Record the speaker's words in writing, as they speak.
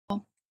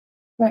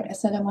Right,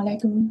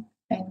 Assalamualaikum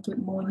and good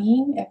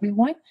morning,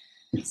 everyone.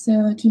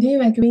 So today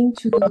we're going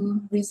to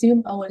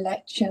resume our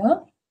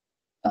lecture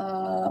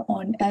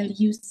on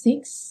LU6,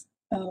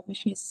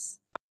 which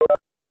is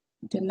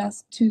the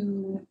last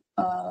two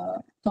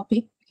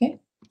topic.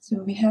 Okay,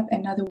 so we have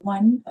another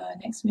one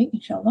next week,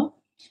 inshallah.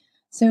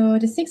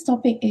 So the sixth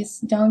topic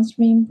is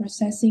downstream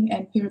processing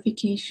and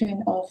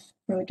purification of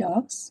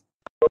products.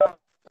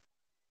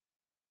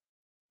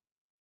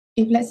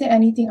 If let's say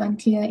anything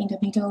unclear in the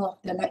middle of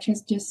the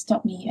lectures, just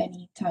stop me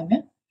anytime.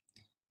 Yeah?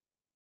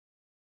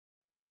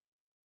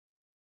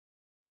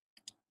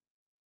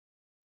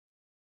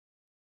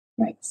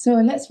 Right, so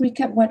let's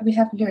recap what we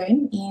have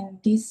learned in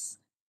this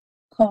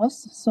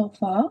course so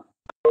far.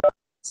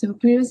 So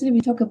previously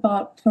we talked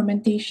about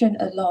fermentation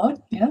a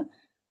lot. Yeah,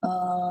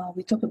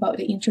 we talked about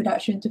the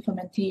introduction to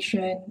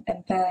fermentation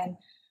and then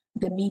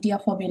the media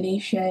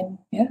formulation.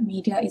 Yeah,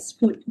 media is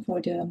food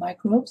for the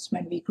microbes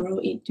when we grow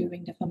it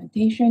during the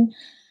fermentation.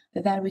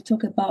 And then we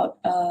talk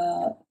about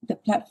the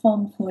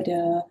platform for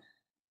the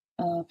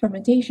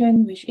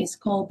fermentation, which is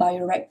called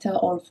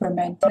bioreactor or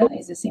fermenter.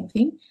 It's the same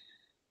thing,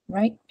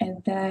 right?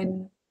 And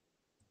then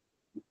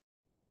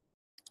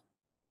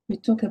we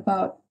talk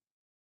about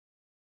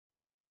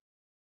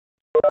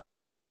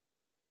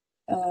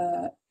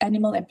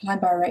animal and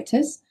plant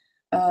bioreactors,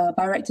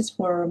 bioreactors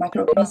for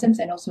microorganisms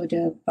and also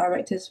the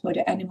bioreactors for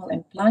the animal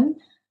and plant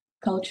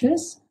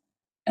cultures.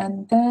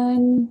 And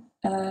then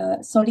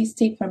solid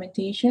state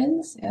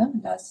fermentations, yeah,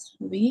 last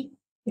week.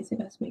 Is it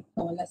last week?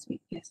 Oh, last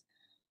week, yes.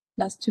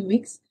 Last 2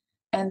 weeks.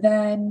 And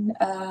then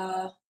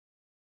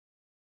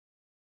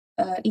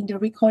in the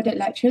recorded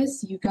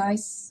lectures, you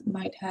guys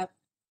might have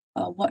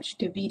watched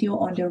the video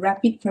on the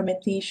rapid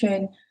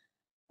fermentation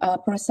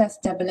process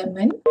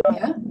development,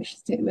 yeah, which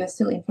we're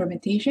still in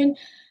fermentation.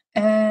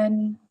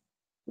 And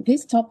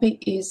this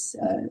topic is,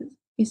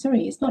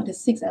 sorry, it's not the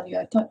 6 LU.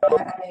 I thought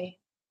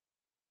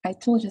I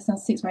told just now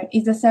 6, right?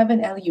 It's the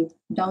 7 LU,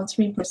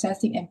 downstream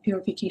processing and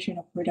purification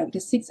of product. The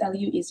 6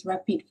 LU is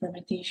rapid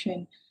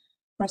fermentation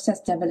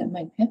process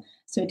development. Yeah?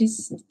 So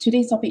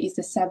today's topic is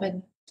the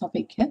 7th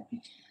topic. Yeah?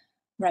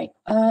 Right.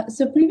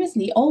 So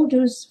previously, all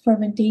those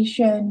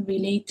fermentation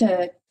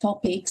related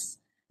topics,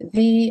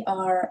 they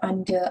are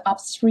under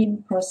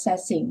upstream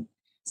processing.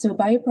 So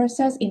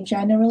bioprocess in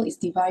general is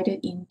divided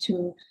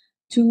into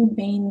two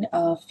main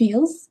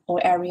fields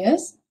or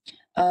areas.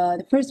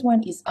 The first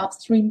one is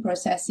upstream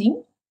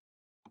processing.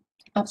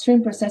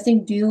 Upstream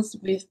processing deals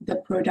with the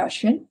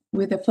production,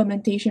 with the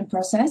fermentation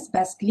process,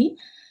 basically.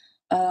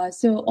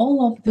 So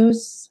all of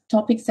those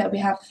topics that we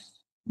have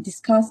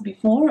discussed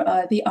before,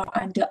 they are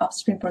under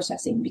upstream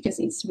processing because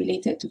it's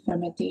related to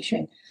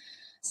fermentation.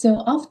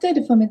 So after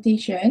the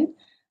fermentation,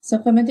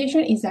 so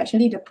fermentation is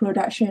actually the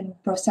production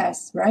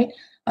process, right?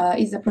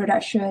 Is the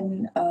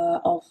production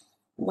of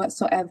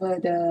whatsoever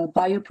the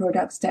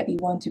bioproducts that we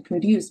want to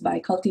produce by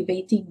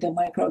cultivating the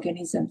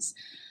microorganisms.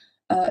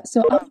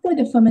 So after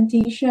the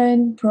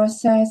fermentation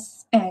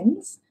process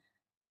ends,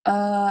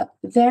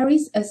 there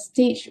is a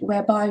stage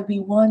whereby we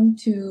want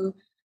to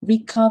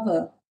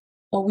recover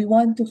or we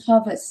want to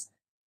harvest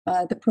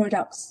the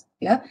products.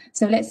 Yeah.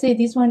 So let's say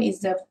this one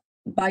is the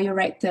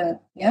bioreactor.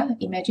 Yeah.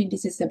 Imagine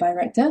this is the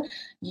bioreactor.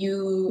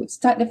 You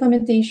start the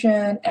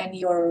fermentation and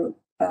your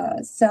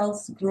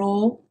cells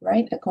grow,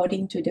 right,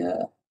 according to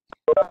the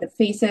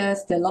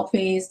phases, the log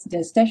phase,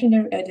 the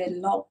stationary, the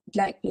log,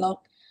 like log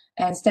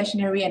and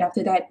stationary, and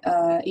after that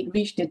it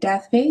reached the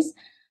death phase.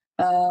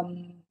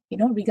 You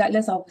know,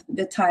 regardless of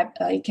the type,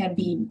 it can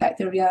be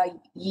bacteria,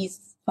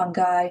 yeast,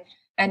 fungi,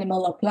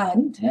 animal or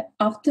plant.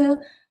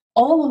 After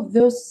all of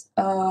those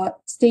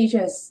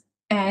stages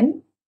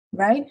end,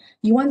 right,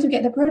 you want to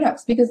get the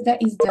products because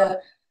that is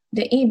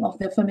the aim of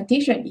the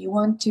fermentation. You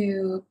want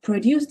to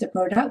produce the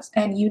products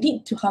and you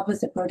need to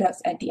harvest the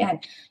products at the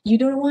end. You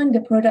don't want the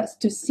products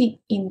to sit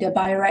in the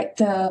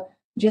bioreactor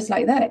just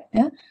like that.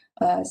 Yeah?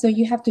 So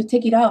you have to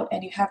take it out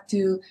and you have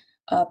to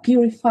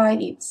purify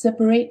it,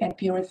 separate and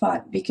purify,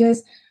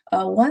 because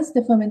once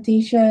the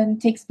fermentation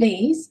takes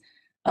place,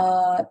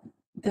 the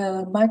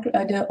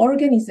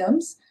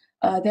organisms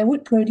they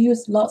would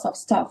produce lots of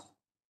stuff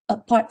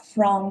apart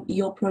from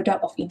your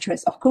product of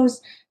interest. Of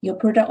course, your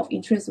product of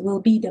interest will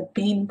be the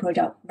main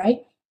product,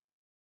 right?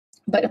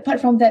 But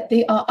apart from that,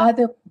 there are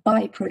other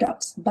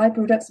byproducts.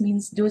 Byproducts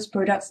means those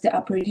products that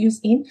are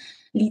produced in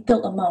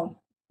little amount.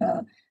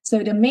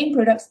 So the main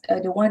products,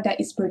 the one that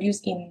is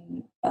produced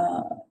in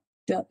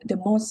the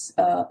most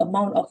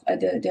amount of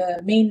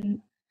the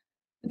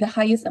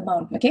highest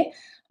amount. Okay,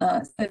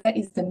 so that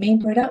is the main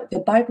product.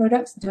 The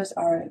byproducts, those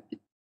are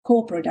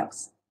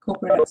co-products,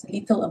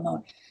 little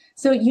amount.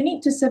 So you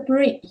need to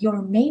separate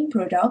your main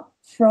product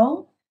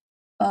from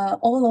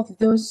all of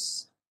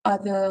those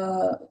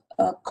other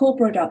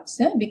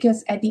co-products,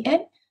 because at the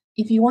end,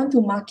 if you want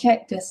to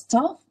market the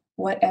stuff,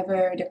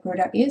 whatever the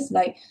product is,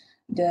 like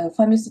the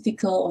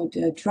pharmaceutical or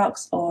the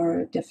drugs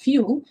or the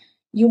fuel,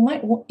 you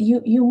might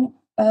you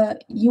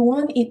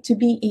want it to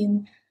be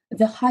in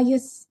the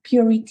highest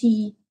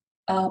purity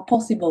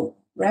possible,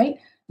 right?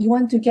 you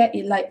want to get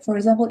it, like, for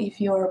example, if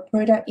your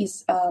product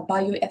is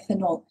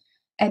bioethanol,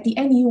 at the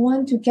end you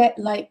want to get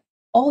like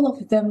all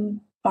of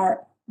them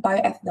are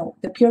bioethanol.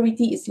 The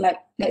purity is like,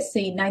 let's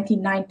say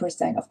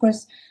 99%. Of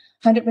course,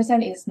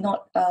 100% is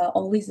not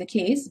always the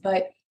case,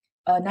 but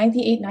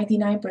 98,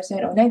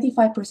 99% or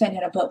 95%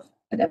 and above,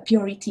 the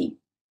purity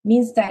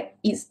means that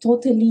it's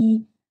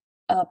totally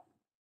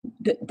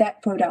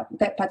that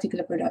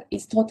particular product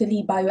is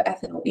totally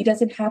bioethanol. It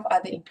doesn't have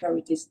other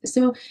impurities.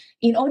 So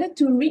in order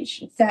to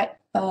reach that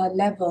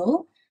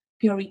level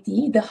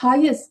purity, the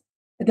higher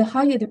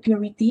the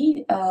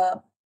purity,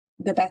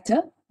 the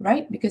better,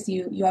 right? Because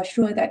you are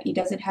sure that it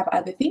doesn't have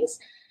other things.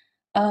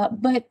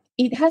 But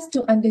it has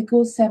to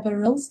undergo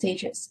several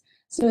stages.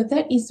 So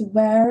that is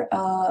where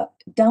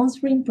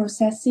downstream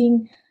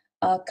processing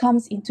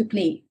comes into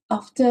play.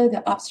 After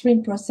the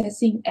upstream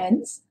processing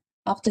ends,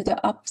 after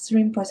the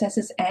upstream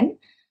processes end,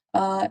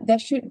 there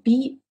should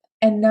be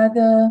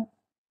another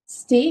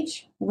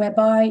stage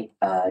whereby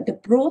the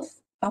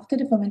broth, after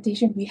the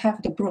fermentation, we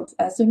have the broth.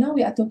 So now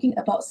we are talking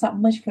about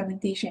submerged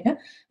fermentation,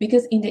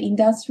 because in the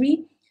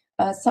industry,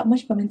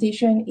 submerged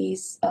fermentation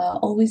is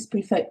always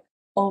preferred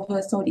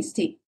over solid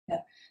state.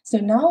 So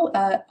now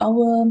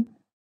our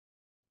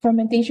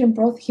fermentation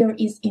broth here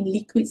is in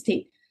liquid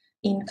state,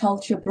 in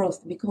culture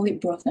broth. We call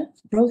it broth.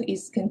 Broth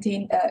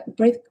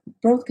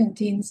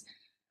contains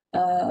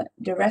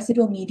the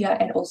residual media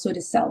and also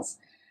the cells.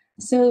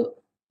 So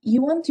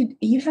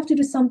you have to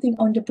do something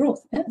on the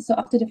broth. So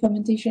after the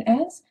fermentation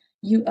ends,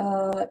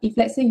 if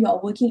let's say you are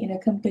working in a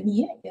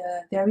company,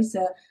 there is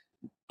a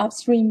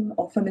upstream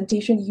or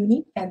fermentation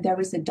unit and there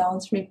is a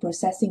downstream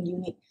processing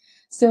unit.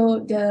 So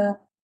the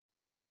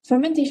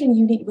fermentation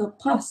unit will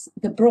pass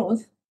the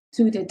broth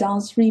to the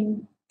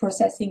downstream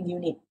processing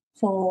unit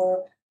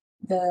for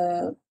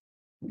the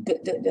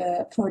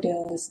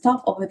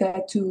staff over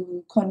there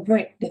to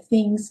convert the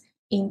things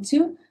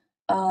into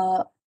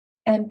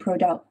end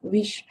product,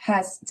 which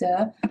has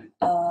the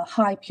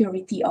high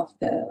purity of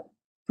the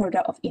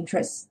product of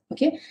interest.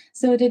 Okay,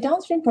 so the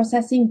downstream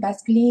processing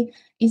basically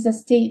is a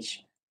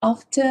stage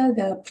after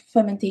the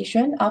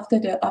fermentation, after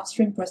the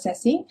upstream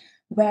processing,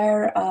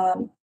 where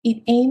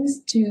it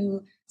aims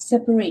to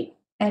separate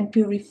and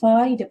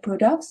purify the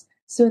products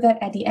so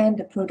that at the end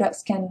the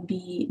products can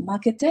be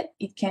marketed,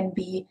 it can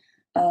be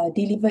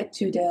delivered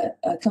to the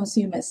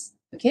consumers.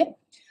 Okay,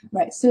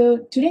 right. So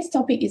today's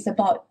topic is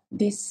about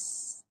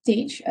this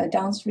stage,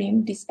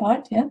 downstream, this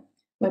part,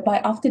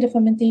 whereby after the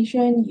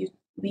fermentation,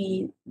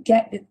 we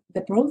get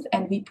the broth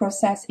and we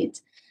process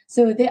it.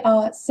 So there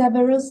are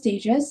several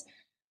stages,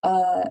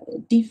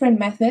 different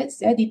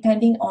methods,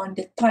 depending on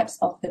the types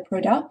of the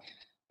product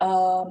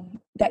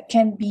that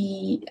can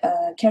be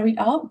carried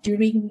out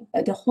during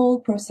the whole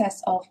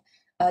process of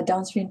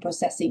downstream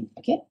processing.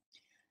 Okay.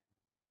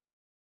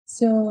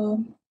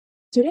 So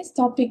today's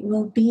topic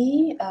will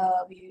be,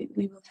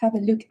 we will have a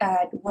look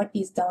at what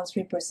is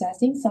downstream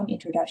processing, some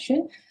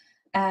introduction,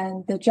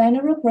 and the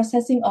general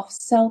processing of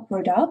cell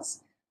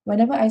products.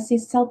 Whenever I say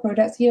cell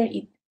products here,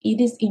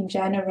 it is in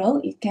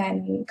general, it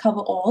can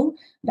cover all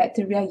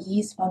bacteria,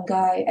 yeast,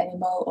 fungi,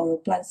 animal or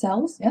plant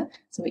cells.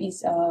 So we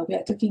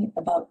are talking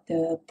about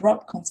the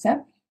broad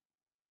concept.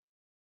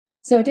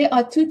 So there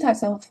are two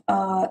types of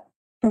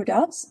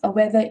products,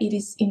 whether it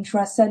is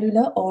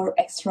intracellular or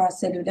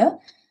extracellular.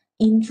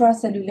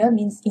 Intracellular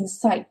means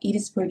inside, it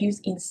is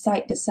produced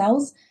inside the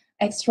cells.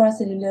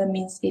 Extracellular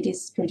means it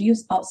is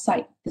produced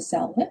outside the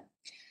cell.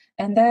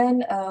 And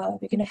then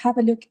we're going to have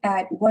a look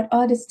at what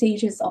are the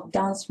stages of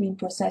downstream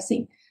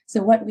processing.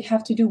 So what we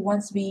have to do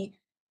once we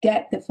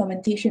get the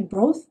fermentation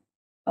broth,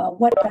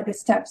 what are the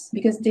steps?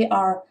 Because there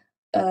are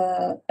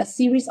a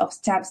series of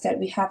steps that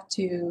we have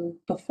to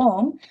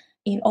perform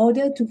in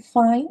order to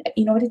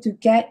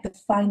get the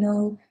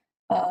final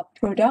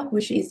product,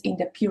 which is in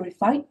the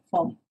purified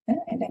form.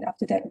 And then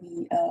after that,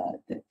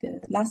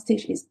 the last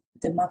stage is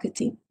the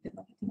marketing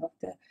of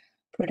the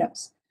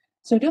products.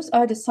 So those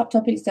are the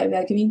subtopics that we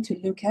are going to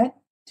look at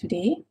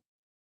today.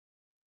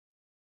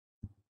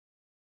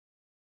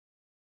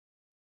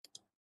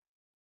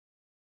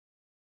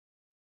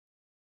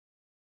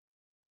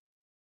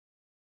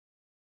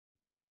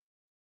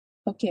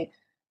 Okay.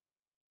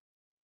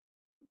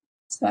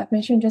 So I've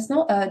mentioned just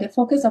now, the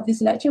focus of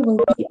this lecture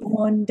will be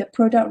on the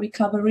product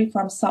recovery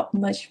from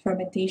submerged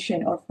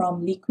fermentation or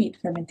from liquid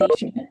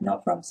fermentation,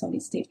 not from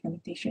solid state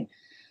fermentation.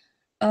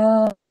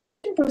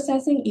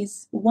 Processing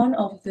is one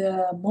of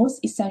the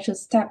most essential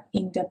steps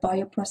in the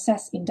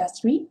bioprocess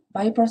industry.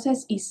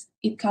 Bioprocess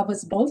it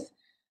covers both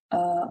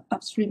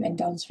upstream and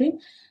downstream.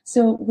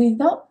 So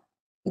without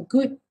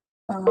good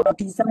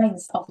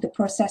designs of the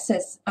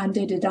processes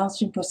under the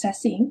downstream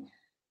processing,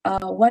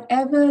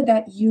 whatever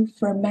that you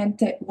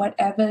fermented,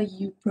 whatever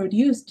you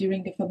produce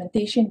during the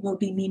fermentation will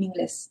be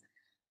meaningless,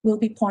 will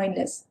be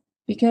pointless,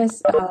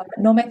 because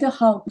no matter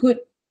how good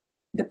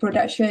the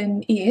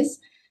production is,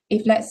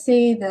 if let's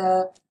say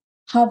the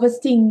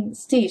harvesting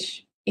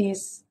stage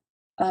is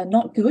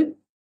not good,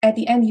 at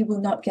the end you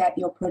will not get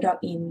your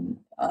product in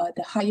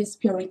the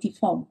highest purity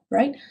form,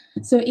 right?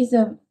 So it's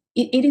a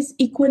it is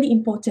equally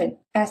important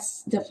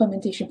as the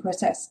fermentation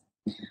process.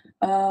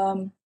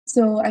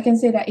 So I can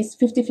say that it's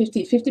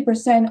 50-50.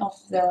 50% of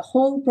the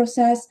whole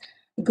process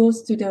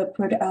goes to the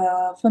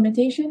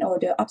fermentation or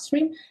the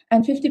upstream,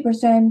 and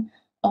 50%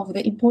 of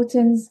the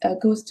importance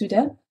goes to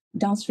the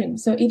downstream.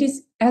 So it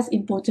is as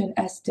important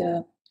as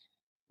the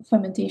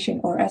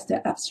fermentation or as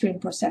the upstream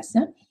process.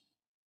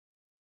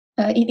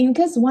 It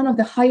incurs one of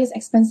the highest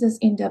expenses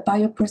in the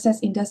bioprocess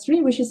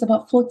industry, which is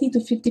about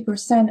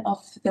 40-50% of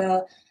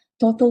the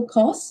total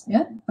cost,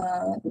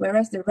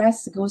 whereas the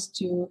rest goes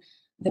to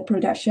the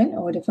production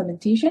or the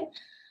fermentation.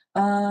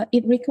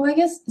 It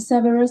requires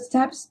several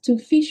steps to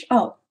fish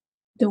out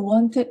the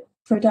wanted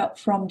product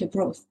from the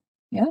broth.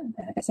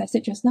 As I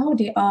said just now,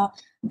 they are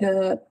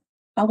the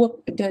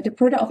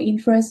product of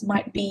interest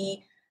might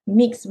be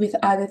mixed with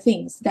other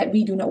things that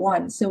we do not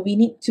want. So we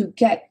need to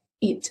get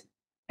it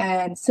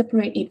and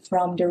separate it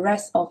from the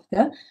rest of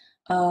the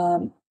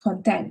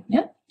content.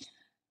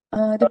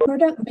 The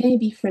product may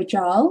be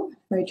fragile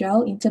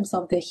in terms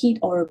of the heat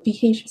or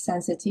pH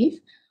sensitive,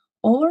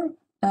 or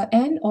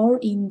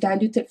in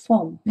diluted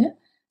form.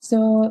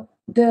 So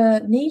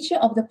the nature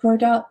of the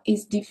product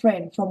is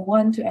different from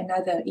one to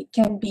another. It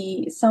can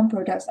be some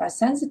products are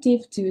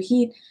sensitive to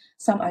heat,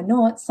 some are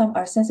not, some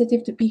are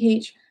sensitive to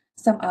pH,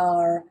 some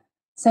are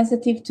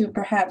sensitive to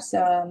perhaps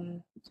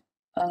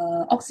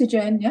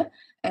oxygen,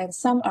 and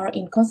some are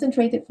in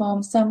concentrated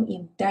form, some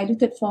in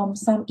diluted form,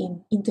 some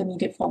in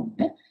intermediate form.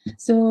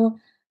 So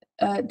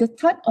the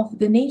type of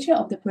the nature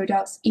of the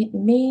products, it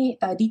may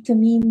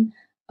determine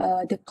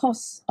the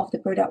cost of the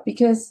product,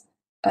 because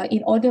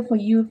in order for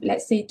you,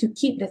 let's say, to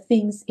keep the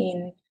things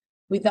in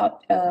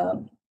without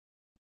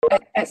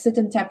at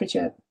certain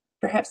temperature,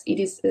 perhaps it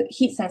is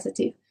heat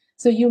sensitive.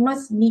 So you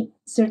must meet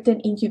certain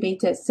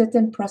incubators,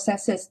 certain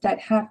processes that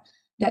have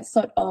that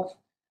sort of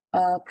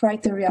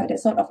criteria, that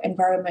sort of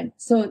environment.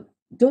 So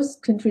those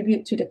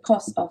contribute to the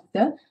cost of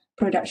the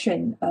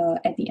production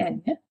at the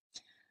end.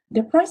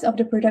 The price of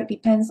the product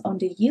depends on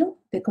the yield,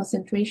 the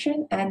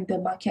concentration, and the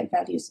market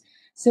values.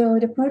 So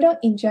the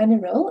product in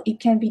general, it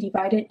can be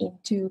divided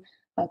into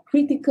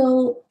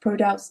critical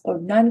products or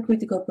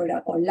non-critical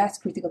product or less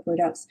critical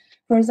products.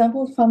 For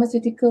example,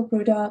 pharmaceutical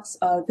products,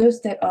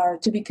 those that are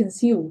to be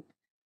consumed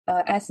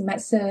as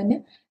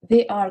medicine,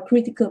 they are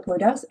critical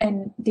products,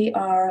 and they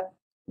are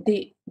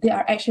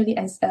actually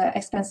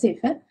expensive,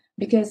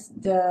 because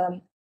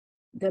the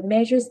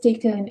measures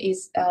taken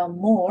is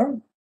more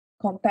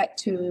compared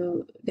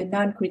to the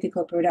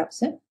non-critical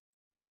products.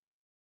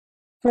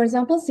 For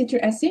example,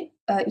 citric acid,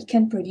 it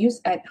can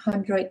produce at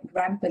 100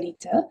 gram per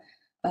liter,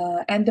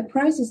 and the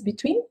price is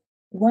between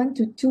 1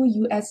 to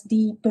 2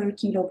 USD per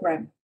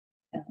kilogram.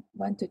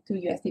 1 to 2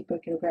 USD per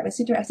kilogram. And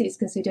citric acid is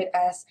considered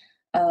as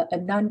a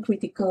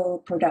non-critical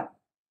product.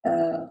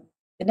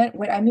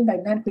 What I mean by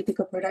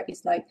non-critical product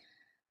is like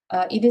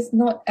it is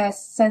not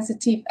as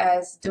sensitive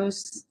as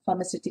those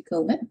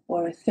pharmaceutical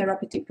or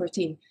therapeutic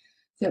protein.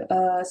 So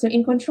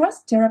in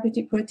contrast,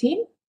 therapeutic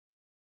protein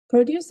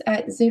produced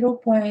at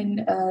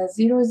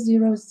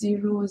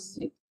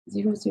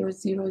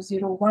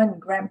 0.0000001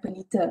 gram per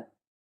liter.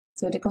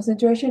 So the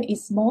concentration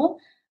is small,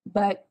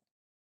 but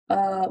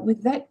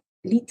with that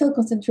little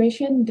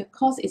concentration, the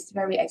cost is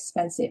very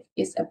expensive.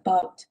 It's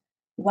about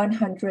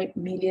 100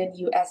 million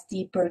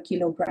USD per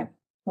kilogram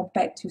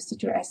compared to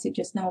citric acid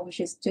just now, which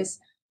is just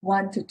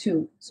 1 to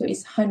 2. So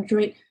it's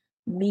 100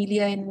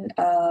 million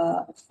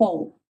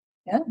fold,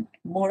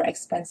 more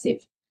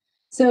expensive.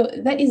 So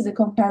that is the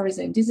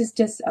comparison. This is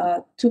just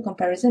two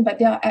comparison, but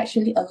there are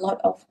actually a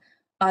lot of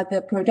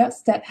other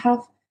products that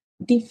have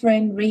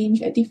different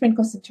range, a different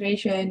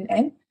concentration,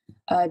 and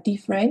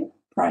different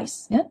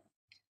price.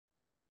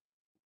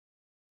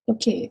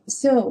 Okay,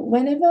 so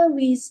whenever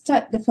we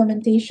start the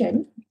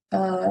fermentation,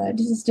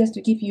 this is just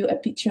to give you a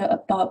picture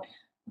about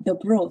the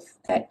broth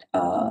that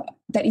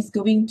is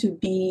going to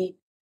be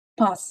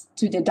passed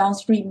to the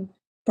downstream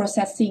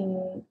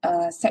processing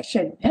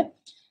section.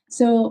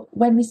 So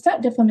when we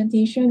start the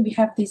fermentation, we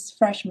have this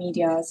fresh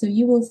media. So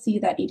you will see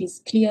that it is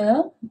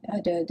clear,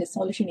 the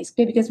solution is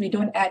clear because we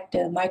don't add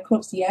the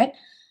microbes yet,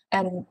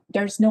 and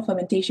there's no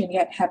fermentation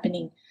yet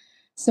happening.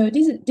 So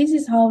this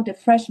is how the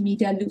fresh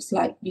media looks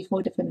like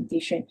before the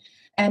fermentation.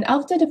 And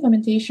after the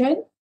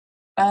fermentation,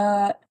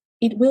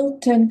 it will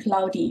turn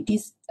cloudy.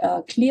 This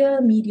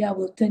clear media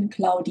will turn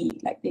cloudy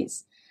like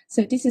this.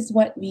 So this is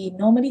what we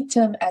normally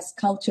term as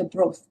culture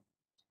broth.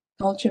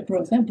 Culture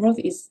broth. Broth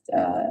is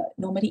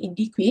normally in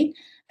liquid,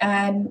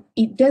 and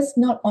it does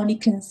not only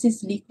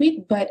consist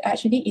liquid, but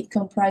actually it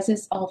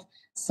comprises of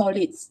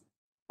solids,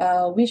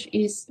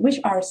 which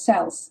are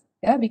cells.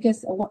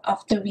 Because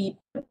after we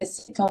put the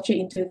seed culture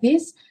into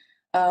this,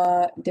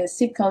 the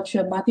seed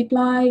culture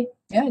multiply,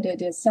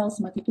 the cells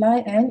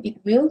multiply, and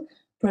it will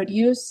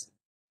produce,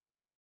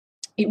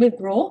 it will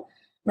grow,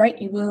 right?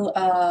 It will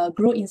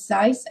grow in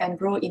size and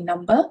grow in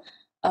number,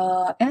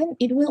 and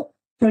it will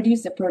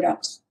produce the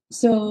products.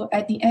 So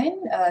at the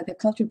end, the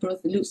culture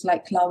broth looks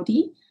like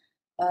cloudy,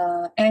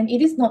 and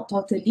it is not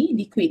totally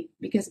liquid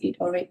because it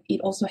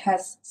also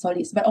has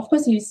solids. But of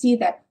course, you see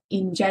that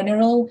in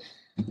general,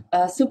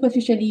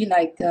 Superficially,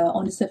 like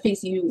on the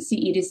surface, you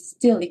see it is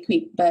still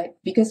liquid, but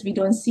because we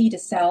don't see the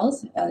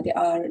cells, they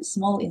are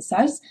small in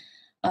size.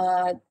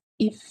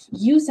 If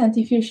you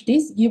centrifuge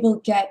this, you will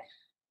get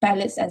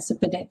pellets and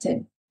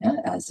supernatant.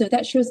 So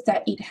that shows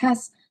that it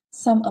has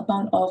some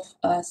amount of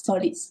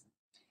solids.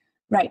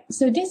 Right,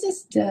 so this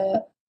is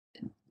the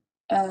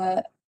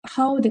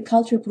how the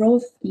culture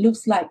growth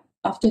looks like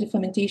after the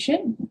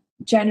fermentation,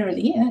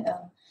 generally.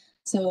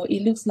 So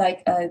it looks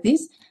like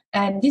this,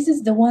 and this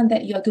is the one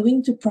that you're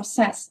going to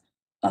process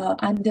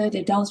under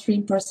the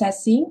downstream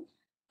processing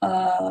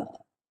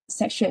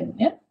section.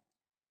 Yeah,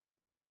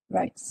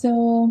 right.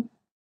 So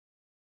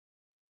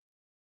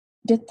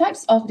the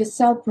types of the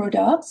cell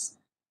products,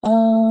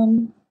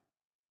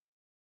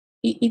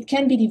 it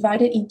can be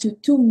divided into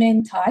two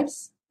main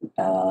types,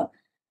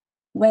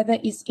 whether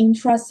it's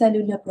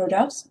intracellular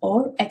products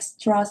or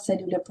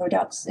extracellular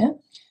products. Yeah?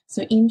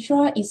 So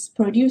intra is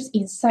produced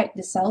inside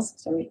the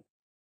cells,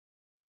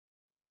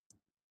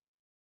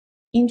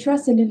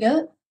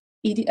 Intracellular,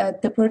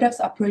 the products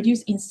are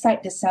produced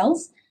inside the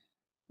cells,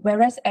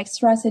 whereas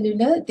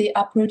extracellular, they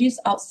are produced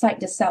outside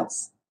the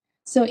cells.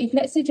 So if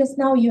let's say just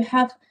now you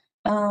have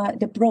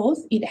the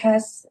broth, it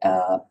has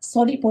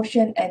solid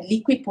portion and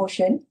liquid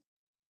portion.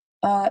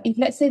 If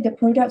let's say the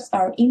products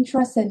are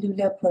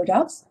intracellular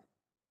products,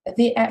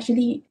 they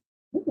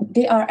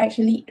are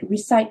actually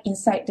reside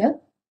inside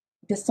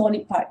the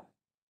solid part.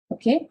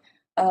 Okay,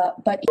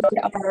 but if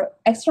they are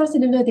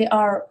extracellular, they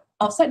are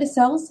outside the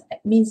cells.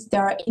 It means they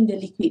are in the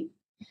liquid.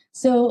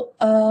 So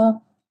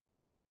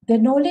the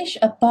knowledge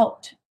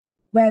about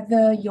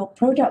whether your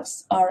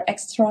products are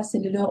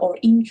extracellular or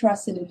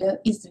intracellular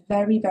is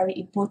very, very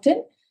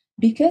important,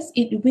 because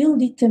it will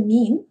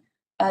determine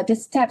the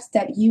steps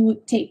that you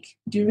would take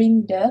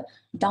during the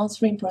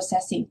downstream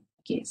processing.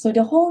 Okay, so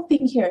the whole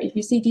thing here, if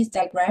you see this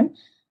diagram,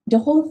 the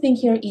whole thing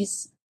here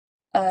is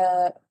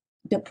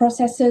the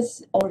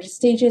processes or the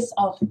stages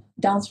of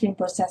downstream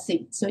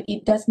processing. So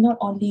it does not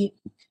only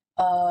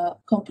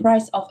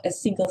comprise of a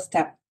single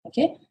step,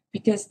 okay?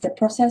 Because the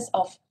process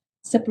of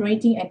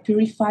separating and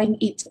purifying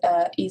it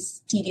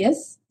is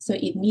tedious, so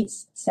it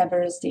needs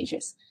several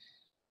stages.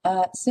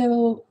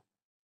 So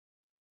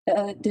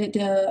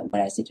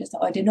what I said just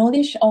now, the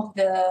knowledge of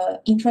the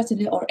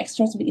intracellular or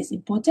extracellular is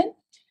important,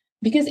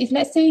 because if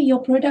let's say your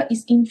product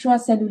is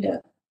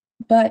intracellular,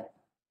 but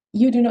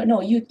you do not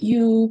know,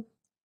 you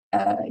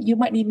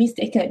might be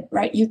mistaken,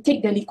 right? You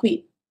take the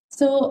liquid,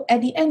 so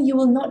at the end you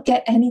will not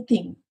get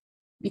anything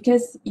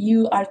because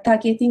you are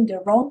targeting the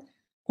wrong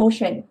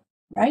portion,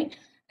 right?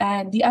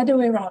 And the other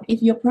way around,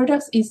 if your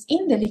product is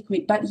in the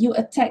liquid but you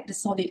attack the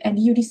solid and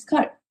you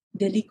discard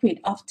the liquid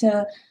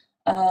after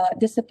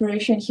the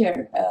separation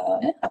here,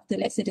 after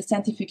let's say the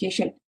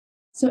centrifugation,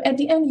 so at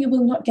the end you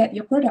will not get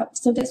your product.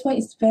 So that's why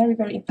it's very,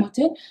 very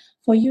important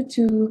for you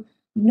to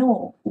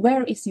know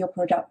where is your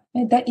product,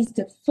 and that is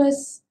the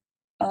first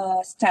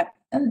step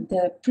and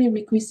the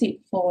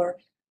prerequisite for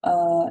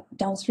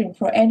downstream,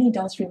 for any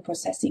downstream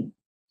processing.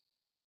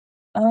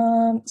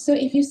 So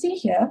if you see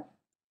here,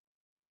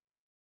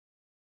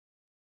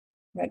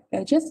 right,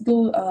 just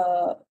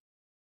go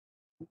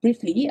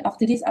briefly.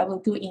 After this, I will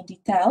go in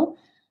detail.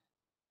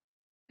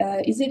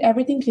 Is it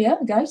everything clear,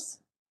 guys?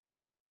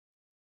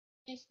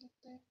 Yes,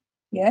 doctor.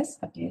 Yes,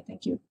 okay,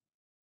 thank you.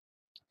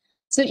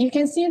 So you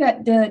can see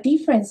that the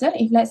difference,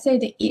 if let's say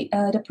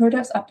the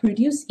products are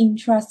produced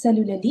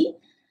intracellularly,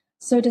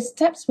 so the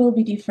steps will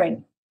be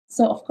different.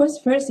 So of course,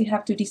 first you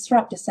have to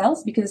disrupt the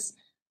cells because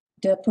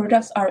the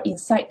products are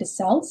inside the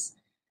cells.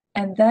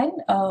 And then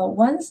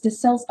once the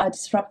cells are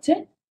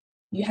disrupted,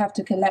 you have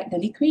to collect the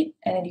liquid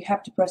and you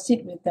have to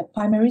proceed with the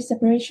primary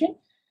separation.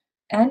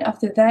 And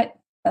after that,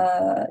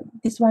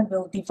 this one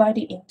will divide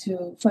it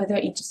further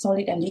into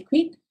solid and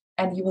liquid,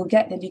 and you will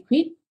get the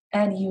liquid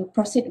and you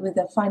proceed with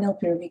the final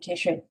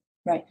purification,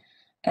 right?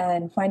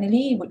 And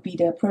finally, would be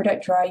the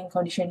product drying,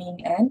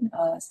 conditioning, and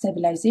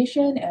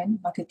stabilization and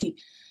marketing.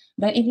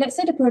 But if let's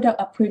say the product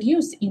are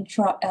produced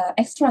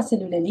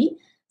extracellularly,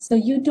 so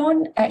you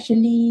don't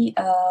actually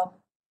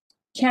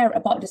care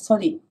about the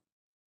solid.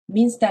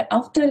 Means that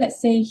after,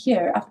 let's say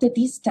here, after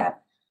this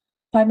step,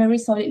 primary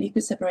solid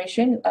liquid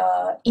separation,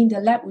 in the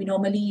lab, we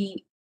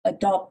normally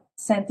adopt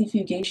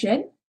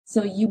centrifugation.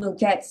 So you will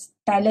get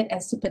pellet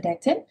and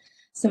supernatant.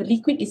 So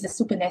liquid is the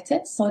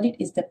supernatant, solid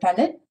is the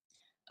pellet.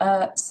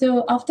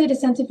 So after the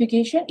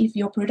centrifugation, if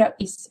your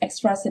product is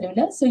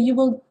extracellular, so you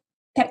will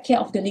take care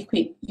of the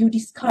liquid, you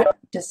discard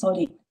the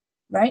solid,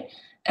 right?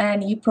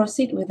 And you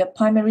proceed with the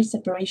primary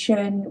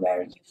separation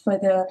where you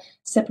further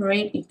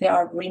separate if there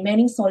are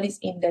remaining solids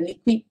in the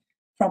liquid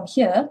from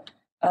here,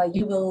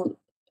 you will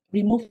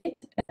remove it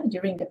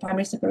during the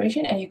primary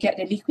separation and you get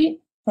the liquid,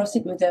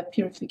 proceed with the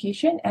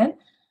purification and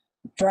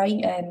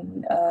drying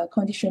and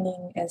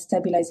conditioning and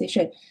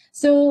stabilization.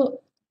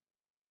 So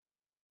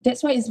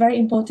that's why it's very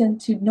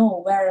important to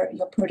know where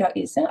your product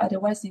is.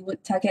 Otherwise, you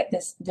would target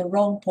the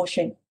wrong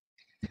portion.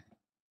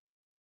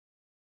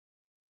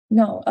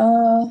 Now,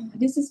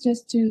 this is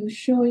just to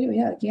show you,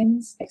 yeah,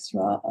 again,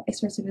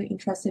 extracellular,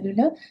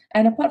 intracellular.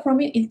 And apart from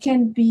it, it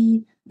can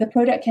be, the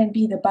product can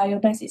be the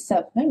biomass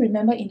itself. Right?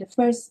 Remember in the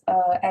first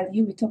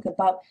LU, we talked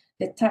about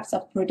the types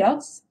of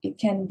products. It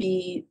can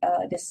be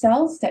the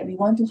cells that we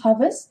want to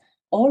harvest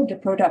or the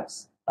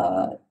products,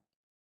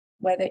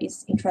 whether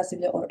it's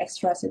intracellular or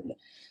extracellular.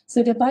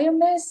 So the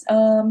biomass,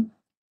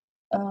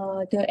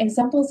 the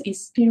examples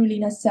is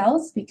spirulina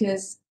cells,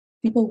 because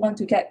people want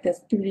to get the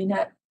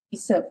spirulina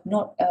itself,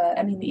 not,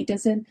 I mean, it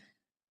doesn't,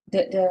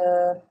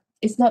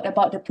 it's not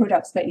about the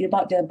products, but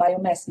about the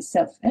biomass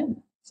itself.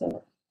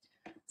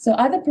 So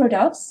other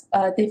products,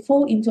 they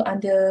fall into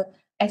under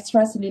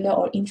extracellular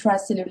or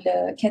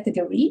intracellular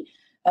category.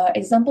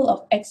 Example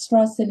of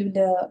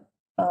extracellular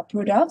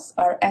products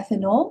are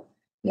ethanol,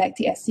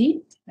 lactic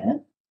acid.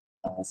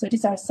 So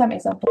these are some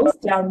examples.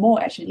 There are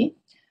more actually.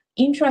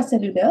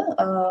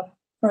 Intracellular,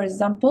 for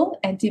example,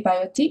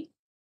 antibiotic,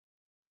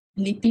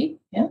 lipid.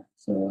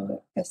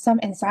 So some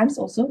enzymes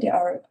also, they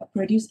are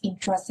produced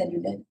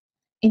intracellularly.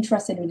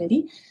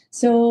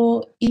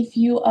 So if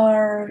you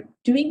are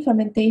doing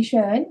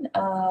fermentation,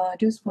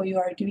 those for you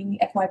are doing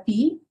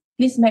FYP,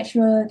 please make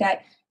sure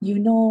that you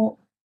know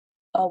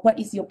what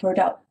is your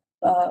product,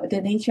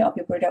 the nature of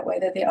your product,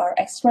 whether they are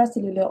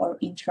extracellular or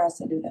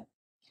intracellular.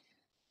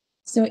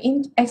 So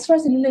in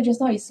extracellular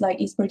just now is like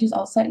it's produced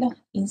outside lah.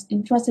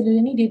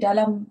 Intracellular ni di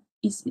dalam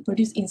is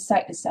produced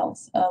inside the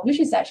cells,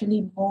 which is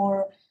actually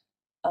more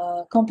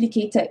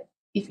complicated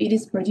if it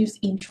is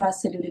produced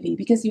intracellularly,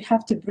 because you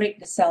have to break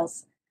the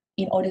cells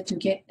in order to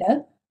get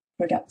the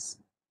products.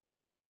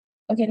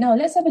 Okay, now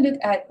let's have a look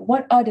at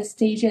what are the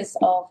stages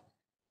of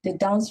the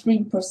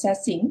downstream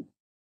processing.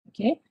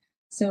 Okay,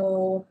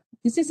 so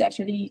this is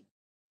actually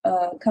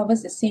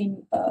covers the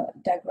same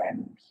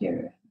diagram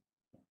here.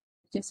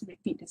 Just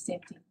repeat the same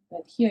thing,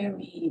 but here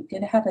we're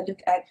gonna have a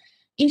look at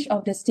each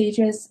of the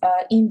stages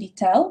in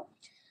detail.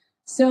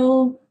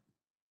 So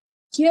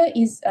here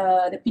is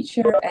the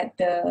picture at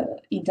the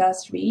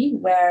industry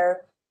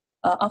where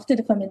after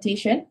the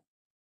fermentation,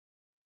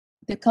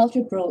 the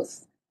culture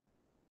growth.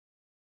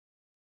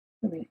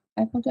 Sorry,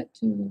 I forgot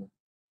to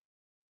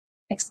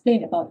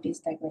explain about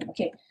this diagram.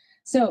 Okay,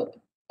 so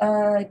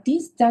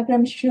this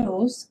diagram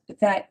shows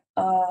that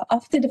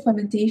after the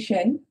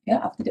fermentation,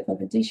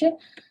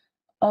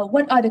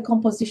 what are the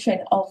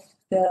composition of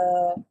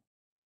the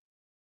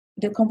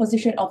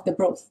composition of the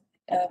broth?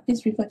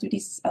 Please refer to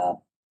this pie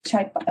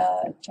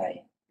chart.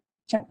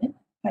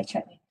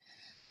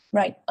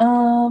 Right.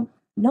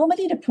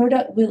 Normally the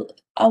product will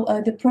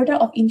the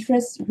product of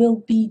interest will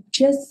be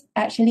just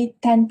actually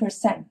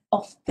 10%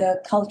 of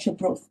the culture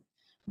broth,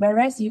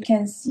 whereas you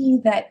can see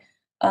that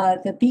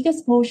the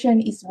biggest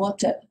portion is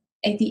water,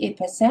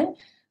 88%.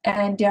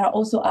 And there are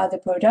also other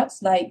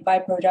products like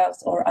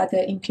byproducts or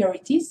other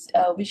impurities,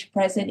 which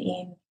present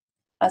in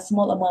a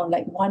small amount,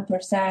 like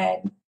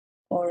 1%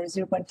 or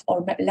 0.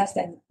 Or less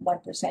than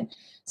 1%.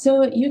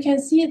 So you can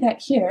see that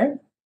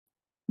here,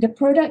 the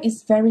product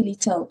is very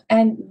little,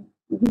 and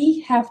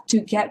we have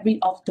to get rid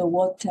of the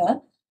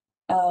water,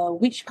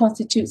 which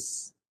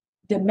constitutes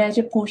the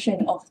major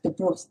portion of the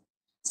broth.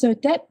 So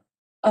that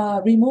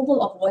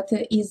removal of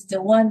water is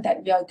the one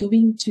that we are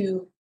going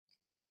to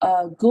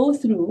go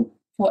through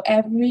for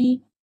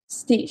every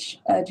stage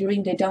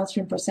during the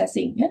downstream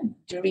processing,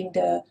 during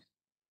the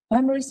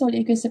primary solid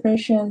liquid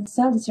separation,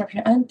 cell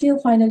disruption, until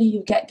finally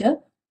you get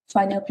the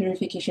final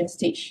purification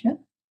stage.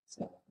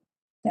 So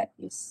that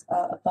is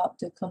about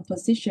the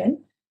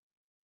composition,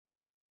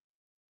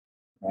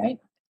 right?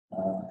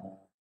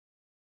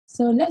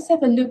 So let's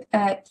have a look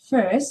at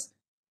first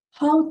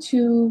how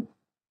to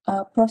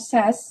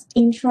process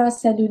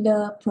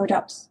intracellular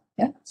products.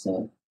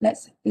 So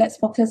let's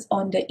focus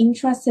on the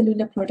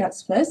intracellular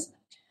products first.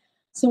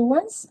 So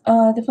once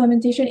the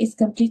fermentation is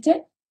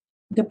completed,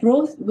 the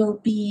broth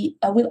will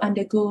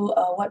undergo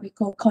what we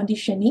call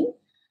conditioning.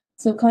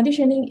 So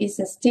conditioning is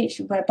a stage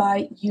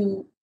whereby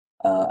you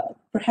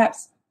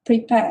perhaps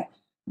prepare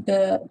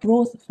the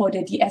broth for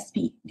the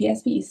DSP.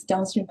 DSP is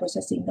downstream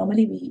processing.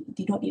 Normally we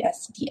denote it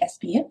as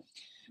DSP.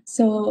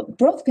 So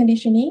broth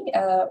conditioning,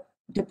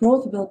 the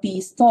broth will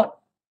be stored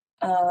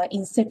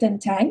in certain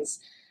tanks,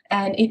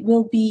 and it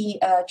will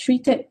be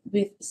treated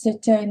with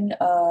certain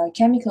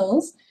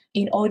chemicals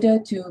in order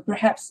to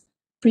perhaps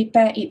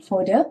prepare it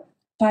for the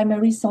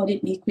primary solid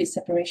liquid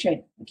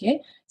separation.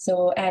 Okay,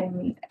 so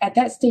and at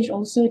that stage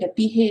also the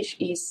pH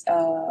is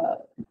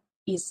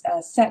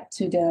set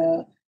to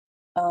the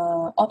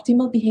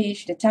optimal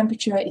pH. The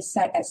temperature is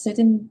set at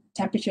certain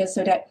temperature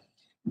so that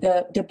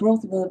the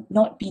broth will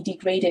not be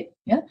degraded.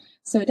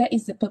 So that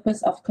is the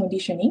purpose of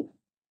conditioning,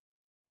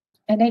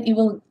 and then it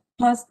will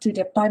pass to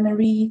the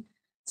primary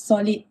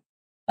solid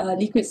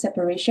liquid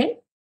separation.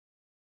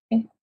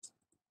 Okay.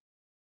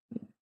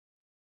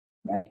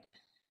 Right.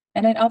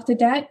 And then after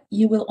that,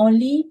 you will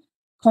only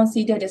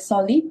consider the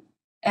solid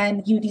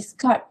and you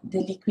discard the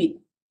liquid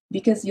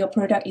because your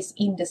product is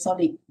in the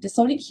solid. The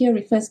solid here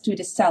refers to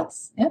the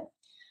cells.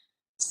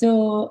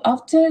 So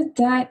after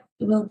that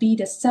will be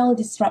the cell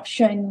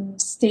disruption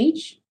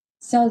stage.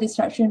 Cell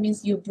destruction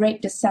means you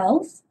break the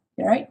cells,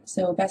 right?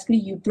 So basically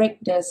you break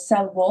the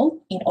cell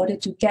wall in order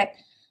to get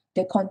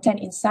the content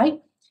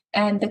inside.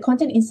 And the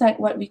content inside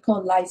what we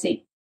call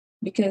lysate,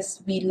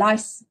 because we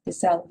lyse the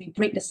cell, we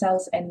break the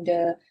cells, and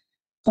the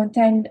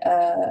content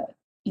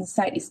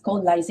inside is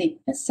called lysate,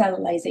 cell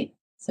lysate.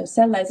 So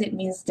cell lysate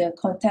means the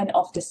content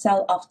of the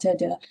cell after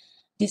the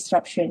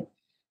disruption.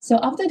 So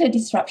after the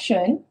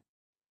disruption,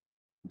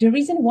 the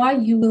reason why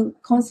you will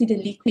consider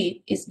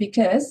liquid is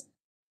because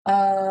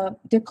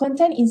the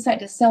content inside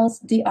the cells,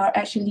 they are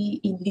actually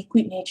in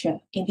liquid nature,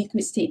 in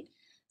liquid state.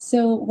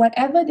 So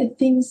whatever the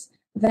things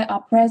that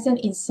are present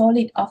in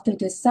solid after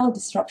the cell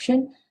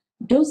disruption,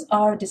 those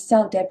are the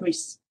cell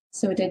debris.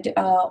 So that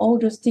all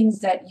those things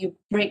that you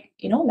break,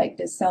 you know, like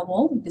the cell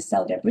wall, the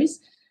cell debris,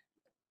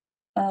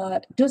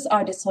 those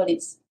are the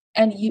solids.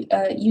 And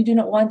you do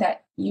not want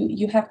that.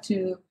 You have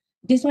to,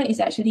 this one is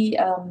actually,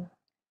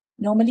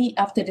 normally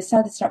after the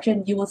cell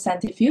disruption, you will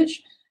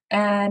centrifuge,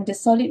 and the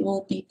solid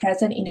will be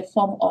present in the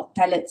form of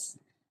pellets,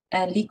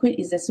 and liquid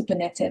is the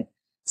supernatant.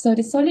 So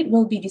the solid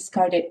will be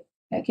discarded.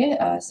 Okay,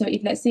 so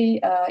if let's say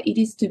it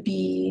is to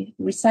be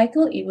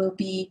recycled, it will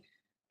be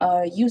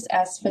used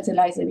as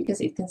fertilizer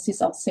because it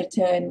consists of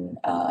certain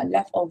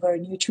leftover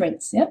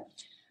nutrients. Yeah,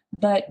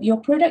 but your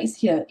product is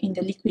here in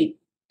the liquid,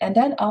 and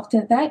then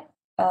after that,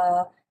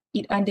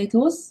 it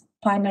undergoes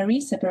primary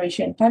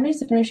separation. Primary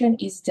separation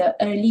is the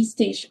early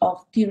stage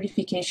of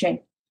purification.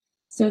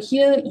 So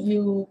here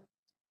you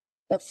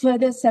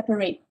further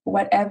separate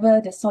whatever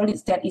the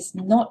solids that is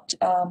not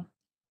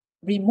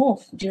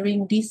removed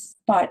during this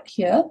part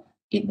here.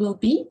 It will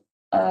be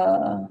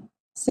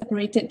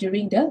separated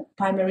during the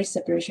primary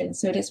separation.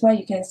 So that's why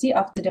you can see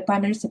after the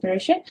primary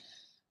separation,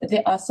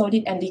 there are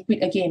solid and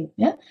liquid again.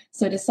 Yeah.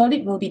 So the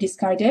solid will be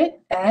discarded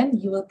and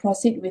you will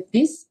proceed with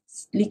this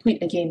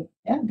liquid again.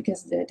 Yeah,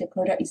 because the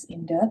product is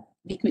in the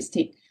liquid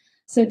state.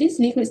 So this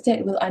liquid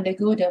state will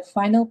undergo the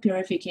final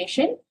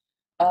purification.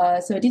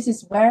 So this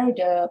is where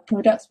the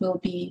products will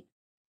be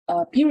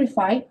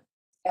purified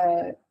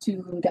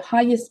to the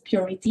highest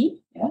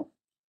purity. Yeah.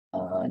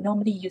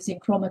 Normally using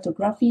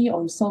chromatography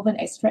or solvent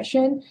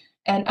extraction.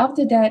 And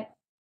after that,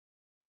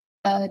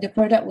 the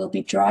product will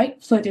be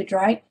dried, further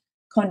dried,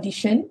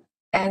 conditioned,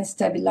 and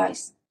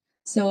stabilized.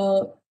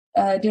 So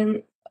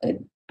the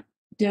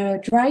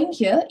drying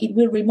here, it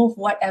will remove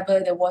whatever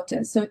the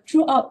water. So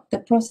throughout the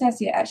process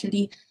here,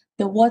 actually,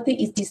 the water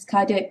is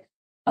discarded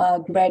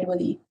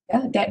gradually.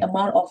 Yeah? That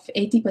amount of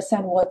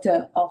 80%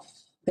 water of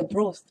the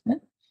broth,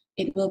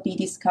 it will be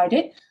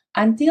discarded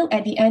until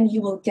at the end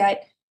you will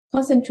get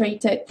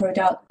concentrated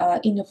product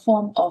in the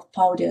form of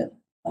powder.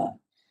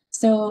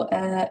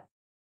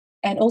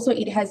 And also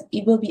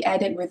it will be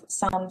added with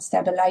some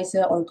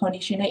stabilizer or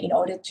conditioner in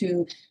order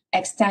to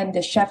extend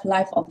the shelf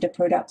life of the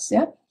products.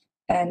 Yeah.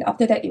 And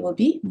after that, it will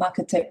be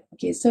marketed.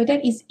 Okay, so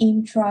that is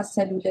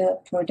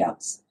intracellular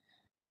products.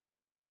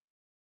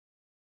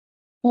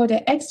 For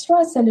the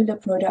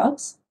extracellular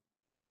products,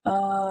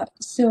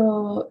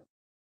 so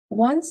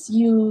once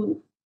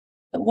you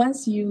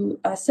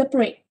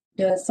separate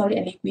the solid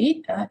and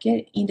liquid,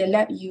 okay, in the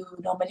lab you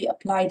normally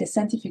apply the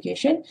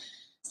centrifugation,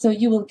 so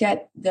you will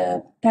get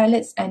the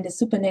pellets and the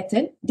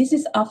supernatant. This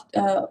is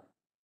after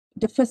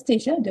the first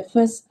stage, the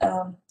first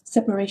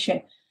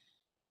separation.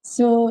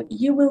 So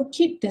you will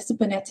keep the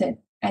supernatant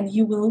and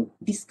you will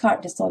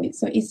discard the solid.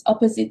 So it's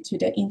opposite to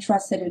the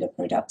intracellular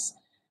products.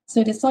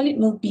 So the solid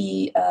will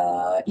be,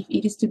 if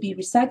it is to be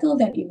recycled,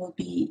 then it will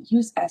be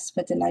used as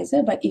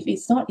fertilizer. But if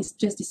it's not, it's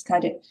just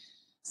discarded.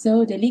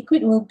 So the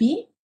liquid will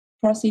be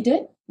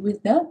proceeded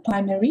with the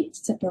primary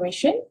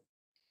separation.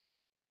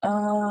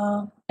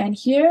 And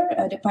here,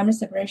 the primary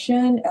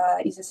separation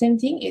is the same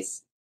thing. It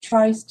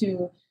tries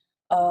to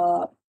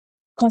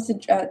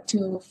concentrate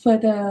to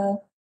further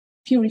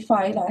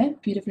purify.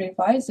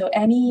 So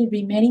any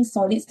remaining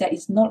solids that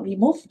is not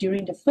removed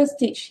during the first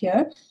stage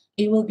here,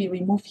 it will be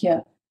removed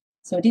here.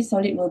 So this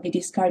solid will be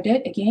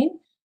discarded again,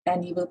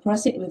 and you will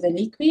proceed with the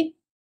liquid,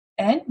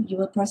 and you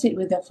will proceed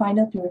with the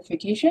final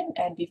purification,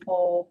 and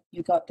before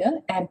you got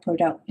the end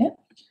product. Yeah.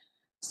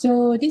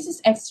 So this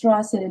is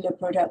extracellular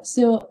product.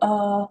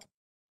 So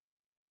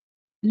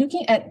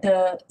looking at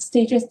the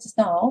stages just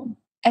now,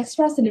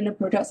 extracellular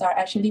products are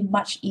actually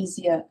much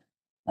easier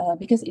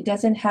because it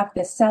doesn't have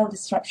the cell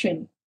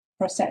disruption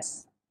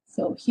process.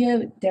 So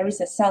here there is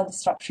a cell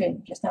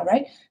disruption just now,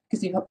 right?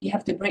 Because you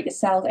have to break the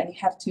cell and you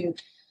have to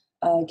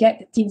get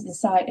the things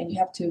inside and you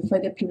have to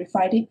further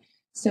purify it.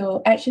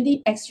 So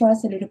actually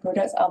extracellular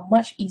products are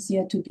much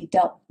easier to be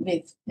dealt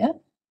with, yeah,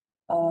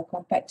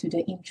 compared to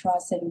the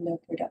intracellular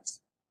products.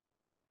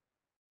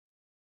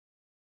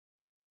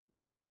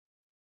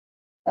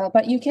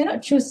 But you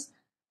cannot choose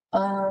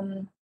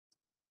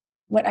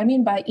what I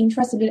mean by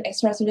intracellular,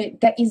 extracellular,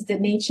 that is the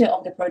nature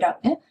of the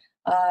product.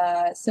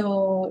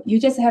 So you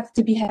just have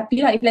to be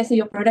happy. Like if let's say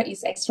your product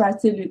is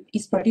extracellular,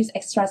 is produced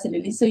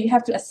extracellularly, so you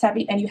have to accept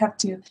it and you have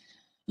to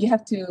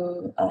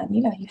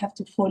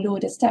follow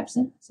the steps.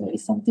 So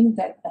it's something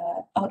that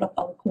out of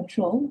our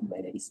control,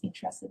 whether it's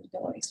intracellular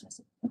or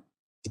extracellular.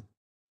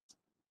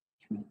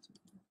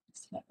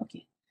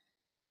 Okay.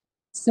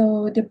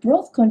 So the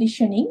broth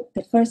conditioning,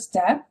 the first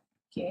step,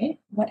 okay,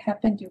 what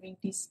happened during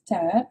this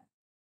step,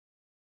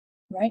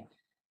 right?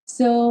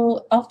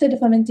 So after the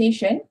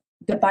fermentation,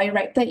 the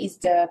bioreactor is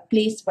the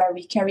place where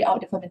we carry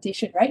out the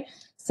fermentation, right?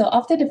 So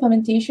after the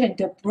fermentation,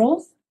 the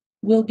broth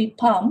will be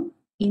pumped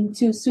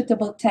into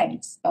suitable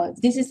tanks.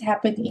 This is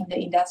happening in the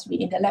industry.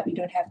 In the lab, we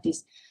don't have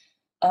this.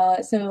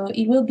 So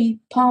it will be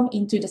pumped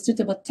into the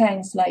suitable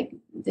tanks like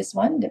this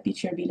one, the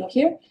picture below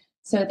here.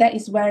 So that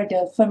is where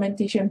the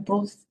fermentation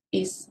broth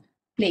is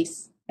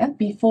placed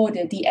before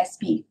the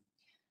DSP.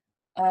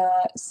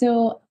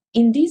 So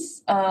in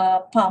this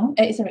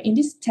in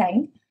this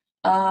tank,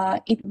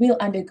 it will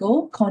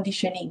undergo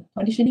conditioning.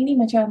 Conditioning ni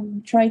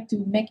macam try to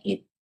make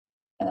it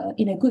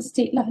in a good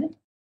state lah.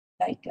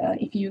 Like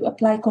if you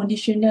apply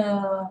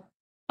conditioner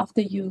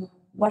after you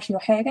wash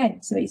your hair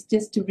kan, so it's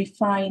just to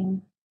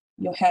refine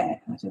your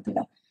hair macam tu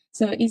lah.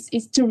 So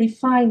it's to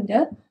refine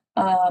the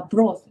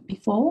broth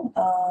before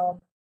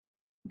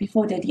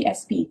the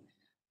DSP.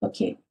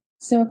 Okay,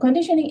 so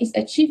conditioning is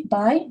achieved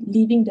by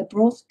leaving the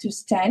broth to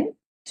stand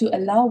to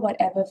allow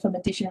whatever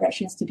fermentation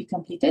reactions to be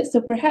completed.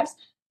 So perhaps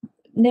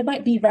there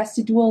might be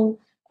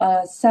residual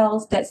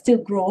cells that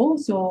still grow.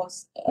 So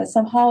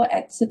somehow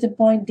at certain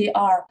point they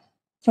are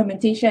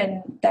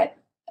fermentation that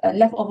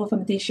leftover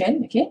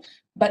fermentation, okay?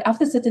 But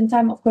after certain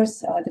time, of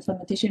course, the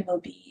fermentation will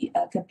be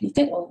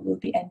completed or will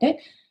be ended,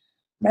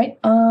 right?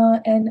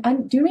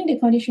 And during the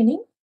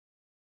conditioning,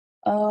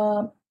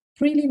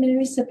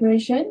 preliminary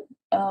separation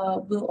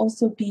will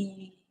also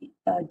be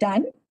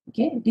done.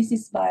 Okay, this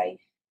is by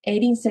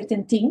adding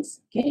certain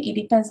things. Okay, it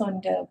depends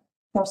on the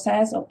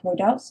process or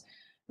products,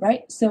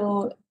 right?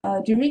 So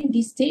during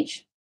this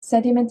stage,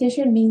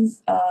 sedimentation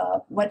means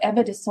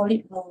whatever the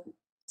solid will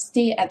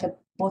stay at the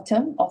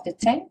bottom of the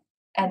tank,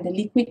 and the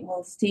liquid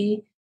will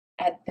stay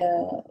at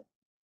the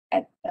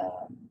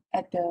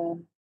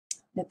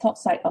the top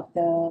side of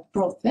the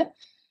broth. Yeah?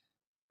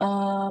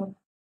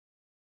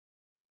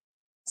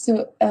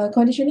 So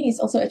conditioning is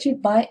also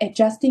achieved by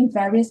adjusting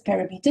various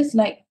parameters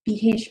like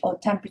pH or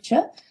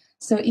temperature.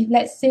 So if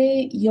let's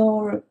say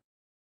your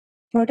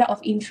product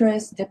of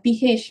interest, the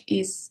pH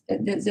is,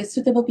 the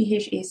suitable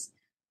pH is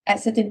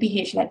at certain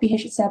pH, like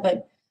pH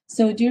 7.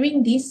 So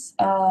during this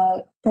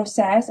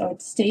process or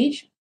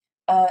stage,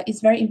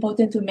 it's very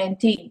important to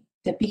maintain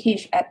the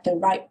pH at the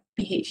right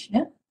pH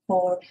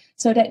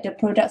so that the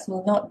products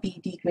will not be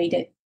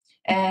degraded.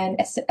 And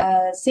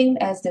same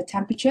as the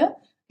temperature,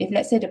 if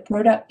let's say the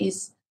product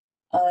is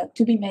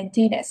to be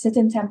maintained at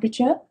certain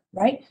temperature,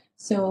 right?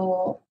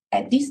 So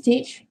at this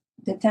stage,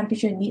 the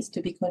temperature needs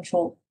to be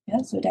controlled,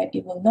 so that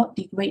it will not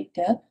degrade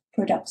the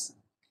products.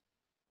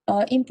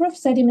 Improve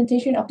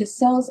sedimentation of the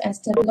cells and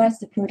stabilize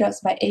the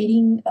products by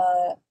adding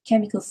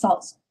chemical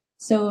salts.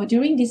 So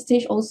during this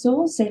stage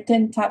also,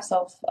 certain types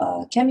of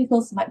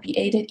chemicals might be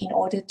added in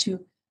order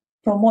to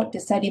promote the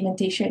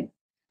sedimentation.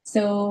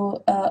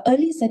 So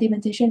early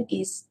sedimentation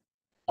is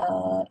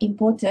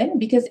important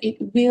because it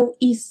will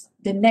ease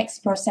the next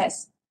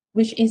process,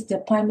 which is the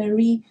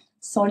primary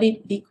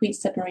solid liquid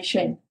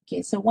separation.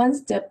 Okay, so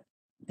once the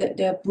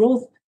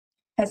broth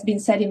has been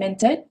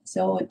sedimented,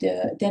 so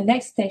the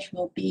next stage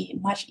will be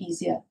much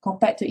easier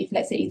compared to if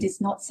let's say it is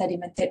not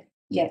sedimented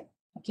yet.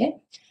 Okay,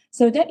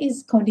 so that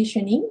is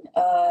conditioning,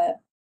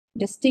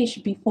 the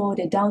stage before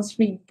the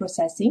downstream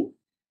processing.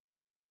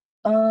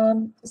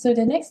 So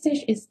the next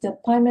stage is the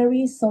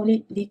primary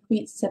solid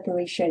liquid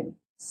separation.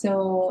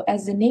 So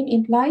as the name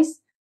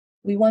implies,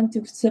 we want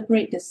to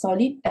separate the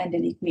solid and the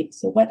liquid.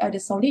 So what are the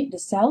solid? The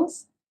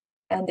cells,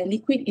 and the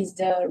liquid is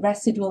the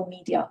residual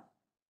media.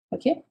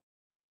 Okay.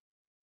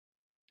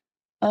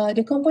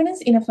 The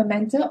components in a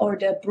fermenter or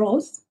the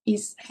broth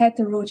is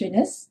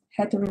heterogeneous.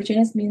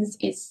 Heterogeneous means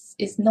it's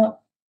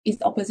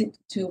opposite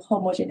to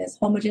homogeneous.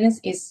 Homogeneous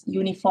is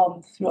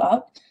uniform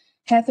throughout.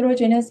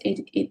 Heterogeneous,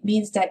 it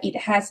means that it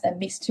has a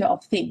mixture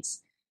of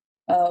things,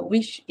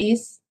 which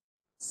is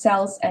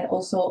cells and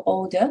also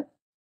all the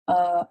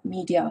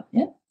media.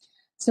 Yeah?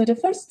 So the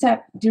first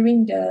step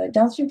during the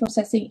downstream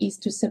processing is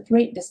to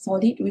separate the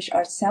solid, which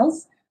are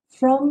cells,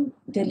 from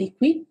the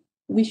liquid,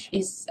 which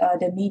is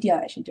the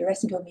media, actually the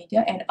residual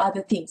media, and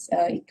other things.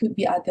 It could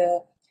be other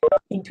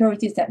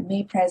impurities that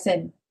may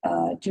present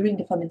during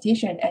the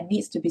fermentation and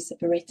needs to be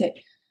separated.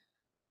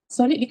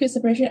 Solid liquid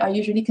separation are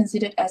usually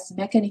considered as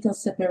mechanical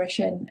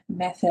separation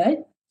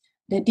method.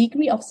 The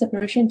degree of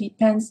separation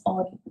depends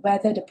on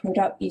whether the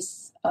product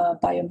is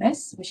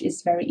biomass, which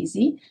is very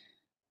easy,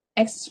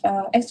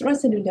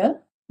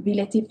 extracellular,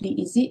 relatively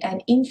easy,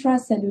 and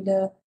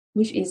intracellular,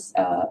 which is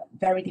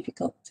very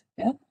difficult.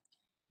 Yeah.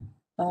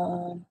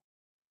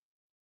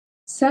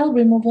 Cell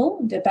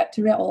removal, the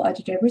bacteria or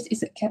other debris,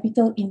 is a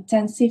capital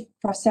intensive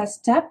process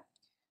step.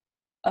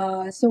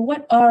 So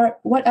what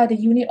are the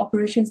unit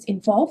operations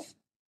involved?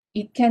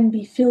 It can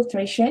be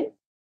filtration.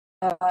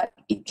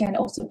 It can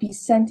also be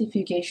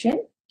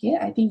centrifugation. Okay,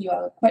 I think you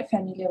are quite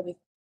familiar with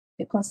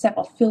the concept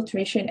of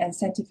filtration and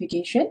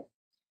centrifugation.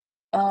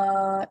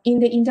 In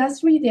the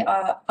industry, there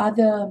are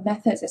other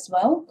methods as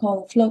well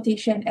called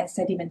flotation and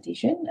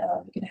sedimentation.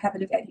 We're going to have a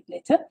look at it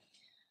later.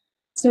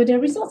 So the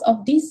results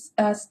of this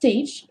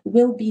stage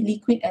will be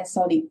liquid and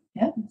solid.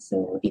 Yeah,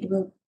 so it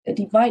will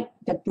divide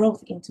the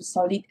broth into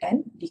solid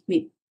and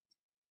liquid.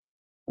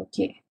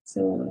 Okay,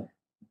 so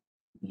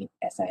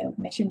as I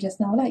mentioned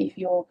just now, if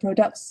your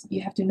products,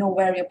 you have to know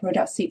where your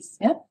product sits.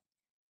 Yeah.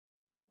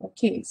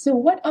 Okay, so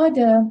what are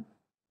the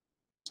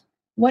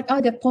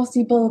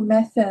possible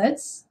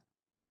methods?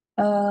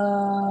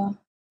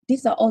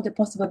 These are all the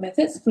possible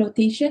methods: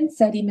 flotation,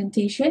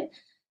 sedimentation,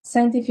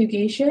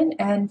 centrifugation,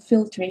 and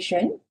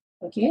filtration.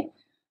 Okay,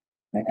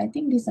 but I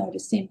think these are the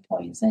same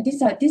points.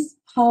 This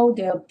how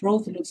the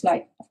broth looks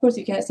like. Of course,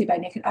 you cannot see by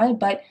naked eye,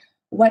 but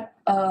what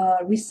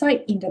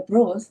reside in the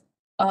broth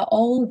are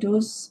all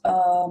those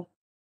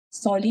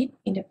solid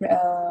in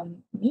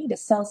the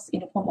cells in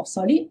the form of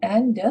solid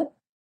and the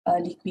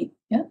liquid.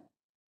 Yeah.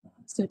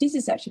 So this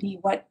is actually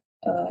what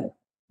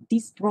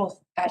this broth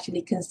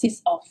actually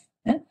consists of.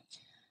 Yeah?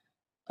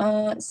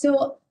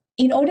 So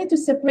in order to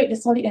separate the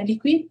solid and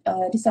liquid,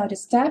 these are the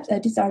steps.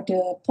 These are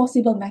the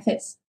possible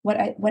methods. What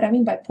I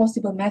mean by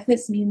possible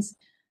methods means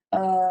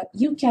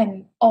you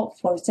can opt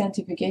for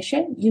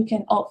centrifugation, you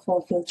can opt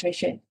for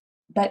filtration,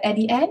 but at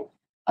the end,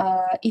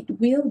 it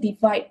will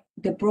divide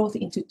the broth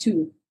into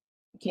two.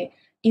 Okay.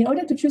 In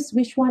order to choose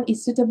which one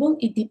is suitable,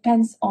 it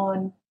depends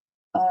on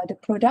the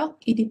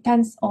product, it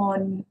depends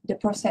on the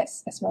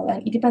process as well,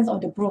 and it depends on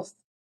the broth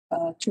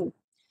too.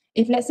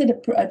 If let's say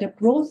the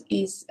broth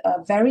is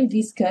very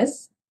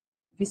viscous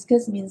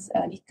means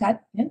likat,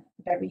 yeah,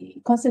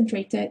 very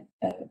concentrated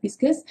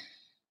viscous,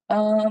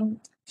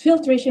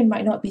 filtration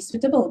might not be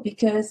suitable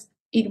because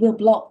it will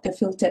block the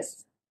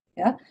filters.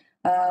 Yeah,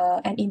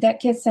 and in that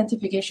case,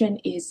 centrifugation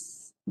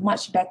is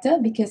much better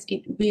because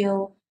it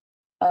will,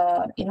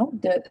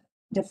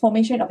 the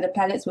formation of the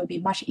pellets will be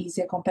much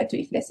easier compared to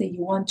if let's say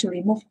you want to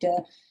remove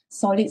the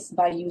solids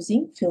by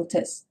using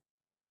filters,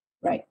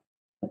 right?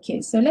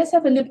 Okay, so let's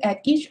have a look at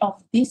each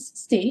of these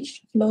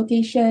stage: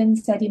 flotation,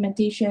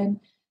 sedimentation,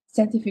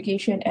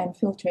 centrifugation, and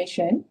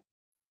filtration.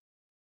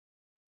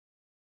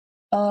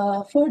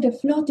 For the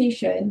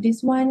flotation,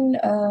 this one,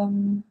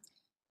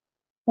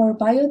 for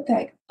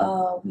biotech,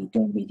 we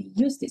don't really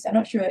use this. I'm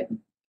not sure.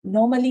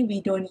 Normally,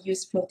 we don't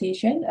use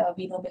flotation.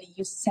 We normally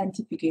use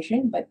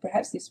centrifugation, but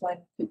perhaps this one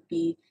could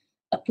be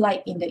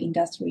applied in the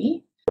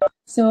industry.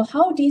 So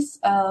how this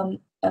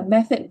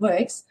method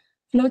works,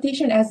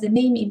 flotation, as the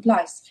name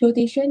implies,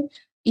 flotation,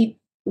 it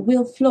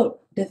will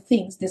float the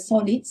things, the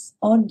solids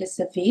on the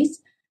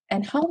surface.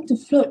 And how to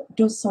float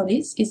those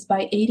solids is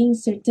by adding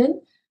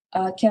certain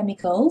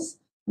chemicals,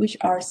 which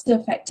are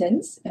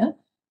surfactants. Yeah?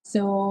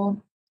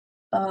 So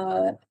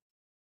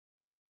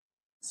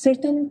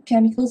certain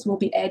chemicals will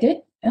be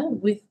added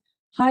with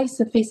high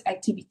surface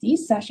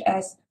activities, such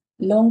as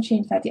long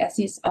chain fatty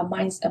acids,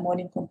 amines,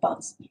 ammonium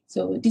compounds.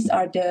 So these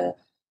are the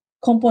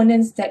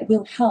components that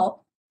will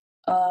help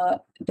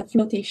the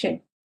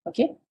flotation.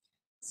 Okay,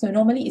 so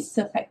normally it's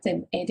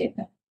surfactant added.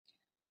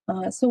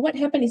 So what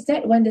happens is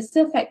that when the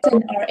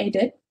surfactant are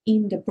added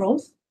in the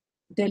broth,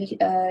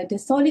 the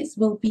solids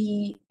will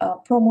be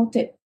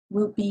promoted,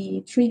 will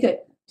be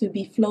triggered to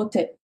be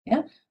floated,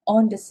 yeah,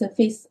 on the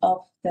surface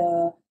of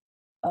the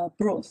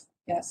broth.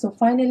 Yeah, so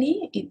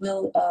finally it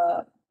will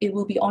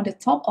be on the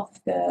top of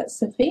the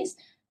surface,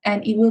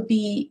 and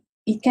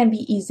it can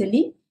be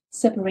easily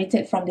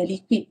separated from the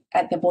liquid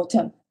at the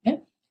bottom. Yeah,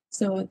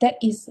 so that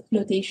is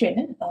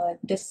flotation.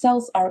 The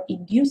cells are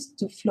induced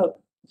to float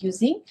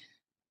using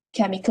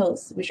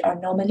chemicals, which are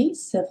normally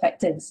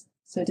surfactants.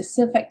 So the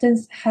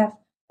surfactants have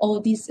all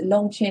these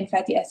long chain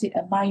fatty acid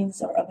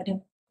amines or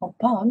ammonium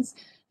compounds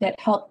that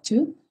help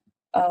to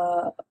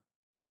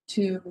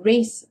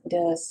raise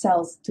the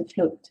cells to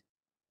float.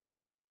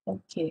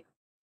 Okay,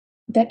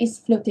 that is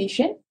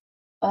flotation.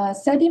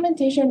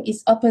 Sedimentation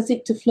is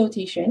opposite to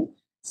flotation.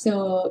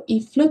 So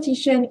if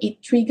flotation,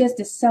 it triggers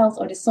the cells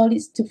or the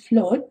solids to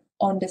float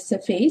on the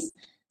surface,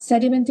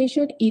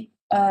 sedimentation, it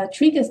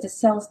triggers the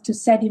cells to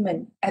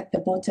sediment at the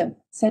bottom.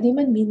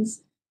 Sediment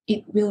means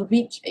it will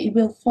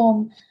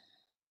form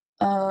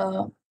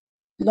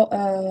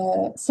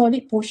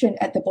solid portion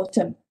at the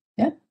bottom.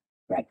 Yeah,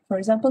 right. For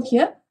example,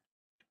 here,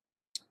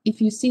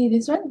 if you see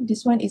this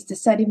one is the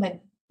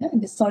sediment,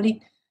 the solid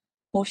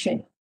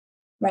portion.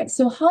 Right,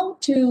 so how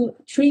to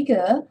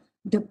trigger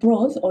the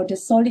broth or the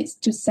solids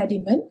to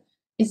sediment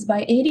is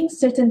by adding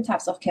certain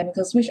types of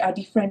chemicals which are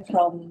different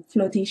from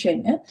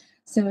flotation. Yeah?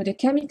 So the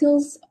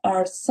chemicals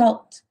are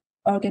salt,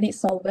 organic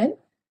solvent,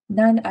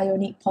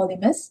 non-ionic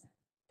polymers,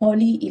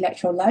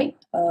 polyelectrolyte,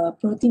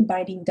 protein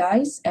binding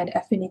dyes, and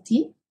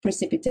affinity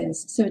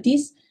precipitants. So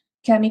these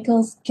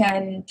chemicals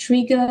can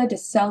trigger the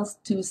cells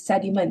to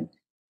sediment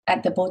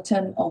at the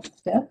bottom of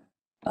the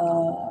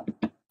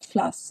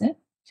flask.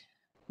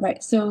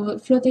 Right, so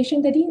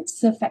flotation tadi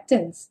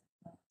surfactants.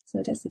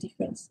 So that's the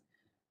difference.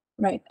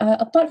 Right,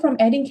 apart from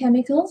adding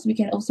chemicals, we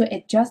can also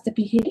adjust the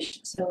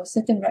pH. So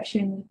certain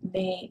reaction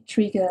may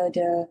trigger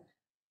the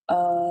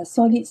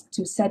solids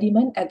to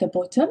sediment at the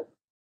bottom,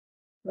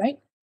 right?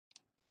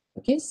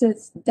 Okay, so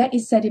that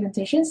is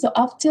sedimentation. So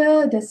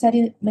after the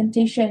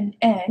sedimentation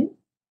end,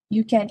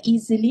 you can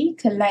easily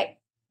collect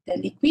the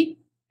liquid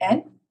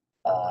and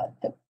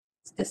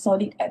the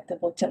solid at the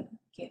bottom.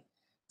 Okay,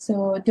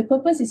 so the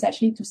purpose is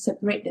actually to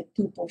separate the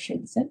two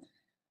portions.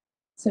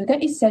 So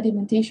that is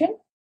sedimentation.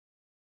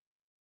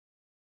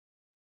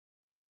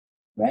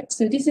 Right,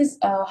 so this is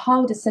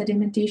how the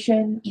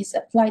sedimentation is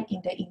applied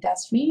in the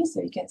industry.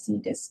 So you can see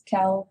the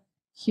scale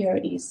here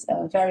is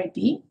very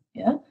big,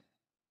 yeah,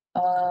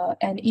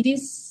 and it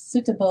is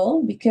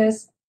suitable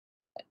because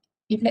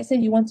if let's say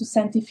you want to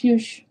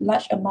centrifuge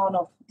large amount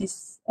of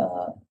this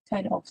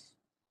kind of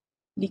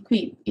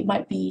liquid, it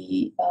might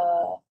be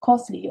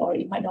costly or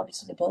it might not be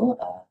suitable.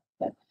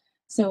 But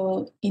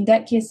so in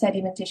that case,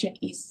 sedimentation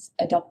is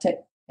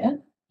adopted, yeah,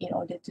 in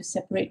order to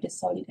separate the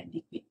solid and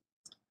liquid.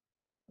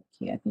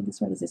 Okay, I think this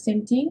one is the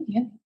same thing.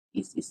 Yeah,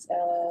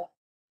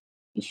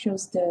 it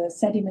shows the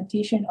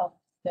sedimentation of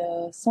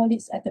the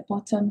solids at the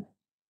bottom.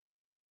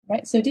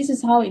 Right, so this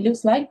is how it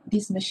looks like,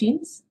 these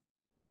machines.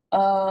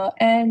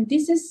 And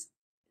this is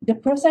the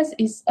process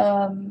is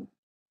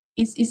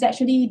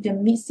actually the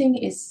mixing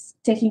is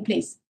taking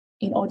place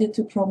in order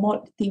to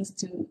promote things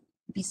to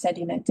be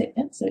sedimented.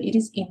 Yeah? So it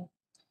is in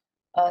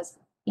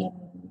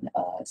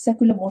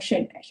circular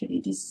motion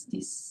actually,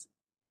 this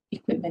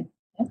equipment.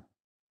 Yeah?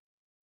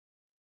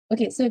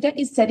 Okay, so that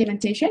is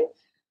sedimentation.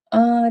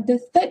 The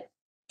third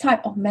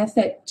type of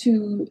method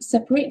to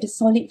separate the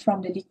solid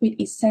from the liquid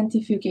is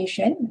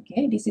centrifugation.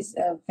 Okay, this is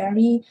a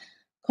very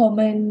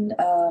common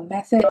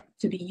method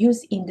to be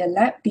used in the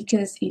lab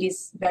because it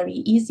is very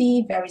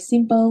easy, very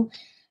simple,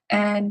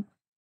 and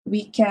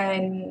we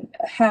can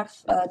have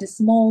the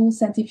small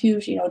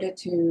centrifuge in order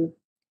to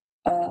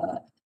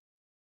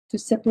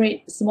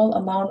separate a small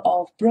amount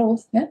of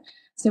broth. Yeah?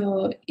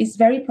 So it's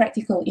very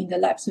practical in the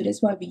lab, so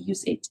that's why we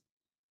use it.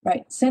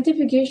 Right,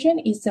 centrifugation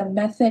is a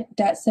method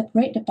that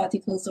separates the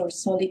particles or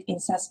solid in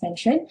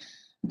suspension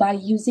by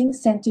using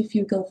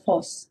centrifugal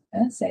force.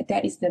 So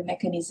that is the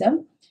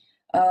mechanism.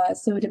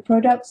 So the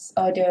products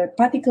or the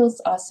particles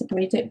are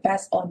separated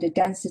based on the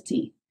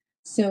density.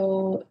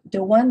 So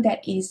the one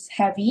that is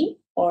heavy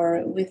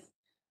or with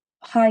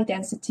high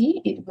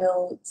density, it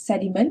will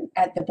sediment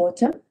at the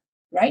bottom,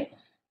 right?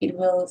 It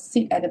will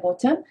sit at the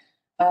bottom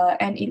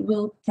and it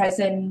will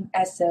present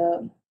as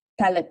a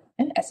pellet,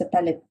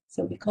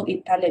 So we call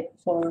it pellet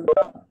for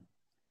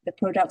the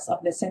products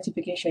of the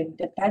centrifugation,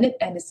 the pellet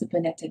and the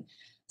supernatant.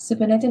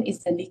 Supernatant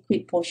is the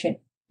liquid portion.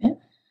 Yeah?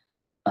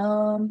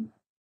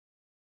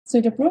 So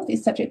the broth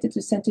is subjected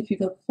to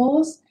centrifugal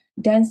force.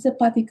 Denser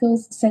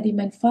particles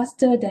sediment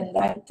faster than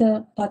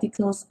lighter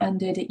particles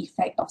under the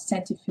effect of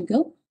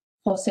centrifugal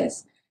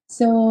forces.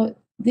 So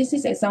this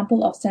is an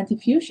example of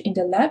centrifuge in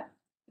the lab.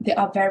 There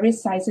are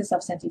various sizes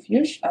of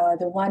centrifuge.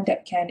 The one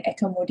that can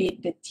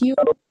accommodate the tube,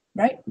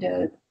 right?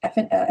 The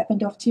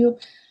Eppendorf tube,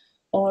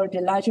 or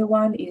the larger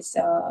one is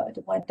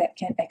the one that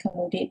can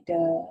accommodate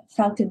the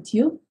Falcon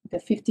tube, the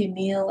 50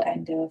 mil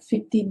and the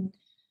 15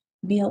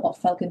 mil of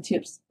Falcon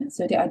tubes.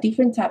 So there are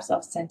different types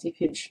of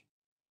centrifuge.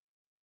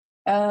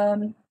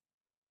 So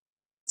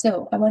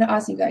I want to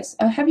ask you guys,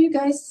 have you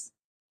guys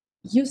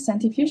used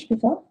centrifuge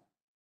before?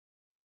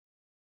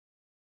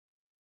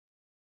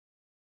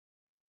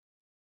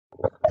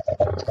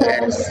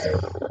 Yes.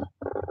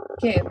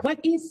 Okay, what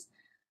is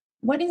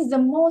the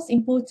most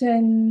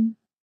important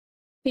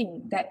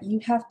thing that you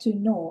have to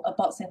know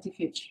about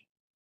centrifuge?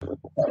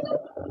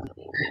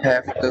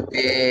 Have to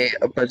be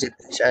opposite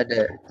each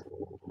other.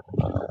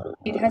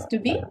 It has to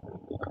be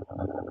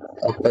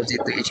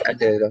Opposite to each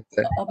other,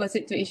 doctor.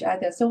 opposite to each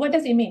other. So what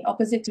does it mean,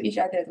 opposite to each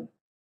other?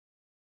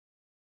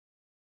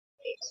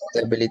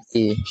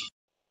 Stability.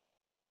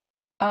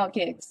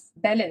 Okay,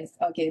 balance.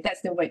 Okay,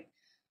 that's the word.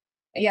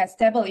 Yeah,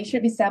 stable. It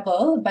should be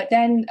stable, but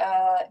then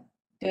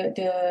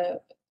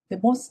the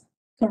most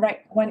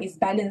correct one is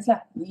balance lah.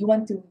 You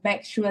want to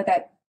make sure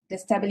that the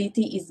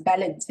stability is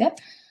balanced. Yeah,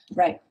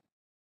 right.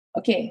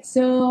 Okay,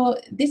 so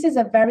this is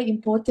a very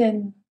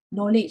important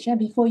knowledge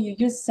before you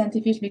use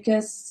centrifuge,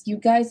 because you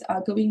guys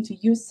are going to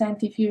use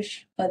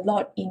centrifuge a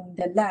lot in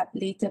the lab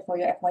later for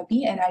your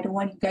FYP, and I don't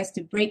want you guys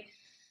to break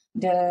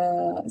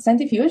the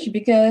centrifuge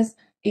because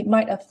it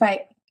might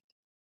affect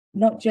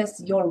not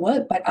just your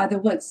work but other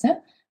works.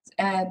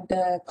 And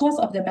the cost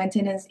of the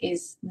maintenance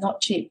is not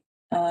cheap,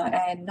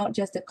 and not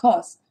just the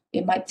cost,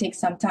 it might take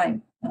some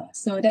time.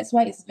 So that's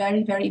why it's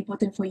very, very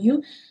important for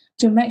you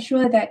to make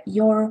sure that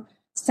your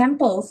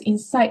samples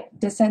inside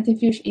the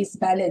centrifuge is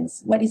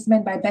balanced. What is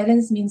meant by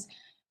balance means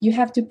you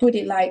have to put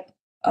it like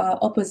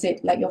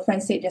opposite, like your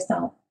friend said just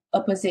now,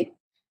 opposite.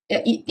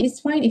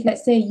 It's fine if,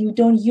 let's say, you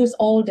don't use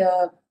all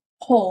the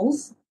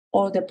holes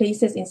or the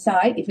places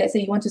inside. If, let's say,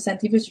 you want to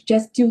centrifuge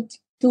just two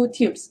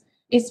tubes,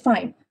 it's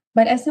fine.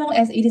 But as long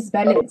as it is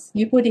balanced,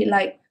 you put it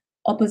like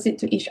opposite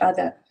to each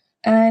other.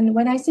 And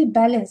when I say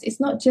balance, it's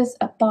not just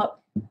about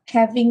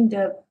having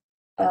the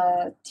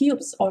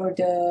tubes or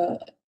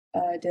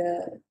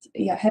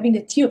having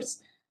the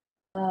tubes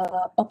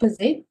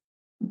opposite,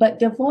 but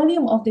the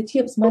volume of the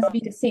tubes must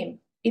be the same.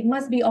 It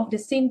must be of the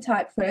same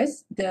type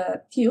first,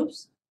 the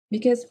tubes,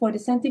 because for the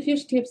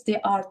centrifuge tubes, there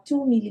are 2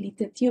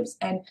 milliliter tubes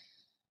and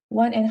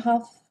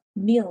 1.5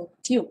 mil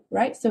tube,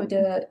 right? So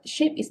the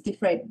shape is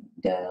different,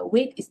 the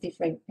weight is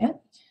different. Yeah.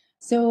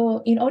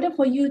 So in order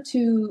for you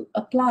to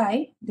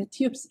apply the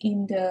tubes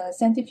in the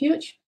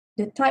centrifuge,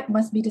 the type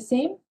must be the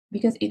same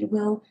because it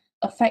will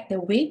affect the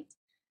weight,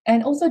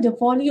 and also the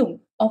volume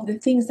of the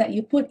things that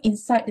you put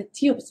inside the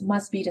tubes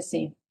must be the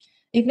same.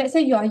 If let's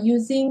say you are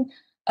using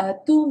a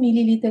 2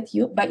 milliliter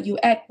tube, but you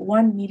add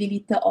 1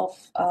 milliliter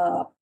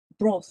of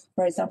broth,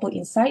 for example,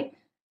 inside,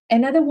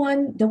 another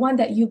one, the one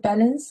that you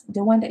balance,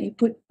 the one that you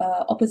put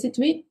opposite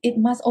to it, it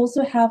must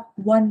also have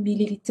 1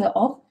 milliliter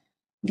of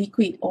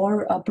liquid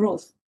or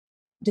broth,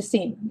 the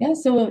same. Yeah,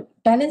 so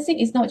balancing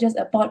is not just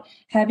about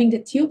having the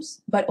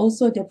tubes, but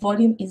also the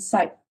volume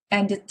inside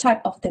and the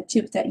type of the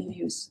tube that you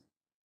use.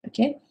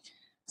 Okay,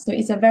 so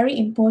it's a very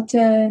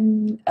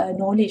important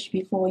knowledge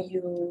before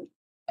you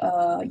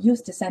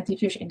use the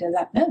centrifuge in the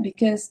lab,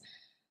 because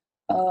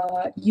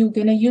you're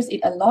gonna use it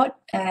a lot,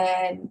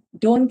 and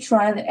don't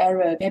trial and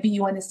error. Maybe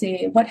you want to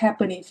say, what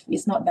happened if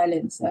it's not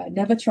balanced?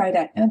 Never try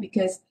that,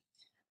 because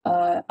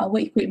our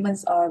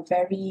equipments are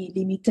very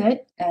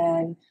limited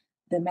and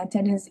the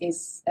maintenance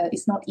is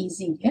not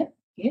easy. Yeah.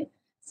 Okay.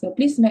 So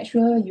please make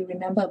sure you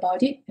remember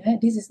about it.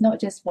 This is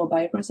not just for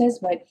bioprocess,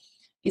 but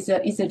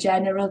it's a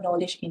general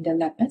knowledge in the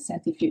lab,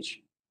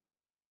 centrifuge.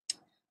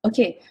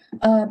 Okay,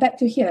 back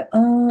to here.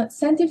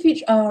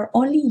 Centrifuge are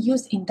only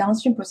used in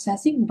downstream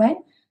processing when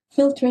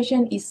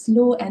filtration is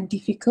slow and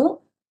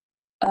difficult.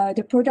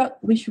 The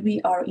product which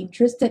we are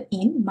interested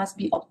in must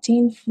be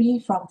obtained free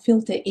from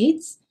filter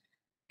aids,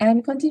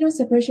 and continuous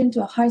separation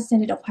to a high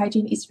standard of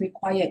hygiene is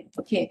required.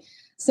 Okay,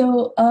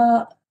 so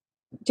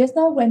just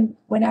now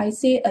when I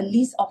say a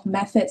list of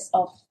methods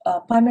of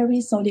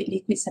primary solid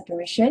liquid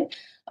separation,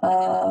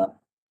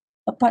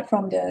 apart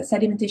from the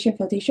sedimentation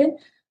filtration,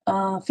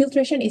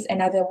 filtration is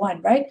another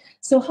one, right?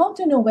 So how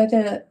to know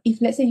whether,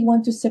 if let's say you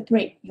want to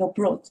separate your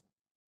broth,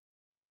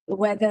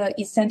 whether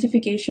it's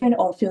centrifugation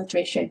or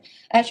filtration?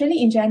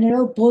 Actually, in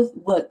general, both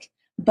work,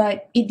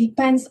 but it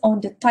depends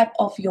on the type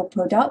of your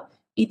product.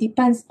 It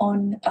depends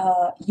on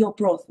your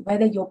broth,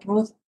 whether your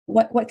broth,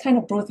 what kind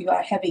of broth you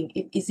are having.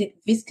 Is it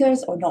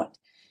viscous or not?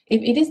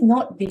 If it is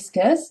not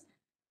viscous,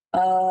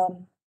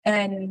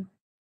 and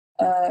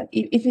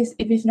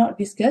if it's not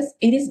viscous,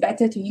 it is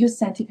better to use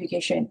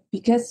centrifugation,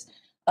 because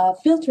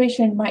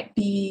filtration might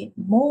be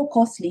more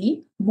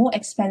costly, more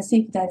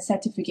expensive than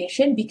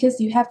centrifugation, because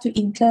you have to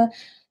incur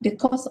the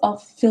cost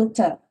of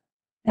filter.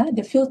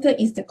 The filter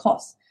is the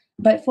cost.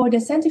 But for the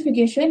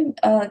centrifugation,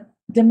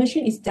 the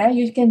machine is there,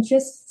 you can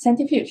just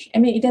centrifuge. I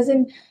mean, it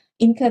doesn't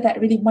incur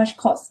that really much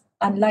cost,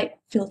 unlike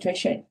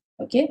filtration.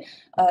 Okay,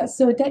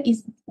 so that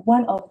is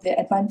one of the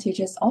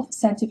advantages of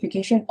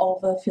centrifugation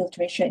over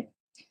filtration.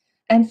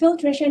 And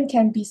filtration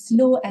can be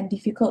slow and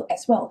difficult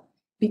as well,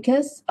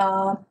 because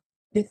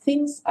the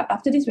things,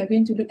 after this, we're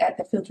going to look at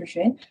the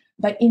filtration.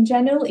 But in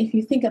general, if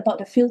you think about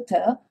the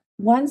filter,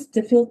 once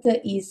the filter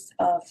is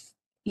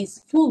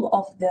full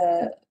of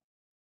the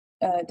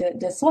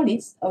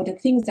solids or the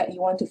things that you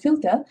want to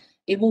filter,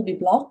 it will be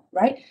blocked,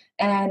 right?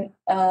 And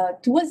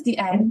towards the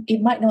end,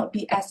 it might not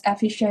be as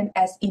efficient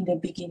as in the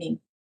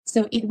beginning.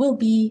 So it will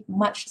be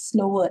much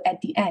slower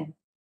at the end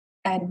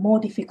and more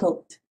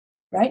difficult,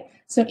 right?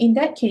 So in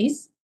that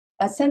case,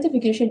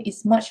 centrifugation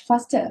is much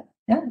faster,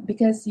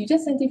 because you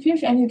just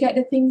centrifuge and you get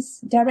the things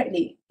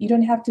directly. You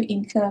don't have to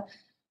incur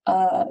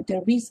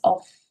the risk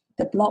of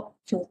the block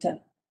filter.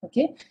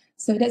 Okay,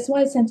 so that's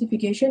why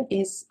centrifugation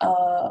is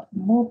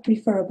more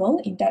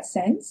preferable in that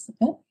sense.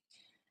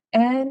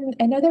 And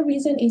another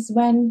reason is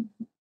when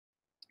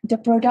the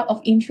product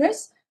of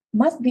interest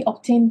must be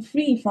obtained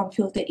free from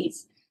filter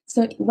aids.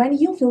 So when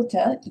you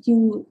filter,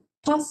 you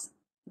pass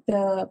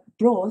the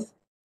broth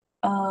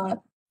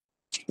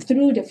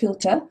through the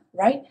filter,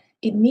 right?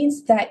 It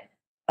means that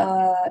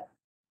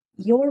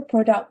your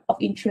product of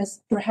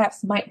interest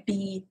perhaps might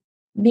be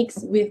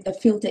mixed with the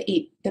filter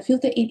aid. The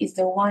filter aid is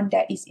the one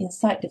that is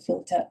inside the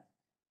filter.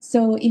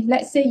 So if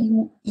let's say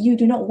you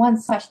do not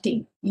want such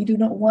thing, you do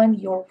not want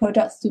your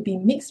products to be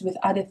mixed with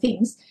other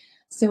things,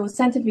 so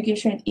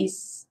centrifugation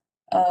is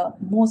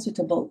more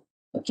suitable.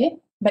 Okay,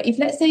 but if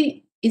let's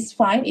say it's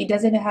fine, it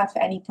doesn't have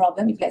any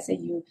problem. If let's say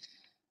you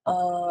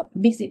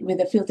mix it with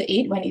the filter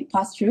aid when it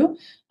passed through,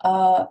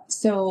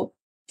 so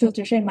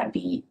filtration might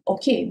be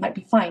okay, might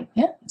be fine.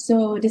 Yeah.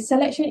 So the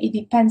selection, it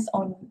depends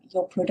on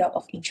your product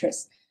of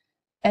interest.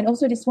 And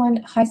also this one,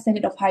 high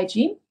standard of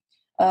hygiene,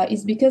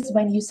 is because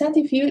when you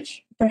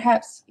centrifuge,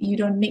 perhaps you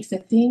don't mix the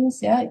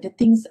things. Yeah, the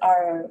things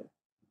are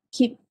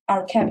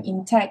kept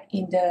intact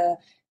in the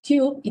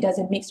tube. It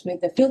doesn't mix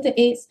with the filter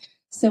aids.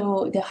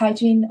 So the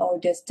hygiene or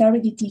the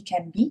sterility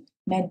can be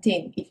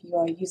maintained if you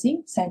are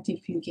using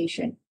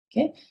centrifugation.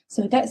 Okay,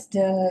 so that's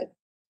the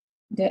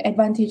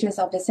advantages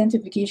of the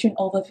centrifugation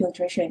over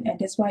filtration, and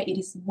that's why it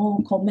is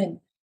more common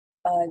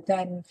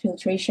than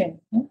filtration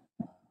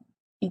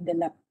in the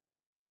lab.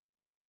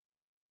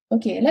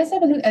 Okay, let's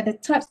have a look at the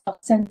types of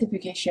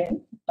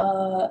centrifugation.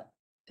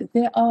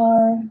 There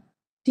are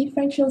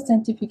differential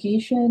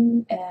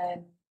centrifugation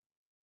and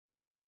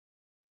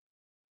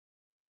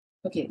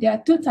there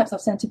are two types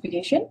of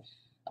centrifugation.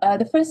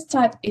 The first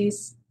type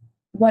is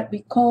what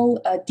we call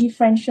a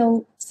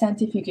differential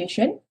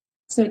centrifugation.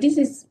 So this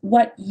is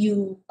what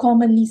you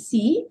commonly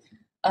see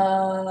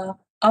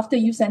after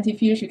you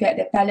centrifuge, you get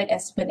the pellet and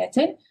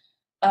supernatant.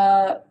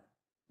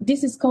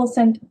 This is called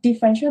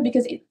differential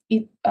because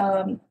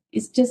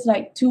it's just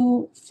like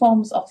two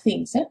forms of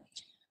things.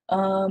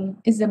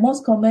 It's the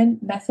most common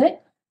method,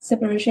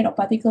 separation of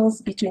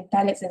particles between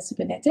pellets and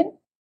supernatant.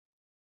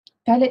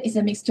 Pellet is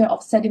a mixture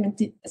of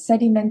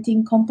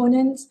sedimenting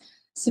components.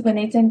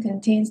 Supernatant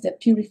contains the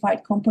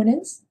purified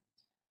components.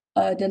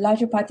 The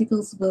larger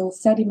particles will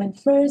sediment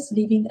first,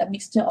 leaving a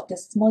mixture of the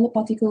smaller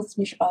particles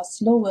which are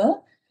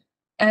slower.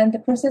 And the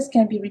process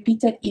can be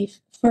repeated if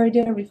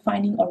further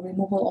refining or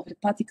removal of the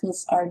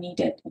particles are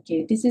needed.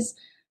 Okay, this is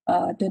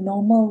the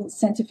normal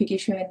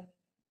centrifugation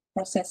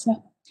process,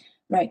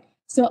 right?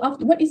 So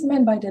after, what is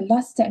meant by the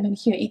last statement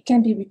here, it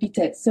can be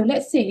repeated. So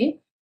let's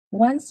say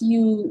once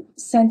you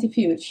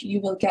centrifuge,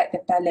 you will get the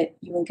pellet,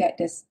 you will get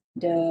this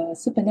the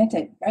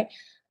supernatant, right?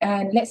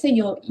 And let's say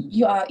you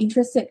are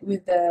interested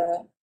with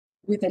the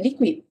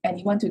liquid and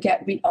you want to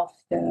get rid of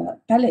the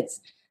pellets.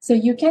 So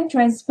you can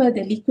transfer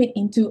the liquid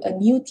into a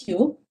new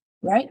tube,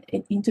 right?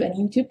 Into a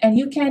new tube, and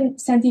you can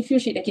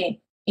centrifuge it again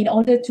in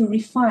order to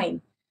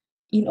refine,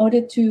 in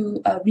order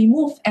to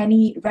remove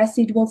any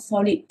residual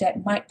solid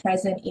that might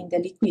present in the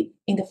liquid,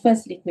 in the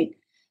first liquid.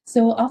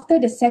 So after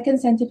the second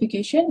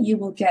centrifugation, you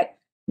will get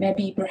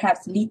maybe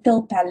perhaps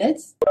little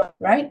pellets,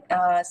 right?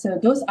 So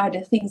those are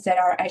the things that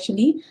are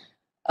actually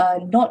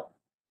not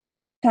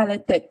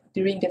pelleted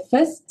during the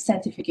first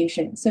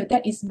centrifugation. So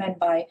that is meant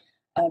by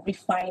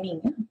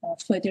refining,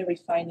 further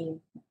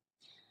refining.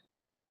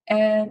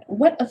 And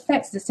what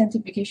affects the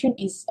centrifugation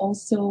is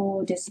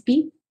also the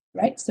speed,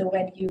 right? So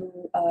when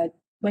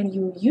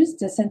you use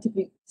the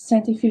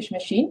centrifuge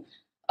machine,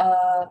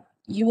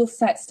 you will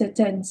set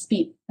certain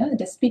speed.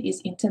 The speed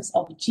is in terms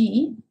of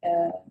G,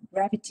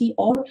 gravity,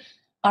 or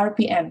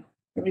RPM,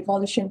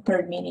 revolution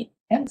per minute.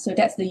 Yeah? So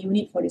that's the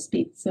unit for the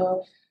speed.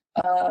 So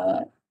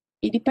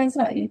it depends.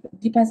 It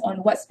depends on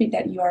what speed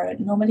that you are.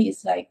 Normally,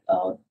 it's like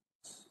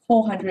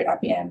 400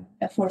 RPM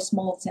for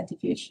small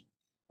centrifuge,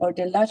 or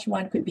the large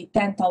one could be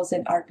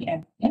 10,000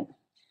 RPM. Yeah.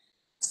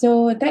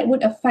 So that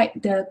would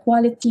affect the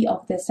quality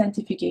of the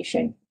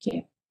centrifugation.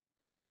 Okay.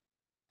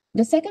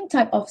 The second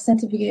type of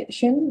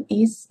centrifugation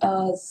is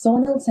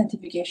zonal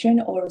centrifugation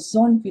or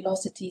zone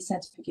velocity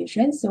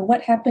centrifugation. So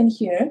what happened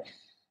here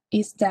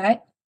is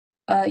that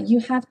you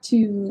have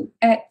to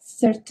add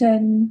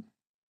certain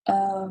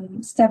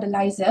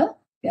stabilizer,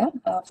 yeah,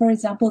 for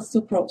example,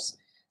 sucrose.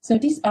 So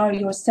these are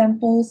your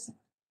samples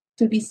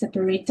to be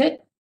separated,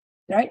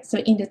 right? So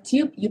in the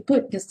tube, you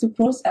put the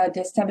sucrose,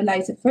 the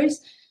stabilizer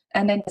first,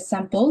 and then the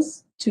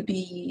samples to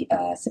be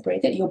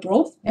separated, your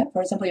broth, yeah,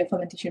 for example, your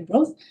fermentation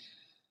broth.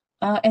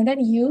 And then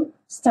you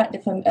start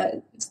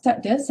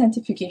the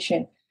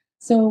centrifugation.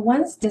 So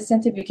once the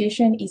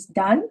centrifugation is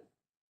done,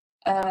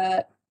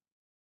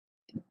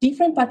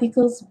 different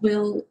particles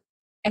will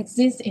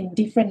exist in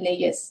different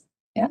layers,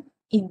 yeah,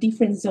 in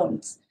different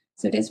zones.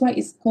 So that's why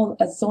it's called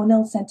a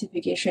zonal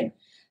centrifugation.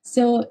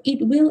 So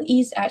it will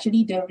ease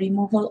actually the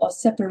removal or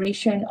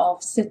separation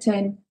of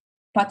certain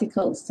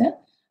particles.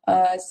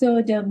 Yeah?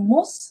 So the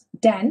most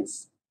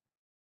dense,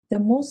 the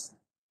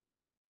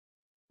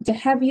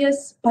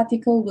heaviest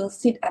particle will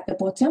sit at the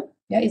bottom.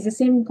 Yeah, it's the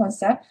same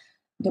concept,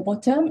 the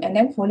bottom, and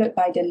then followed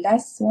by the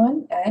last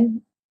one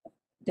and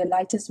the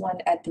lightest one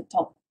at the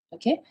top.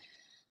 Okay.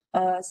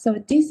 So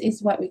this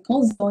is what we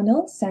call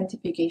zonal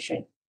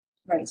centrifugation,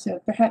 right? So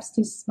perhaps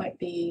this might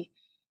be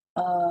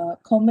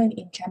common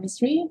in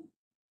chemistry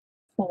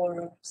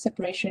for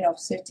separation of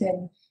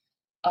certain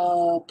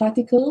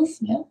particles,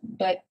 yeah.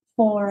 But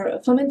for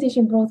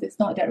fermentation broth, it's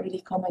not that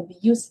really common. We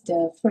use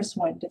the first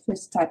one, the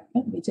first type.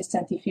 Yeah? We just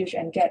centrifuge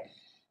and get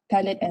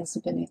pellet and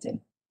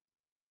supernatant.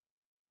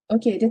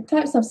 Okay, the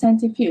types of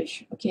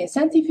centrifuge. Okay,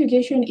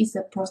 centrifugation is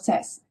a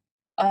process.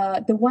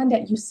 The one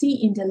that you see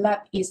in the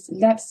lab is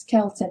lab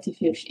scale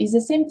centrifuge. It's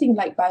the same thing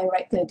like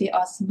bioreactor. There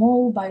are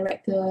small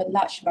bioreactor,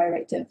 large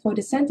bioreactor. For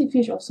the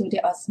centrifuge also,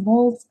 there are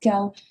small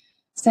scale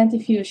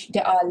centrifuge,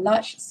 there are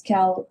large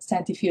scale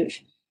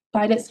centrifuge.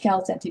 Pilot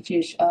scale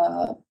centrifuge,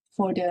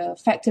 for the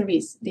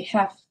factories, they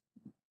have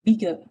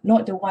bigger,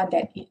 not the one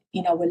that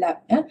in our lab,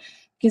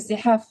 because they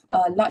have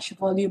a large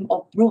volume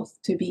of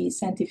broth to be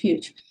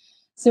centrifuged.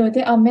 So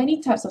there are many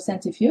types of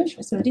centrifuge.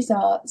 So these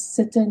are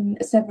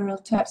several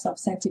types of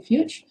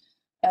centrifuge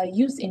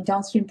used in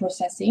downstream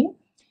processing.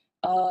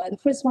 The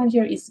first one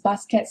here is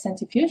basket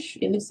centrifuge.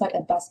 It looks like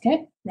a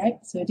basket,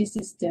 right? So this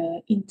is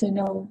the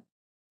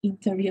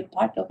interior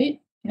part of it.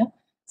 Yeah.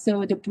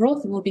 So the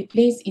broth will be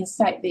placed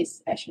inside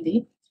this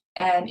actually,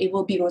 and it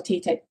will be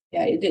rotated.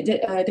 Yeah.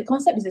 The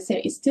concept is the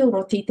same. It's still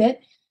rotated,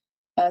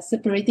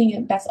 separating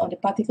it based on the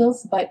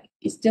particles, but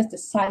it's just the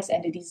size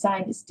and the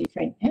design is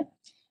different. Yeah.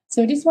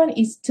 So this one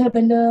is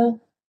tubular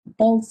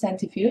ball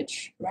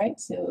centrifuge, right?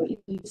 So it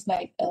looks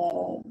like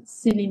a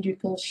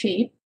cylindrical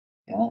shape,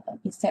 yeah,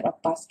 instead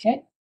of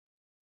basket,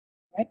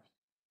 right?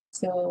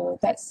 So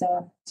that's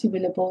a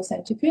tubular ball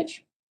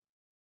centrifuge.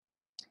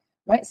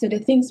 right? So the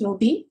things will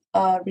be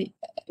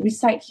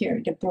reside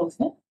here, the broth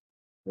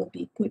will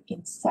be put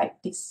inside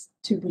this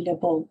tubular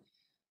bowl.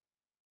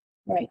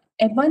 Right.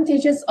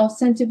 Advantages of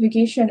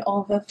centrifugation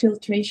over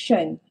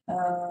filtration.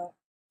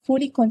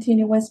 Fully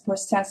continuous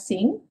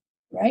processing,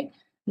 right?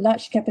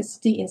 Large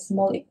capacity in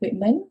small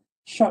equipment,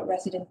 short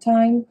resident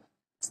time,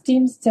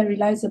 steam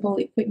sterilizable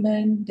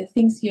equipment. The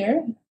things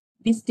here,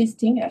 this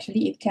thing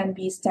actually, it can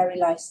be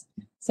sterilized.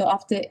 So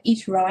after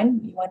each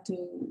run, you want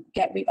to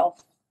get rid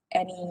of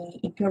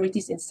any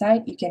impurities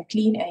inside, you can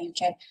clean and you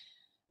can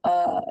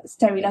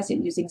sterilize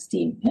it using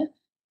steam. Yeah?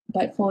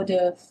 But for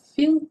the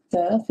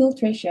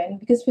filtration,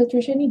 because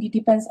filtration it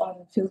depends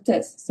on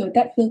filters, so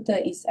that filter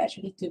is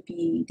actually to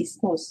be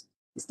disposed.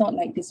 It's not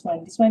like this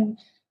one. This one,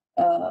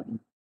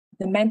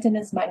 the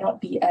maintenance might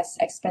not be as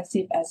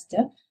expensive as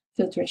the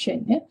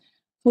filtration. Yeah?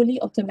 Fully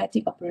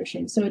automatic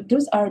operation. So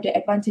those are the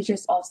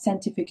advantages of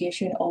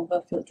centrifugation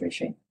over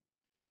filtration.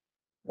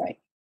 Right.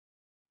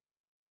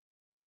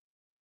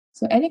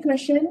 So any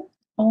question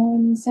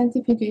on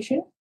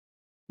centrifugation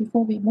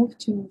before we move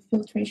to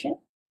filtration?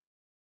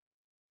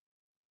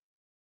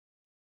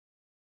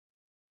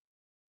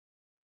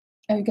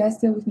 Are you guys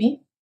still with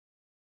me?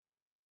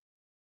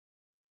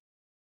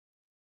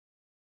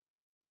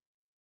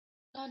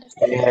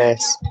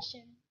 Yes.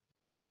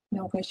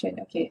 No question.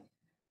 Okay.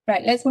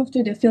 Right. Let's move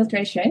to the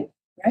filtration.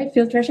 Right.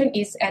 Filtration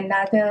is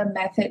another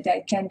method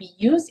that can be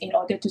used in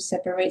order to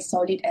separate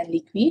solid and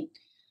liquid.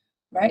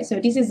 Right. So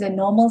this is a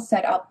normal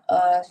setup,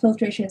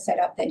 filtration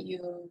setup that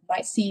you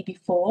might see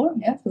before.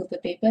 Yeah. Filter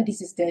paper.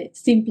 This is the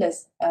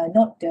simplest,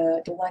 not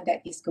the one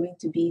that is going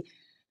to be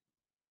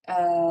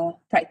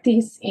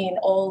practice in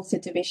all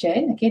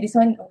situation. Okay. This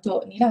one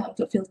untuk ni lah,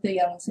 untuk filter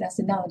yang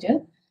senang-senang je.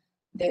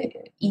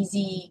 The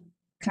easy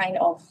kind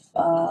of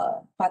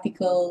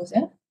particles,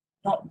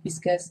 not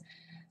viscous.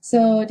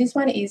 So this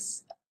one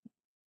is,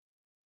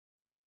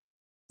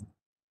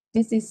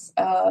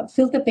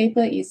 filter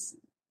paper is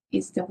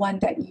the one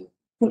that you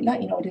put lah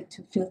in order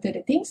to filter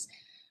the things,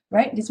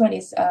 right? This one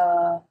is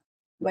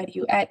when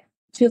you add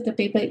filter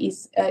paper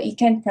is it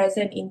can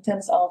present in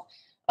terms of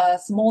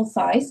small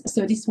size.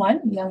 So this one,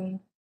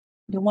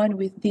 the one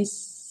with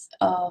this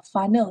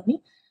funnel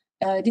ni,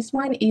 this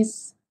one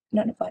is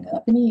not the funnel.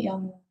 Apa ni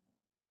yang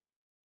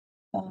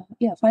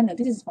funnel.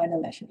 This is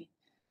funnel actually.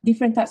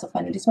 Different types of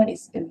funnel. This one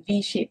is a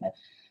V shape.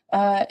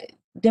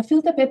 The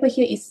filter paper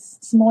here is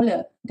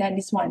smaller than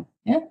this one.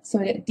 Yeah, so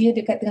dia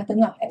dekat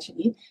tengah-tengah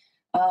actually.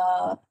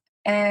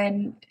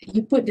 And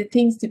you put the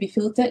things to be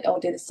filtered or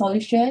the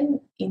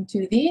solution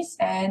into this,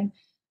 and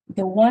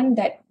the one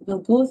that will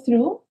go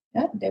through,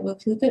 that will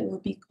filter will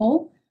be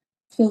called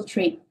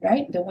filtrate,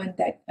 right? The one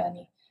that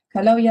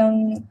kalau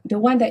yang the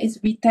one that is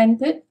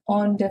retented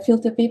on the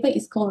filter paper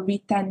is called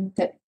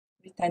retented.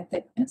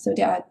 So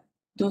there are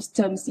those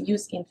terms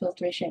used in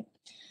filtration.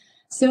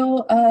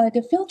 So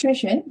the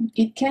filtration,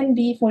 it can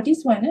be for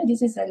this one,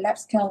 this is a lab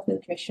scale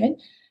filtration.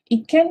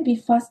 It can be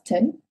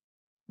fastened.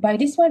 By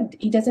this one,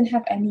 it doesn't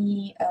have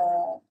any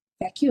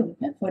vacuum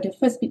for the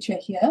first picture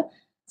here.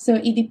 So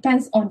it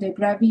depends on the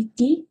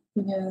gravity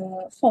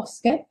punya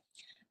force, okay?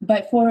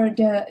 But for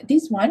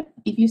this one,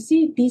 if you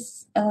see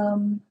this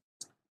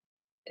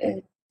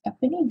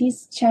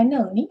this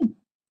channel ni,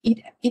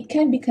 it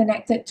can be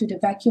connected to the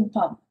vacuum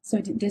pump. So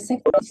the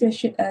second picture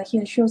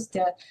here shows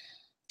the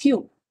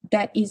tube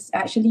that is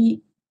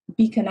actually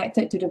be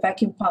connected to the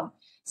vacuum pump.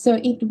 So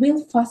it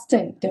will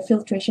fasten the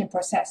filtration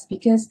process,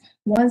 because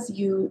once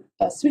you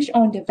switch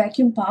on the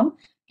vacuum pump,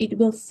 it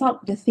will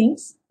suck the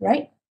things,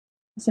 right?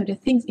 So the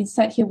things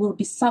inside here will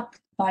be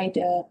sucked by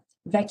the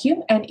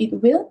vacuum, and it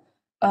will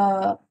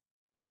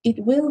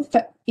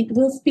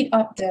speed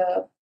up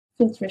the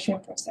filtration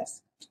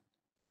process.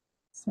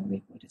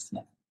 Sorry for this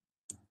one.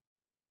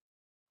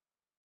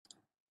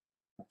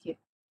 Okay,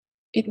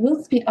 it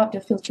will speed up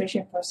the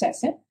filtration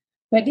process.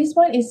 But this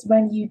one is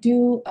when you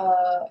do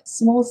a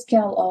small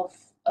scale of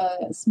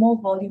small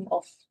volume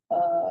of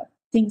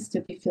things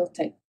to be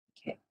filtered.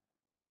 Okay.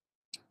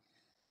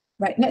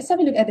 Right, let's have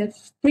a look at the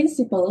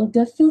principle.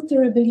 The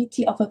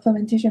filterability of a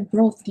fermentation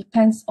broth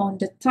depends on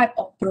the type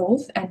of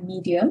broth and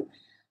medium,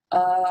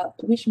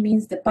 which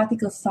means the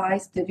particle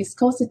size, the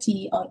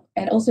viscosity,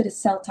 and also the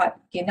cell type.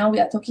 Okay, now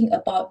we are talking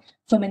about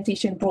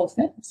fermentation broth,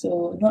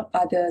 so not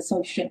other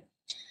solution.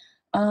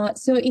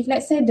 So if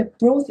let's say the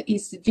broth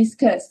is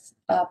viscous,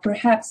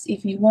 perhaps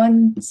if you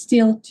want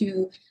still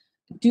to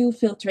do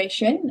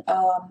filtration,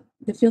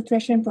 the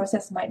filtration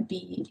process might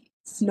be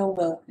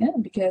slower,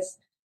 because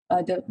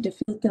the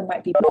filter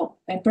might be blocked,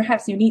 and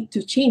perhaps you need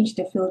to change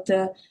the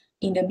filter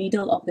in the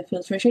middle of the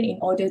filtration in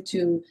order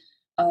to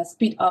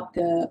speed up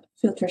the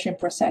filtration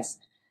process.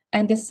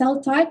 And the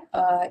cell type,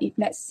 if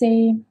let's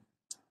say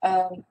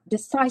the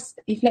size,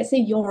 if let's say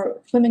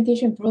your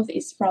fermentation broth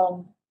is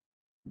from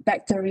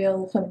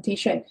bacterial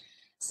fermentation,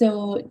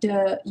 so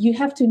you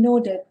have to know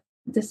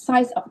the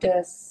size of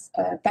the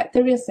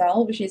bacterial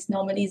cell, which is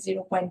normally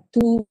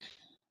 0.2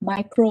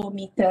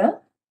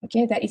 micrometer.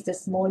 Okay, that is the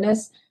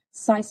smallest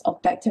size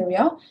of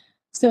bacteria.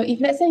 So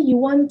if let's say you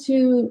want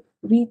to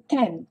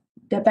retain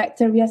the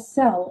bacteria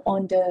cell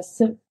on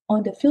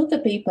the filter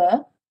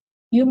paper,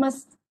 you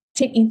must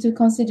take into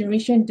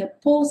consideration the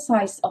pore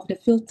size of the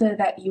filter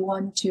that you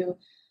want to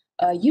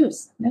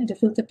use, the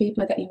filter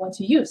paper that you want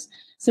to use.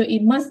 So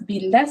it must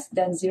be less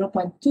than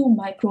 0.2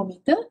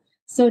 micrometer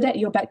so that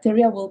your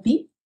bacteria will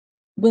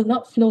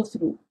not flow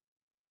through.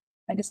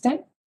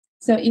 Understand?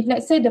 So if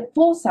let's say the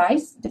pore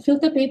size, the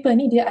filter paper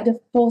ni dia ada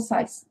pore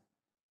size.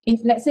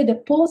 If let's say the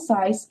pore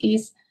size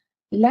is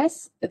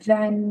less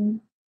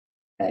than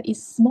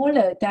is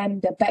smaller than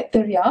the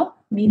bacteria,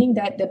 meaning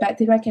that the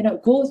bacteria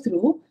cannot go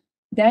through,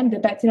 then the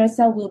bacterial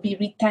cell will be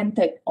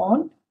retented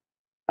on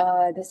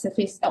the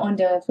surface on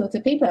the filter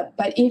paper.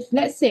 But if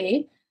let's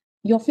say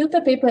your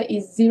filter paper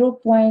is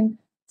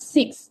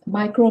 0.6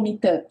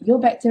 micrometer, the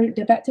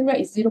bacteria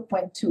is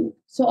 0.2.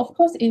 So of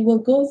course it will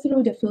go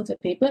through the filter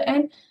paper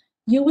and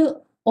you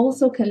will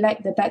also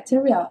collect the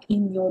bacteria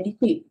in your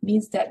liquid.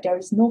 Means that there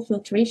is no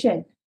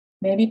filtration,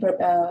 maybe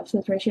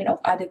filtration of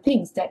other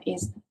things that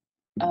is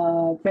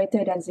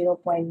greater than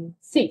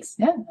 0.6.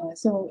 Yeah?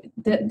 So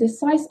the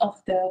size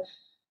of the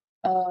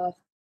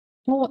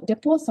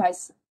pore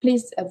size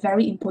plays a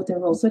very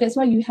important role. So that's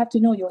why you have to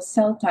know your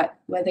cell type,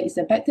 whether it's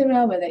a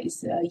bacteria, whether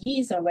it's a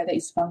yeast, or whether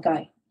it's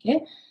fungi.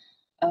 Okay,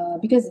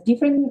 because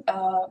different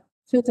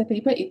filter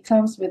paper, it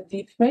comes with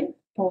different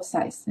pore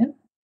size. Yeah?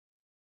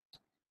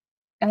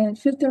 And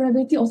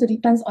filterability also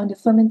depends on the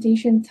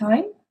fermentation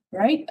time,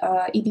 right?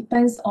 It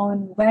depends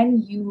on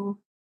when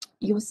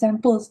your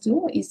samples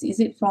do. Is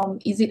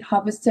it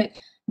harvested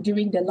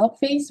during the log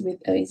phase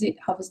is it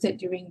harvested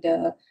during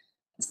the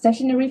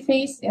stationary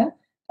phase? Yeah,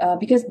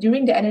 because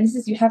during the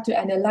analysis you have to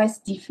analyze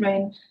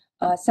different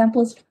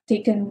samples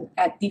taken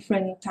at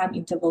different time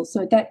intervals.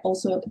 So that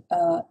also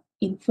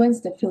influence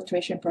the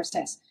filtration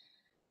process.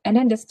 And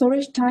then the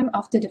storage time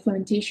after the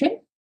fermentation.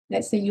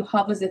 Let's say you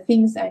harvest the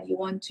things and you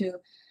want to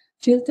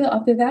filter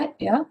after that.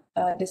 Yeah,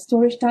 the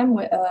storage time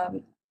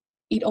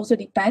it also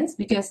depends,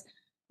 because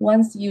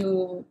once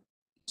you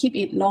keep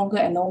it longer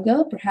and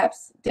longer,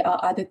 perhaps there are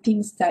other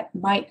things that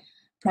might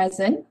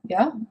present,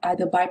 yeah,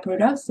 other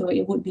byproducts, so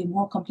it would be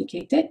more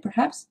complicated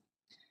perhaps.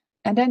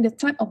 And then the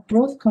type of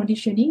broth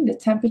conditioning, the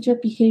temperature,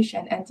 pH,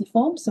 and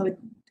antiform. So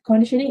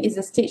conditioning is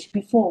the stage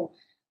before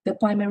the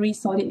primary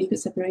solid liquid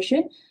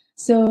separation.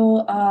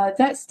 So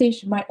that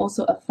stage might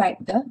also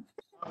affect the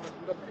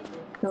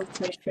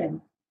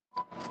filtration.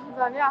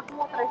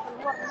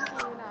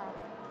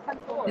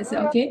 Is it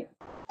okay?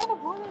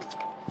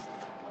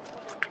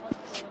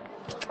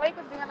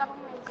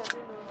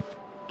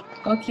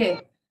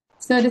 Okay,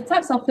 so the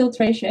types of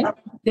filtration,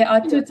 there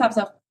are two types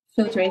of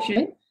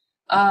filtration,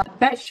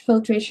 batch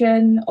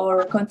filtration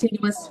or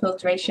continuous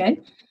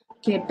filtration.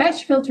 Okay,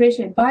 batch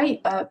filtration, by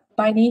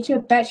nature,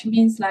 batch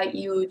means like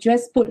you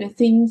just put the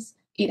things,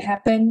 it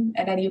happened,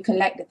 and then you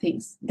collect the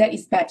things. That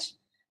is batch.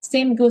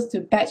 Same goes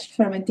to batch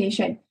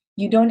fermentation.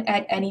 You don't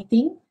add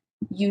anything,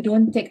 you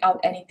don't take out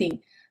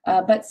anything.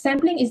 But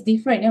sampling is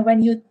different, and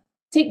when you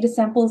take the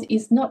samples,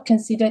 it's not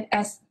considered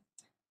as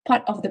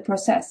part of the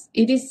process.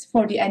 It is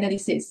for the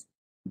analysis.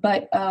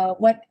 But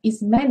what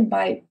is meant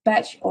by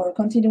batch or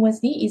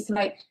continuously is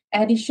like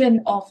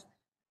addition of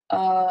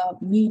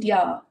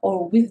media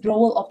or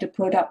withdrawal of the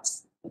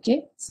products.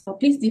 Okay, so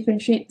please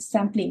differentiate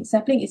sampling.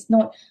 Sampling is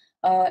not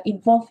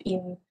involved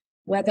in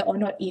whether or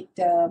not it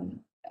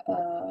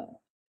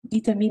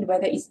determine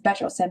whether it's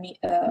batch or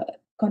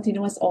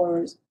continuous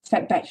or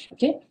fat batch.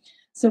 Okay,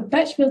 so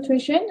batch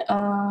filtration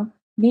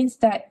means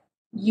that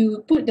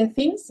you put the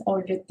things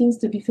or the things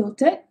to be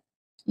filtered,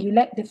 you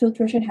let the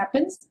filtration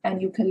happens,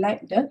 and you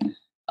collect the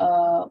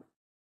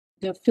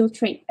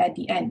filtrate at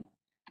the end.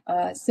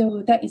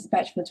 So that is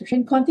batch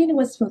filtration.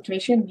 Continuous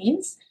filtration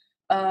means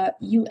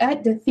you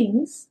add the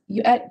things,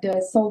 you add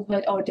the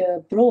solvent or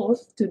the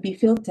broth to be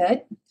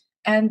filtered,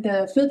 and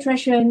the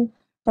filtration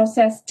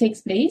process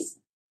takes place.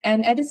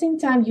 And at the same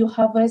time, you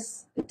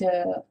harvest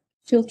the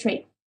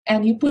filtrate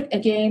and you put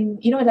again,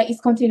 like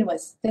it's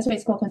continuous. That's why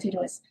it's called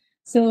continuous.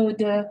 So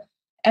the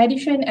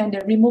addition and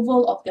the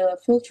removal of the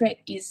filtrate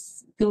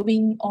is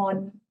going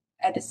on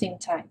at the same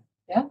time.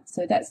 Yeah,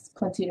 so that's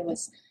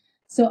continuous.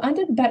 So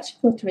under batch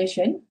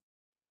filtration,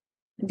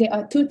 there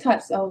are two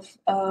types of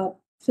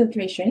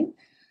filtration.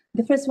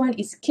 The first one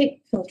is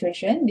cake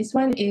filtration. This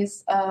one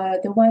is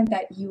the one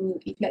that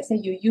if let's say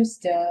you use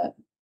the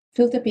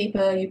filter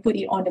paper, you put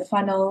it on the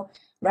funnel,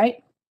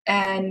 right?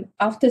 And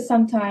after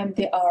some time,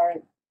 there are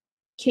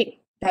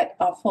cake that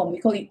are formed. We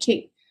call it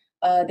cake.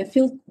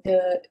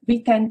 The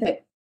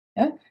retented,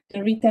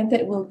 the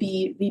retented will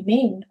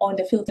remain on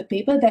the filter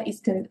paper. That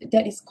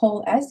is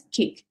called as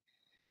cake.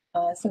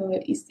 So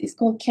it's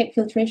called cake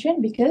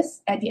filtration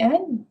because at the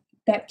end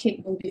that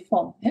cake will be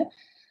formed. Yeah?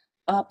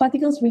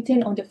 Particles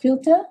retain on the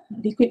filter,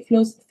 liquid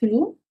flows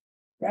through,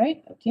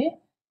 right? Okay.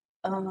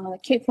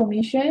 Cake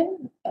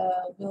formation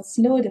will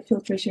slow the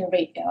filtration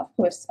rate, of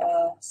course.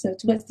 So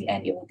towards the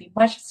end, it will be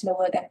much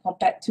slower than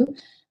compared to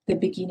the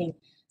beginning.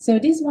 So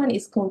this one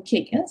is called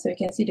cake. Yeah? So you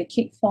can see the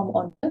cake form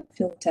on the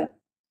filter.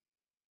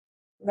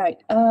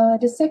 Right.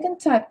 The second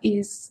type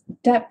is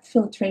depth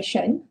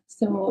filtration.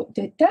 So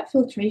the depth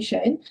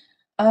filtration,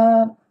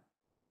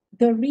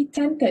 the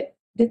retented,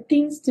 the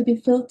things to be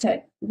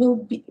filtered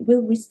will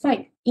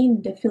reside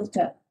in the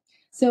filter.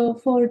 So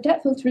for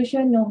depth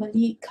filtration,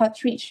 normally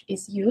cartridge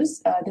is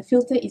used. The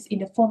filter is in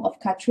the form of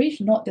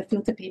cartridge, not the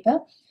filter paper.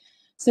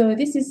 So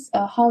this is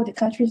how the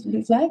cartridge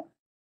looks like.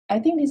 I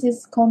think this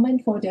is common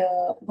for the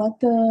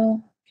water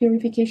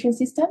purification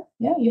system.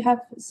 Yeah, you have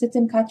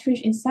certain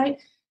cartridge inside,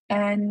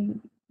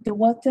 and the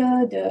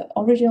water, the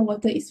original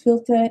water is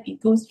filtered.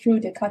 It goes through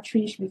the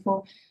cartridge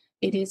before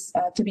it is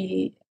to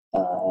be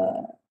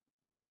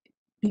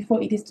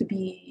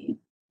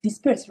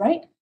dispersed,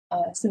 right?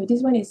 So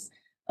this one is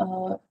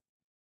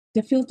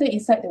the filter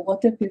inside the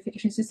water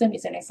purification system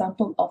is an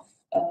example of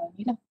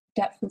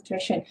depth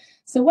filtration.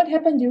 So what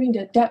happened during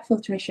the depth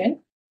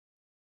filtration?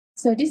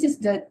 So this is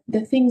the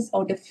things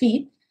or the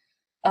feed.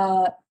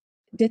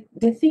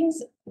 The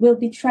things will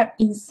be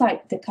trapped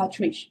inside the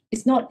cartridge.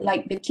 It's not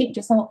like the cake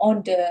just now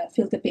on the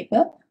filter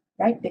paper,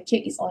 right? The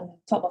cake is on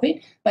top of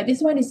it, but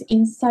this one is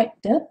inside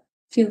the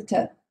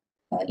filter,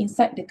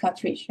 inside the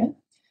cartridge. Yeah?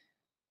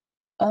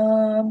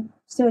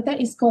 So that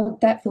is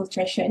called depth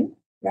filtration,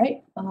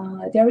 right?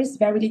 There is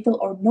very little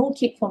or no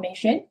cake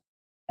formation.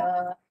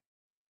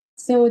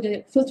 So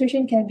the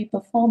filtration can be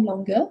performed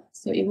longer.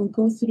 So it will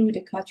go through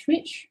the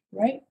cartridge,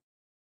 right?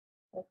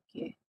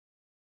 Okay.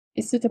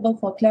 It's suitable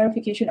for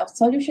clarification of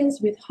solutions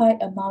with high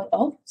amount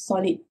of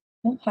solid,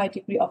 high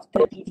degree of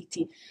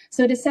turbidity.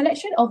 So the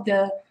selection of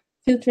the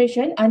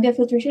filtration, under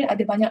filtration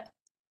ada banyak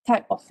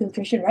type of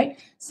filtration, right?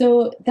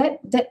 So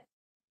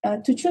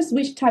to choose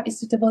which type is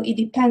suitable, it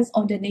depends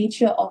on the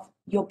nature of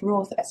your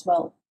broth as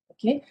well.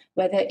 Okay,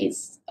 whether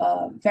it's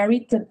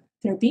very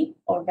turbid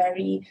or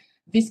very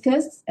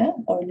viscous,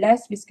 or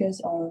less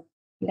viscous or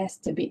less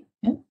turbid.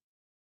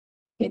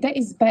 Okay, that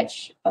is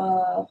batch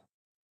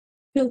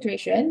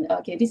filtration.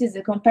 Okay, this is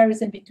the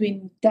comparison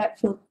between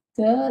depth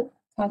filter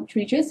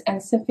cartridges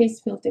and surface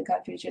filter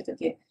cartridges.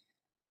 Okay,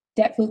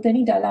 depth filter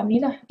ni dalam ni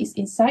lah, is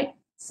inside.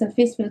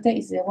 Surface filter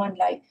is the one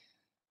like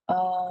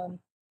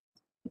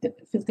the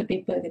filter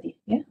paper tadi.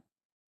 Yeah,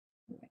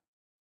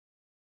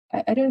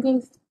 I don't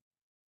go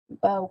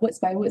words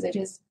by words. I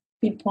just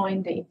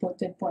pinpoint the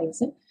important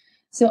points.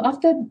 So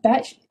after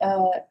batch,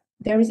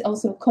 there is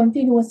also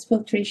continuous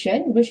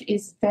filtration, which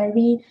is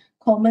very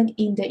common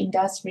in the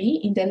industry.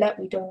 In the lab,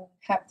 we don't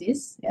have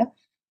this. Yeah.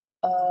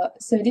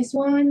 So this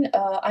one,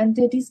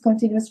 under this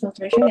continuous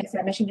filtration, as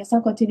I mentioned just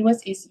now,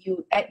 continuous is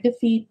you add the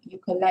feed, you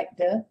collect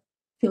the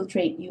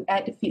filtrate, you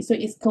add the feed. So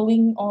it's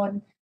going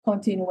on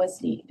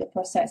continuously, the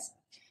process.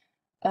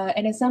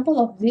 An example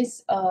of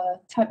this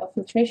type of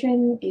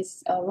filtration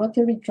is a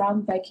rotary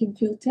drum vacuum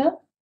filter.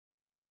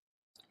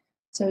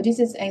 So this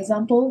is an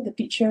example. The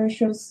picture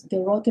shows the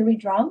rotary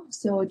drum.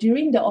 So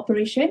during the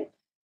operation,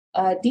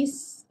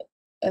 this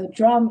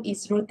drum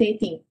is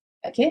rotating,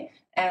 okay?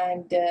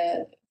 And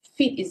the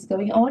feed is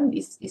going on,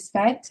 is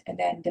fed, and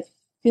then the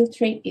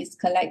filtrate is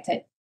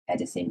collected at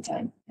the same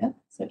time. Yeah?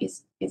 So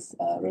it's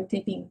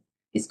rotating,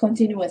 it's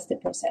continuous, the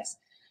process.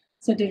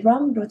 So the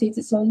drum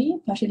rotates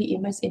slowly, partially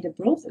immersed in the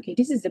broth. Okay,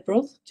 this is the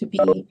broth to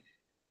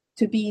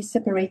be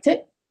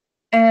separated,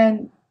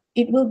 and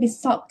it will be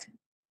sucked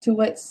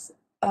towards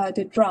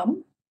the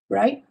drum,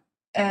 right?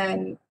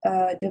 And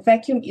the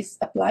vacuum is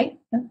applied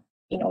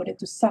in order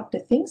to suck the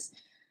things,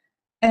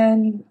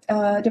 and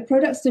the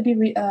products to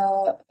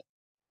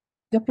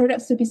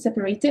be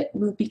separated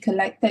will be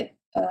collected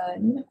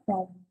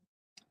from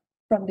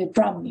the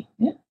drum.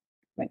 Yeah?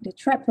 Right. The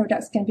trapped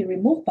products can be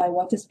removed by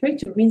water spray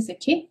to rinse the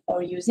cake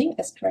or using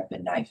a scraper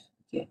knife.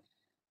 Okay,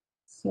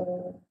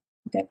 so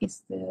that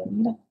is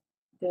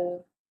the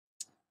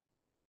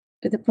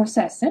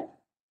process.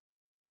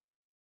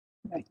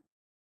 Right.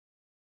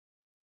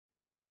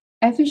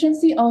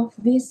 Efficiency of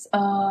this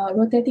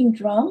rotating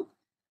drum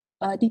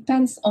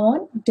depends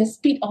on the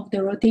speed of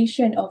the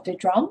rotation of the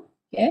drum.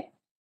 Okay,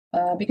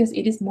 because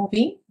it is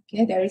moving.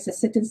 Okay, there is a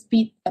certain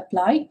speed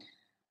applied.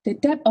 The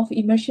depth of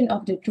immersion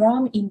of the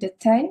drum in the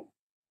tank.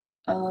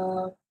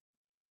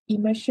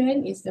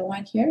 Immersion is the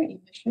one here.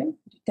 Immersion,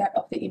 the depth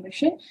of the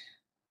immersion.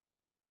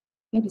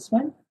 Okay, this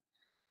one.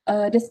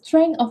 The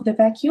strength of the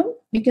vacuum,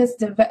 because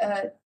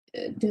the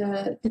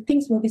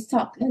things will be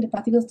sucked, the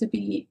particles to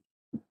be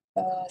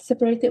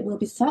separated will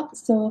be sucked.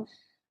 So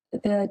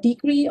the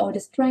degree or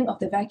the strength of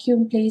the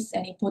vacuum plays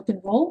an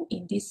important role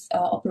in this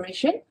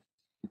operation,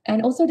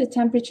 and also the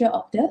temperature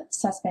of the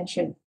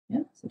suspension.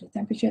 Yeah? So the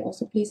temperature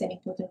also plays an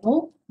important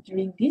role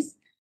during this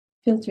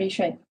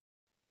filtration.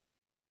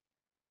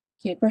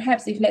 Okay,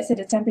 perhaps if let's say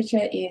the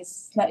temperature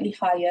is slightly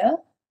higher,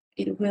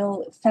 it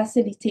will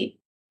facilitate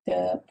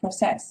the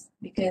process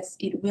because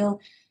it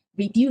will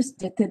reduce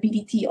the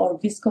turbidity or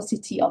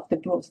viscosity of the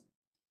broth.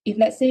 If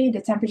let's say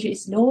the temperature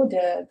is low,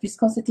 the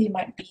viscosity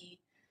might be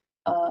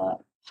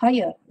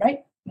higher,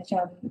 right?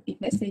 Macam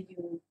if let's say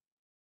you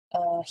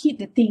heat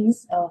the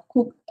things,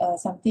 cook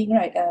something,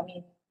 right? I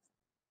mean,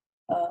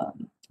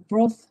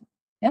 broth,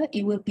 yeah,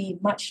 it will be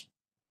much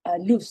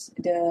loose.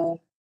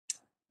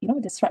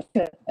 The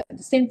structure.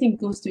 The same thing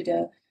goes to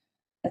the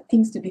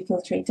things to be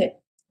filtrated.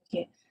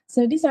 Okay,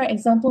 so these are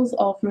examples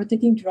of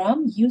rotating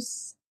drum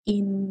used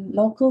in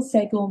local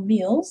sago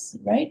mills,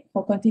 right,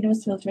 for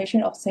continuous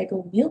filtration of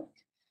sago milk.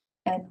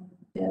 And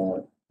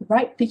the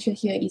right picture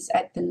here is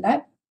at the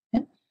lab,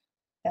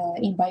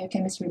 in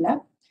biochemistry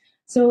lab.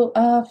 So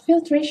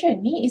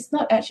filtration is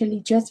not actually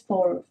just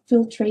for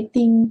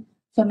filtrating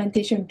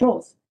fermentation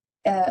broth.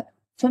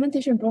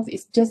 Fermentation broth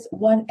is just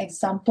one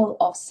example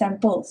of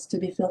samples to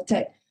be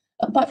filtered.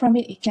 Apart from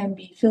it, it can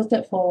be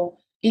filtered for,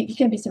 it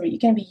can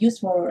be used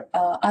for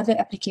other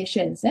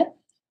applications.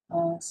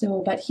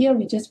 But here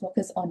we just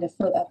focus on the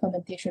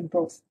fermentation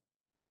broth.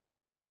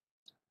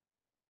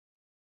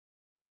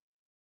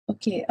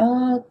 Okay,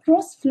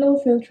 cross-flow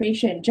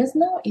filtration just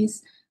now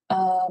is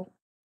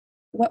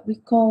what we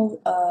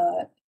call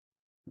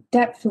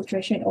depth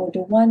filtration, or the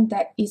one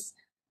that is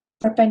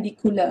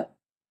perpendicular.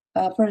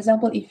 For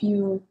example, if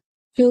you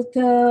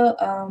filter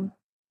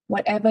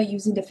whatever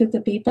using the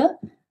filter paper,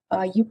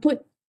 you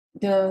put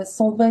the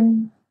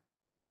solvent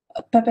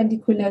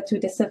perpendicular to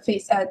the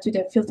surface, to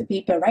the filter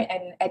paper, right?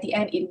 And at the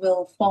end, it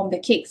will form the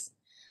cakes.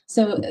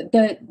 So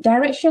the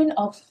direction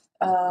of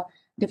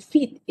the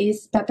feed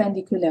is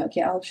perpendicular.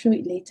 Okay, I'll show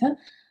it later.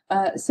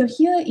 So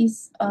here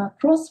is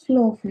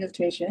cross-flow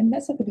filtration.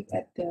 Let's have a look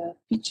at the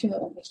picture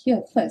over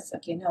here first.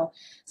 Okay, now,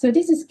 so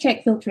this is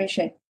cake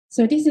filtration.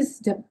 So this is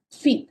the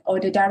feed, or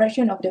the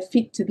direction of the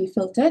feed to be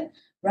filtered,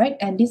 right?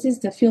 And this is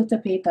the filter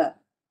paper,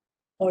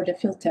 or the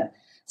filter.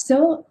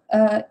 So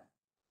how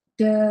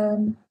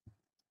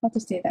to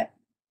say that?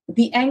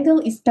 The angle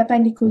is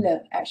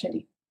perpendicular,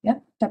 actually. Yeah,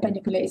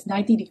 perpendicular is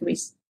 90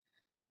 degrees.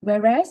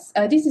 Whereas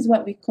this is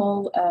what we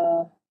call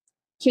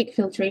cake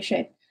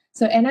filtration.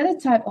 So another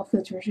type of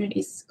filtration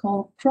is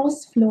called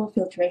cross-flow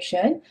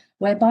filtration,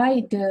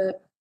 whereby the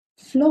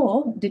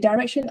flow, the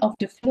direction of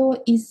the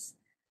flow is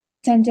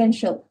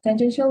tangential.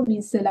 Tangential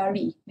means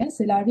selari,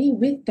 selari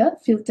with the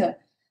filter.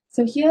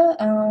 So here,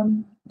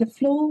 the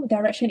flow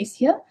direction is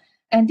here,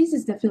 and this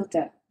is the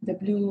filter, the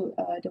blue,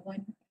 the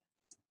one.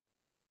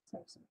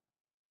 Sorry.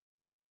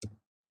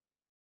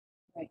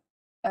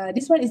 Right.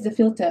 This one is the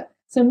filter.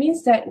 So it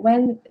means that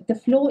when the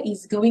flow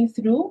is going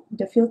through,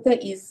 the filter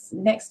is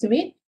next to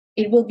it,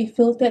 it will be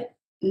filtered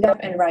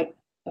left and right.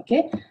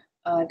 Okay.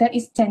 That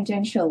is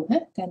tangential.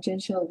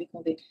 Tangential, we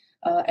call it.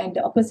 And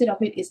the opposite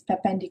of it is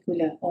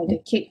perpendicular, or the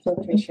cake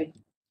filtration.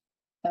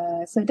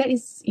 So that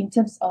is in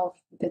terms of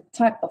the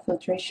type of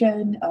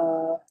filtration,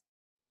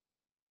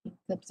 in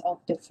terms of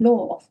the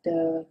flow of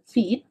the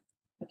feed.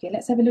 Okay,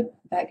 let's have a look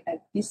back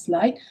at this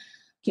slide.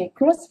 Okay,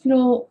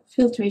 cross-flow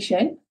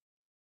filtration.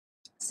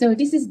 So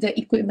this is the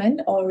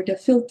equipment, or the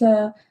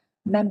filter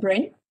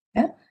membrane,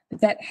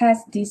 that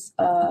has this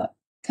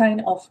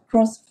kind of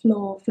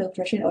cross-flow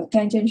filtration, or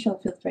tangential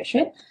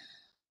filtration.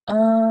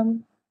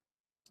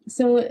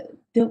 So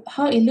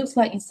how it looks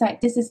like inside,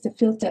 this is the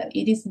filter.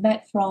 It is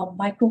made from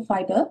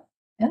microfiber,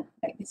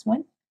 like this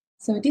one.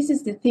 So this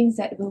is the things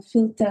that will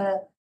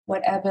filter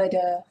whatever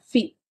the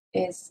feed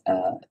is,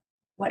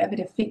 whatever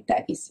the feed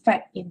that is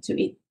fed into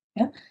it.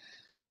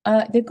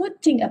 The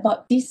good thing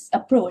about this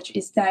approach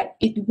is that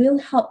it will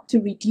help to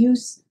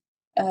reduce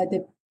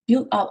the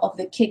build-up of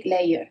the cake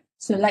layer.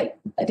 So like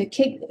the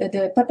cake,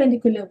 the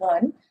perpendicular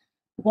one,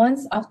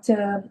 once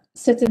after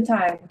certain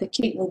time, the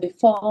cake will be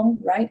formed,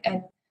 right?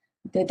 And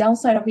the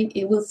downside of it,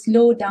 it will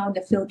slow down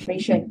the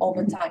filtration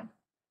over time,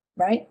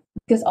 right?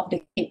 Because of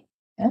the cake.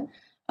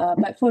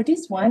 But for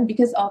this one,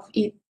 because of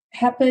it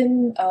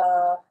happen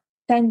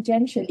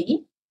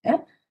tangentially,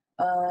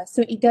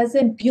 so it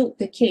doesn't build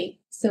the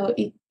cake. So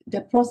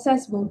the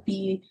process will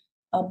be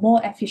more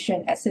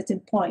efficient at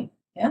certain point.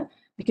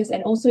 Because,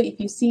 and also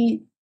if you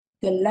see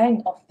the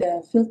length of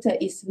the filter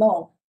is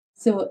long,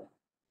 so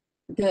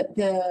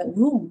the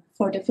room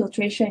for the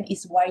filtration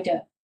is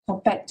wider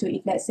compared to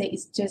if, let's say,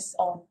 it's just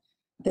on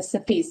the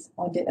surface,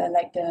 on the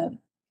like the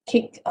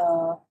cake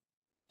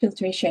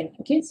filtration.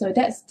 Okay, so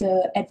that's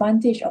the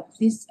advantage of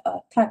this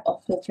type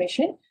of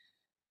filtration.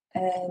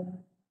 And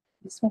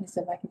this one is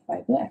the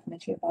microfiber, I've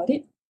mentioned about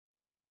it.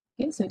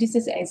 Okay, so this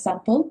is an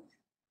example.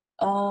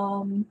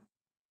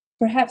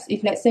 Perhaps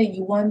if, let's say,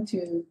 you want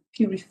to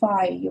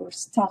purify your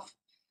stuff,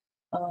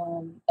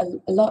 a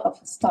lot of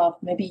stuff,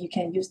 maybe you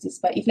can use this.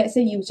 But if, let's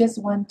say, you just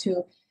want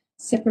to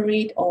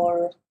separate,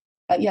 or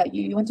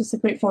you want to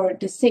separate for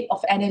the sake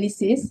of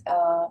analysis,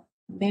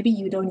 maybe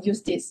you don't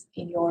use this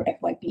in your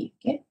FYP.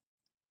 Okay,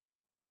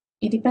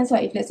 it depends.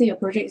 Like if, let's say, your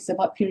project is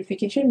about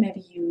purification, maybe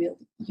you will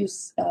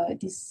use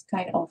this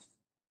kind of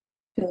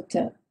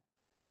filter.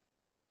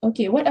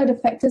 Okay, what are the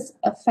factors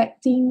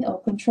affecting or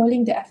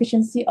controlling the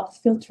efficiency of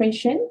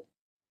filtration?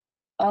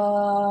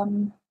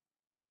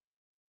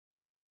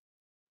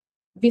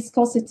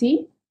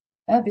 Viscosity.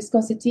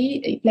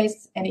 Viscosity, it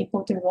plays an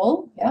important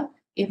role.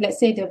 If, let's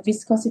say, the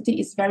viscosity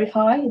is very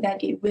high, then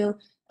it will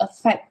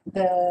affect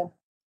the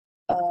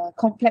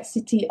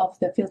complexity of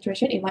the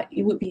filtration.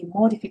 It would be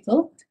more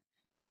difficult.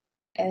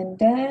 And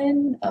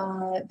then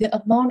the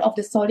amount of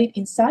the solid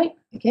inside.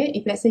 Okay,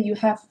 if, let's say, you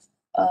have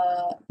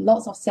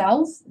lots of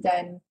cells,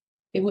 then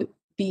it would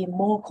be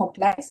more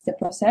complex, the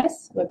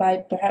process, whereby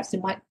perhaps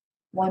you might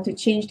want to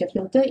change the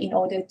filter in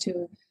order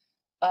to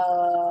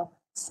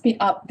speed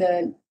up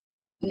the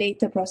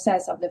later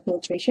process of the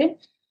filtration.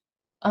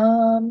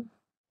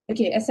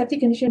 Okay,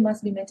 aseptic condition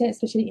must be maintained,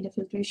 especially in the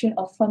filtration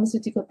of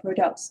pharmaceutical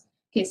products.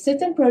 Okay,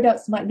 certain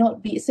products might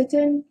not be,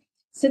 certain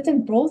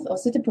broth or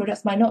certain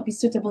products might not be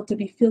suitable to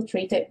be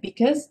filtrated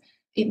because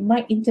it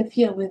might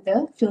interfere with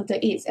the filter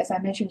aids, as I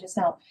mentioned just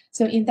now.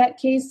 So in that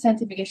case,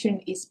 centrifugation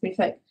is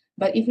preferred.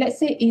 But if let's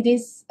say it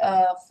is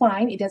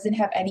fine, it doesn't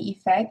have any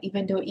effect,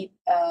 even though it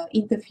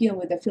interfere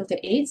with the filter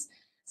aids.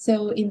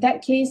 So in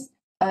that case,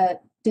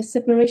 the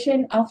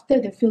separation after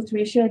the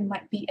filtration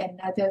might be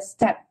another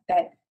step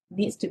that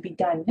needs to be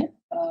done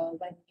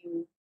when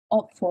you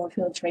opt for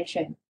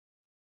filtration.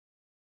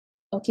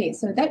 Okay,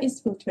 so that is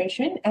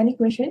filtration. Any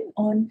question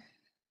on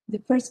the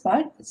first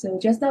part? So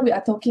just now we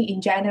are talking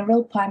in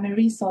general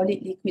primary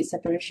solid liquid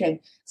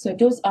separation. So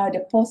those are the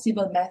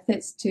possible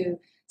methods to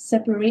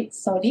separate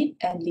solid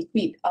and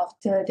liquid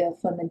after the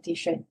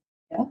fermentation.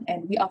 Yeah,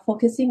 and we are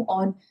focusing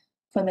on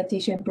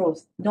fermentation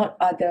broth, not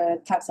other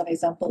types of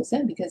examples,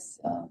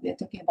 because we are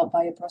talking about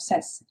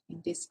bioprocess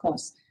in this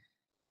course.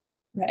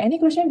 Right, any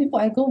question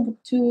before I go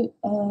to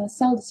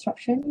cell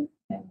disruption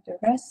and the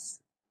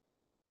rest,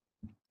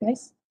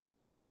 guys?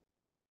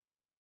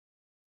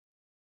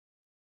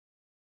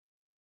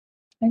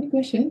 Any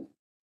question?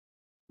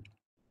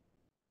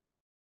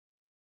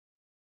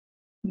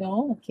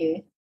 No?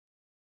 Okay.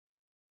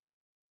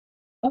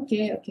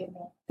 Okay,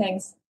 no,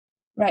 thanks.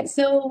 Right,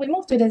 so we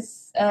move to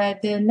this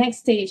the next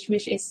stage,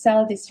 which is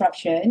cell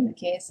disruption.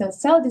 Okay, so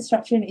cell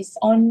disruption is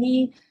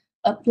only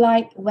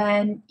applied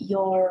when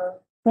your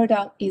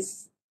product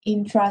is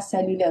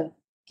intracellular.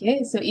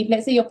 Okay, so if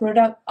let's say your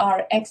product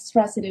are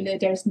extracellular,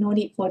 there's no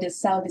need for the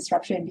cell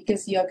disruption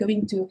because you are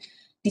going to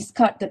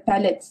discard the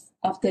pellets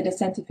after the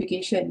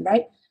centrifugation,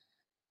 right?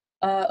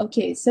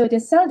 Okay, so the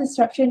cell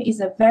disruption is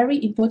a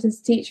very important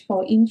stage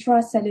for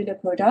intracellular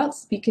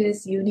products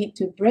because you need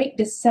to break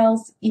the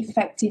cells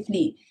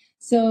effectively.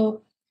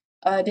 So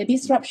the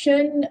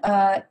disruption,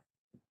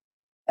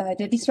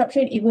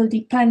 it will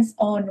depends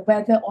on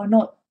whether or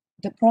not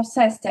the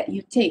process that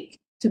you take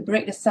to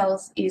break the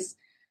cells is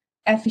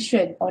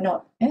efficient or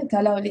not.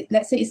 Kalau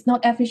let's say it's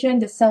not efficient,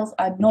 the cells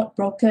are not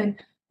broken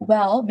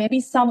well. Maybe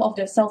some of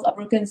the cells are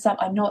broken, some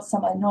are not,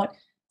 some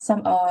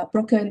are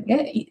broken.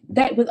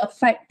 That will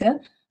affect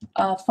the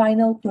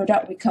final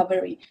product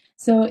recovery.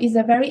 So it's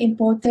a very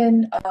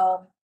important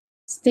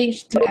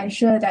stage to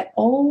ensure that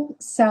all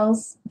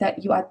cells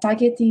that you are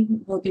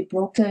targeting will be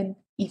broken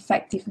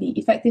effectively.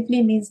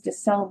 Effectively means the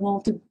cell wall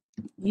to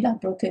be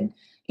broken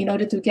in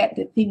order to get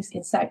the things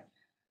inside.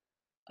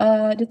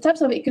 The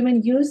types of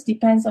equipment used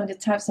depends on the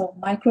types of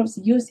microbes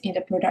used in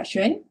the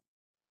production,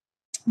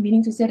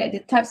 meaning to say that the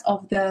types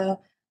of the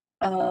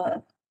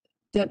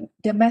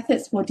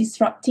methods for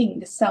disrupting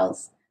the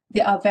cells,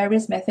 there are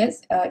various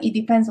methods. It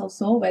depends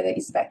also whether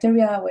it's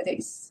bacteria, whether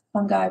it's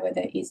fungi,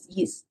 whether it's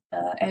yeast,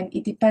 and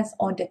it depends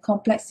on the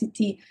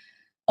complexity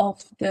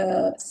of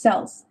the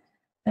cells.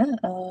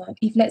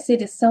 If let's say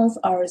the cells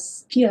are a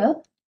sphere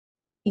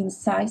in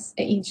size,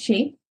 in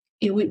shape,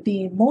 it would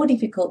be more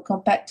difficult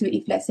compared to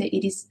if let's say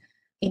it is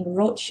in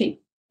rod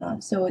shape.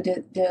 So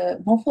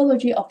the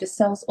morphology of the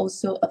cells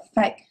also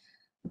affect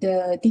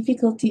the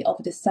difficulty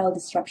of the cell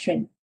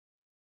disruption.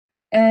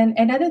 And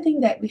another thing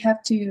that we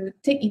have to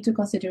take into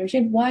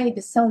consideration why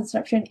the cell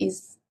disruption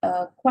is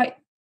quite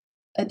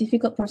a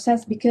difficult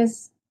process,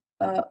 because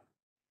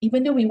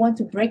even though we want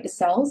to break the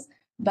cells,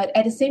 but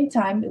at the same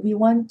time, we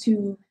want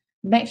to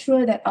make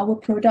sure that our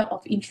product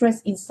of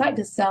interest inside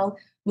the cell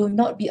will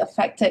not be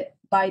affected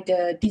by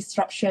the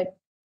disruption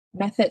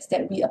methods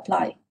that we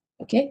apply.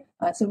 Okay,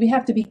 so we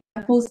have to be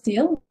careful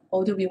still,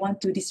 although we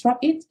want to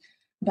disrupt it,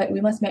 but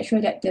we must make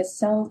sure that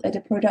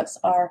the products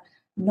are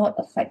not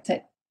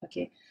affected.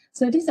 Okay,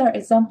 so these are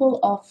example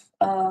of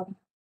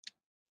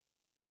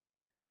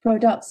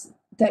products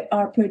that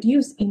are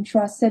produced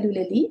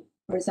intracellularly.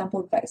 For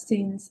example,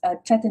 vaccines,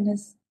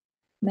 tetanus,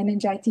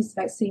 meningitis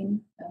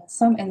vaccine.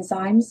 Some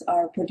enzymes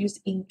are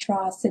produced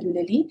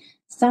intracellularly.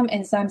 Some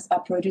enzymes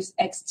are produced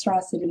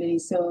extracellularly.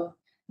 So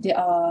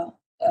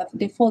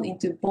they fall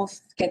into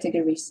both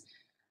categories.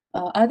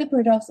 Other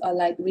products are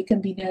like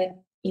recombinant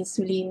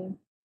insulin,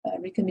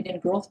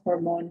 recombinant growth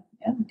hormone.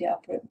 Yeah, they are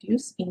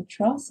produced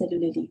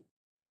intracellularly.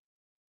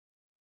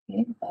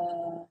 Okay,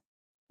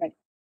 right.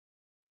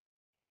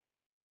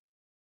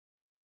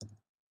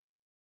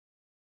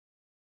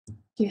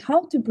 Okay,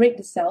 how to break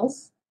the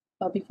cells?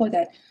 Before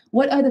that,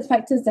 what are the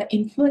factors that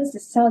influence the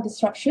cell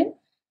disruption?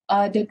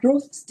 The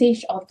growth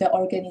stage of the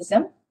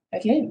organism.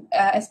 Okay,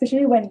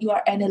 especially when you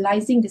are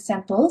analyzing the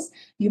samples,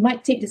 you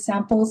might take the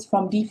samples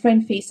from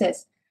different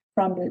phases,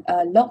 from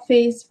log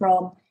phase,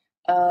 from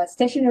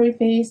stationary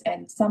phase,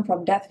 and some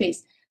from death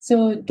phase.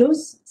 So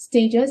those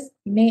stages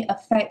may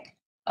affect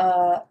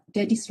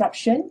the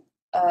disruption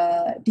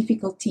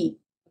difficulty.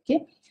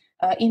 Okay,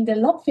 in the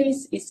log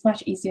phase, it's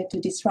much easier to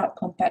disrupt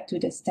compared to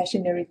the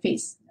stationary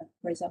phase,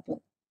 for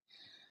example.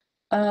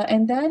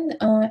 And then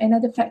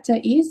another factor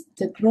is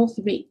the growth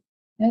rate.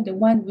 The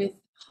one with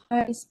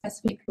high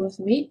specific growth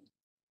rate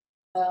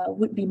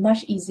would be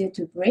much easier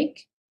to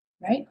break,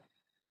 right?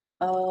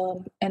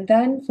 And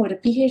then for the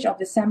pH of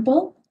the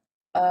sample,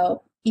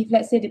 if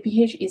let's say the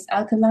pH is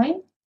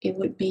alkaline, it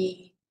would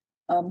be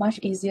much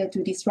easier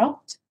to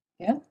disrupt.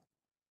 Yeah.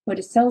 For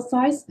the cell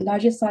size,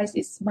 larger size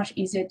is much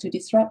easier to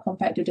disrupt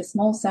compared to the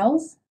small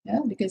cells. Yeah,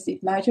 because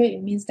if larger,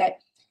 it means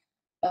that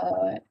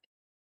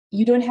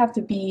you don't have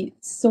to be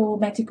so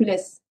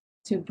meticulous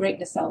to break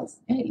the cells.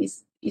 Yeah,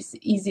 it's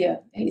easier.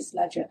 It's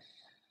larger.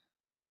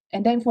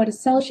 And then for the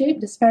cell shape,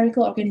 the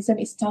spherical organism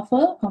is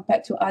tougher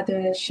compared to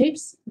other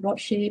shapes, rod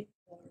shape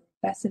or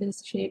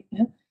bacillus shape.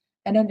 Yeah?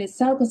 And then the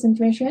cell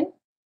concentration,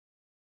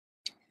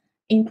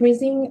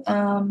 increasing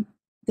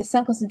the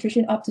cell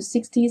concentration up to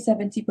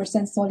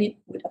 60-70% solid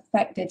would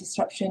affect the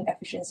disruption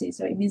efficiency.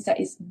 So it means that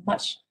it's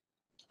much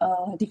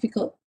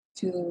difficult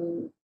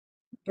to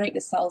break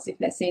the cells if,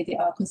 let's say, they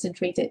are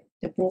concentrated,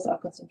 the growth are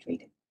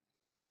concentrated.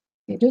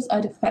 Okay, those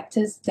are the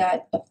factors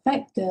that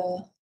affect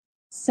the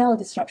cell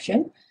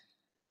disruption.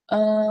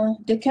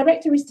 The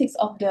characteristics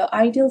of the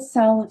ideal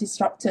cell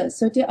disruptor.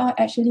 So there are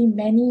actually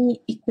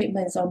many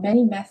equipments or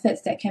many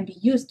methods that can be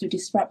used to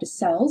disrupt the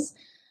cells.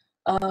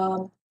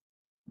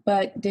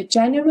 But the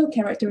general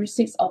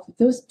characteristics of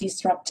those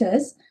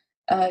disruptors,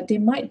 they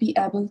might be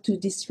able to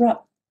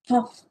disrupt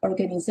tough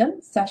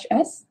organisms such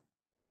as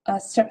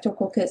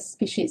Streptococcus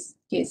species.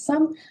 Okay,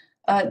 some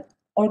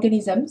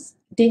organisms,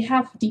 they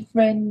have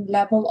different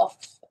level of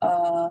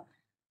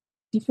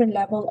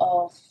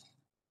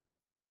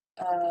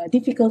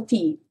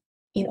difficulty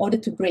in order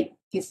to break.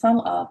 Okay, some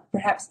are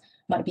perhaps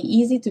might be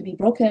easy to be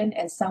broken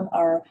and some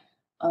are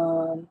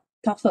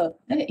tougher.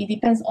 It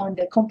depends on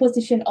the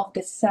composition of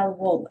the cell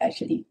wall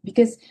actually,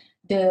 because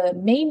the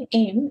main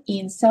aim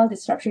in cell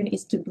disruption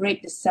is to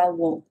break the cell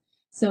wall.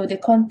 So the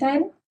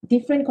content,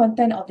 different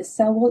content of the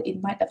cell wall,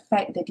 it might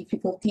affect the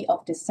difficulty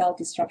of the cell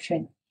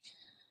disruption.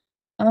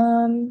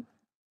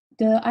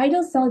 The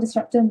ideal cell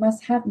disruptor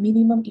must have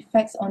minimum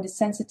effects on the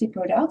sensitive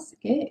products,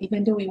 okay,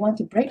 even though we want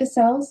to break the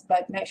cells,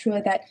 but make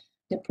sure that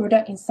the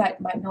product inside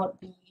might not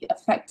be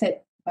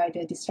affected by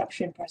the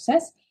disruption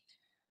process.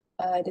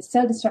 The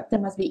cell disruptor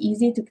must be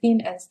easy to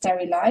clean and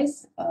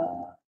sterilize,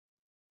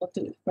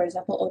 for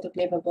example,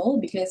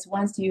 autoclavable, because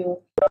once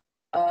you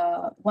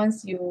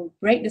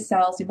break the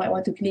cells, you might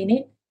want to clean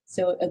it.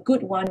 So a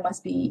good one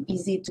must be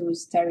easy to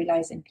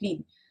sterilize and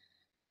clean.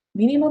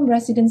 Minimum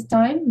residence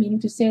time, meaning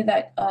to say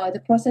that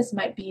the process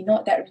might be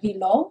not that really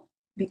long,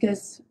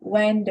 because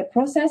when the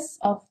process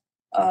of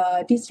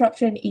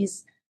disruption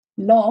is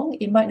long,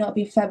 it might not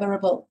be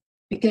favorable,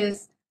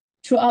 because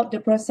throughout the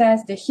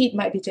process, the heat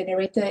might be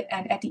generated,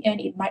 and at the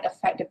end, it might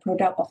affect the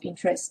product of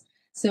interest.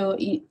 So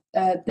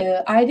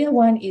the ideal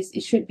one is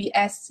it should be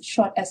as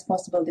short as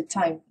possible, the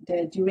time,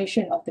 the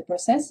duration of the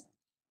process.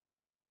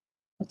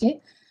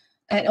 Okay.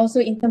 And also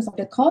in terms of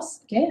the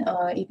cost, okay,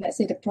 if let's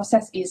say the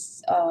process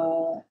is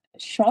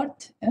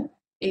short,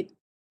 it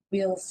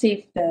will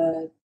save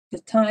the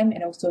time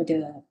and also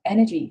the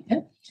energy.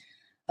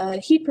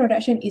 Heat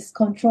production is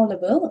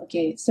controllable.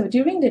 Okay, so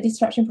during the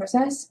disruption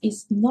process,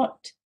 is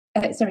not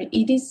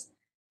it is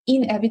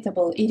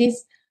inevitable. It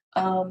is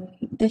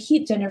the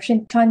heat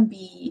generation can't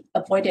be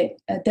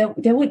avoided.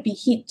 There would be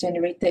heat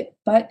generated,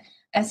 but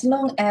as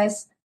long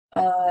as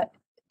the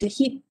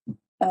heat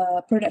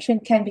production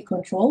can be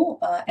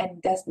controlled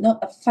and does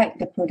not affect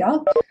the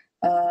product,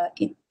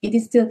 it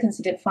is still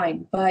considered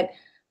fine. But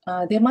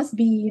there must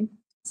be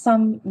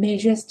some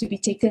measures to be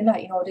taken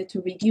in order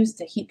to reduce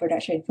the heat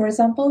production. For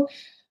example,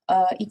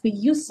 if we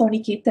use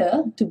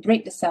sonicator to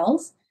break the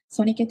cells,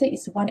 sonicator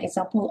is one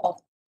example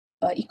of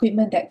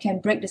equipment that can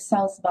break the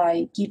cells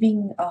by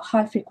giving a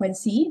high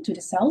frequency to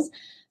the cells.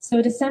 So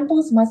the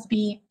samples must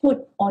be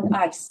put on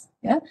ice,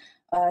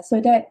 so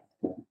that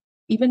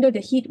even though the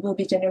heat will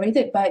be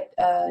generated, but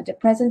the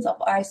presence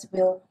of ice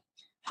will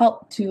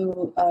help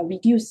to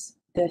reduce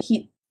the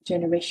heat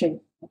generation.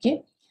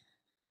 Okay.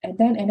 And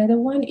then another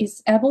one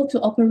is able to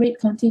operate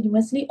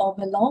continuously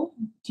over long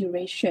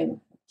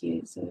duration.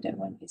 Okay, so that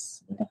one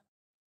is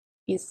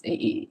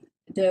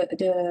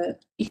the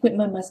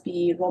equipment must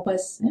be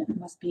robust,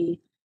 must be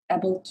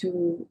able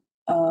to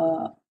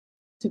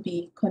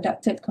be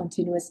conducted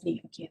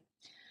continuously. Okay,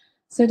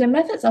 so the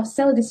methods of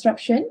cell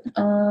disruption,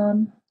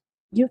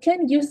 you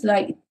can use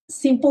like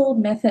simple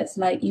methods,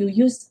 like you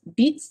use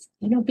beads.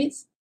 You know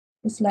beads?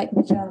 It's like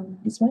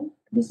this one.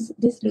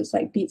 This looks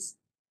like beads.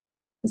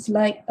 It's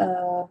like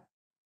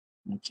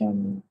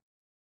macam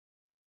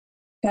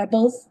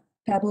pebbles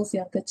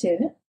yang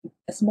kecil,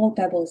 small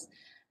pebbles,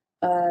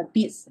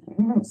 beads.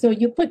 So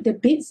you put the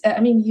beads.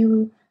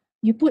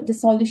 You put the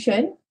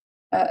solution.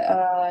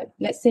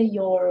 Let's say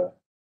your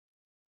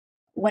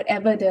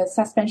whatever the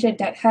suspension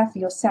that have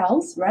your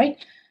cells, right?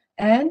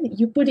 And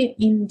you put it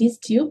in this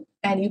tube,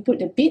 and you put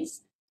the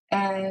beads,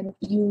 and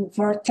you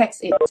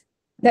vortex it.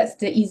 That's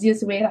the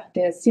easiest way,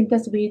 the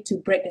simplest way to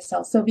break the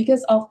cells. So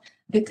because of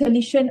the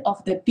collision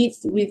of the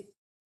beads with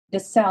the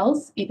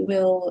cells, it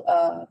will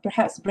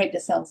perhaps break the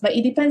cells. But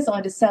it depends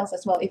on the cells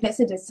as well. If let's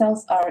say the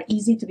cells are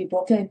easy to be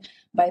broken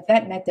by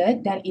that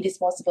method, then it is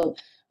possible.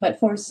 But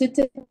for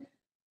certain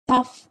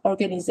tough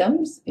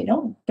organisms,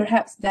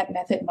 perhaps that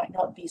method might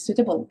not be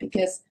suitable,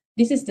 because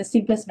This is the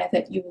simplest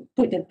method. You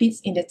put the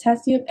bits in the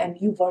test tube and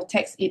you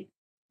vortex it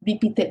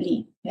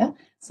repeatedly. Yeah.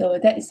 So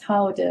that is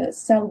how the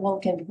cell wall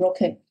can be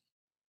broken.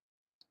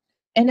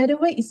 Another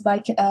way is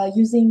by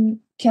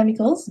using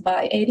chemicals,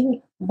 by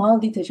adding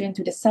mild detergent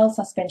to the cell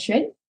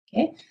suspension.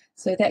 Okay,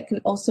 so that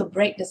could also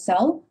break the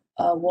cell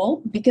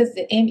wall, because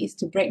the aim is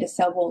to break the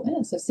cell wall.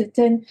 So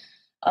certain,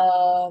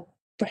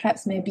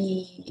 perhaps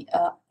maybe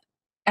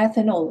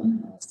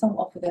ethanol, some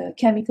of the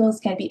chemicals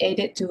can be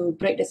added to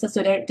break the cell.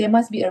 So there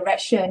must be a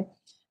reaction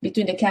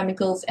between the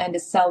chemicals and the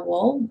cell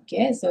wall.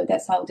 Okay, so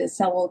that's how the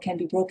cell wall can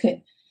be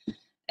broken.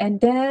 And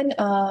then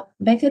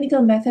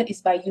mechanical method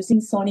is by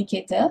using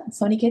sonicator.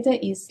 Sonicator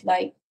is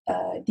like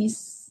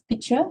this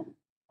picture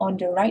on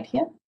the right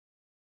here.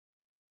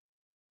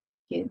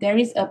 Okay, there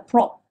is a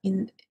prop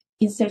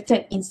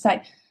inserted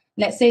inside.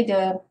 Let's say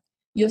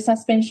your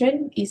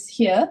suspension is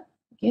here.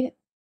 Okay,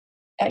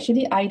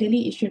 actually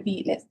ideally it should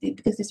be,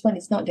 because this one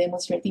is not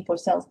demonstrating for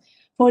cells.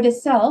 For the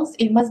cells,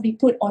 it must be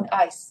put on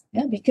ice.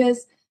 Yeah,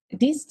 because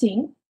this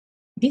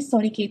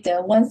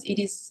sonicator, once it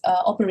is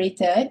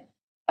operated,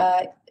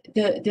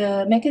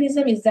 the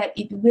mechanism is that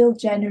it will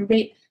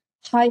generate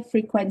high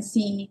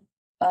frequency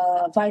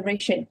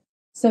vibration.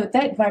 So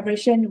that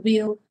vibration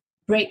will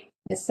break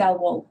the cell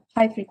wall.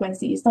 High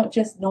frequency is not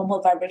just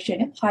normal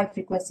vibration, high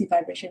frequency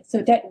vibration.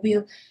 So that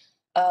will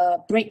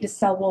break the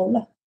cell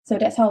wall. So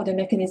that's how the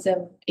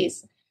mechanism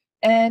is.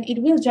 And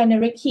it will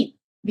generate heat,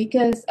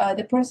 because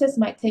the process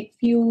might take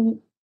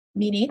few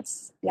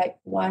minutes, like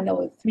 1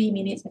 or 3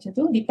 minutes, macam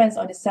tu, depends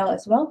on the cell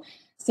as well.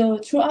 So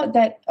throughout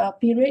that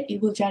period,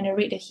 it will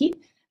generate the heat.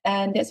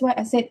 And that's why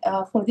I said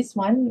for this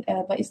one,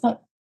 but it's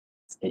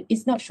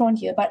not shown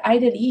here, but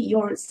ideally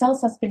your cell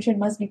suspension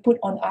must be put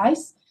on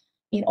ice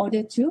in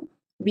order to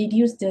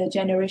reduce the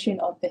generation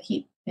of the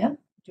heat, yeah,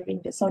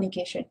 during the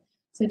sonication.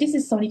 So this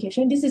is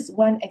sonication. This is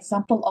one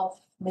example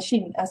of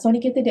machine.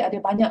 Sonicator dia ada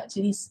banyak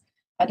jenis,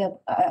 ada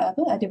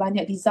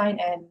banyak design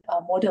and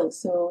model.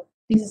 So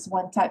this is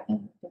one type,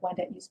 the one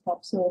that use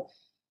prop. So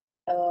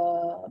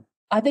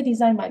other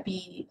design might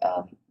be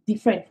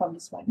different from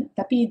this one.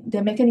 Tapi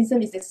the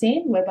mechanism is the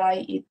same,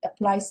 whereby it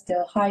applies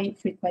the high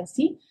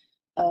frequency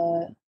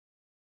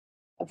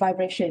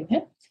vibration.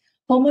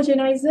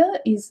 Homogenizer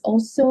is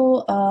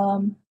also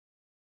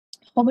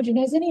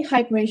homogenizer ni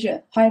high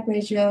pressure,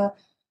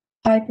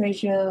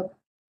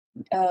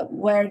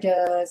 where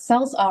the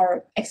cells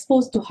are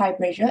exposed to high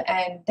pressure,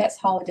 and that's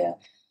how the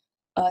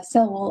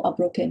cell wall are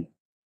broken.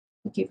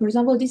 Okay, for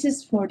example, this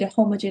is for the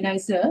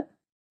homogenizer.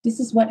 This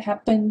is what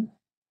happened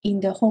in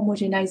the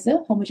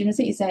homogenizer.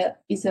 Homogenizer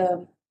is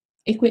a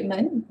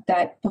equipment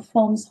that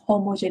performs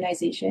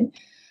homogenization.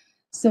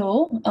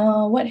 So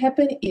what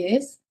happened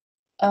is,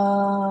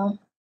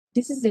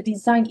 this is the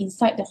design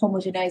inside the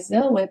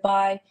homogenizer,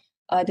 whereby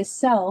the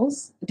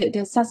cells,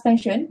 the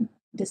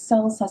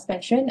cell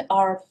suspension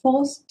are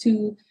forced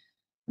to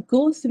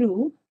go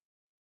through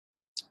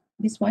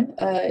this one,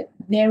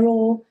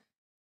 narrow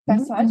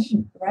passage,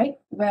 right,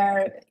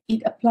 where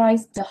it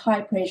applies the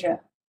high pressure.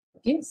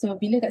 Okay, so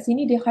bila kat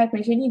sini the high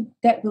pressure ni,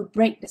 that will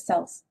break the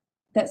cells.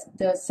 That's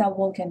the cell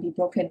wall can be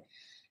broken.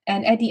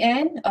 And at the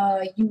end,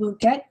 you will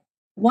get,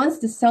 once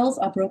the cells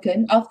are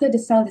broken, after the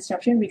cell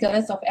disruption,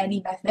 regardless of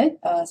any method,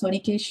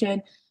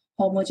 sonication,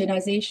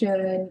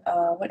 homogenization,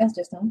 what else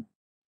just now?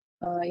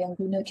 Yang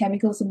guna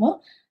chemical semua.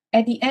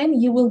 At the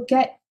end, you will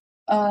get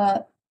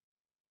a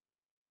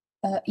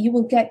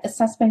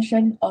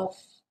suspension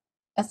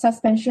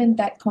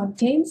that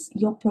contains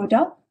your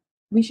product,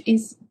 which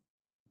is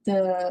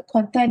the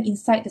content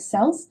inside the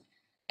cells,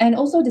 and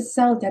also the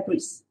cell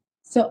debris.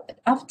 So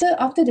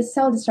after the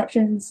cell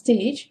disruption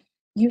stage,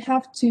 you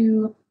have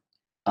to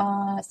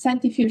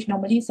centrifuge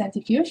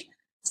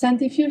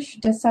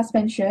the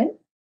suspension,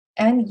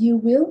 and you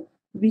will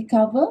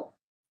recover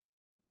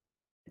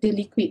the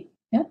liquid.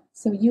 Yeah,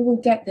 so you will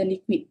get the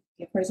liquid.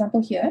 Okay, for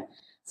example here,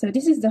 so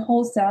this is the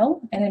whole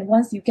cell, and then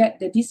once you get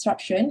the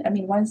disruption,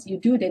 once you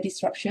do the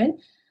disruption,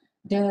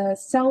 the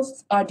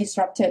cells are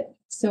disrupted.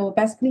 So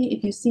basically,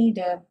 if you see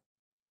the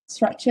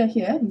structure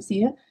here, you see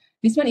here,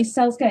 this one is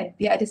cells kan,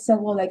 dia ada cell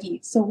wall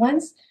lagi. So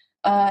once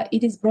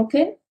it is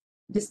broken,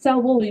 the cell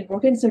wall will be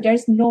broken, so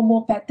there's no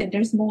more pattern,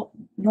 there's no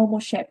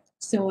more shape.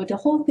 So the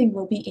whole thing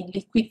will be in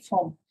liquid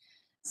form.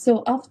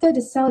 So after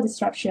the cell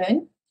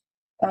disruption,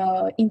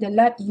 in the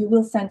lab, you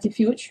will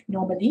centrifuge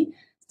normally.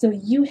 So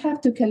you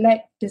have to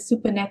collect the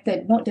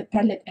supernatant, not the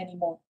pellet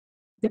anymore.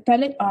 The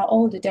pellet are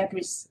all the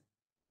debris.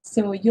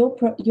 So your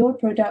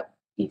product,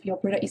 if your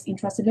product is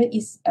intracellular,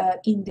 is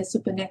in the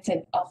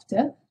supernatant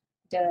after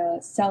the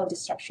cell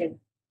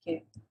disruption.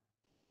 Okay.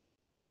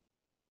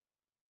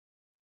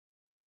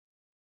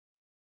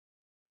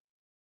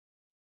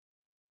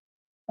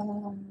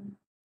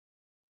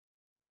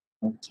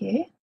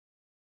 Okay.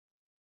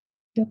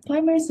 The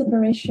primary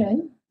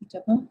separation,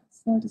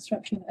 cell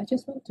disruption. I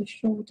just want to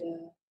show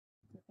go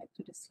back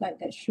to the slide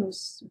that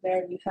shows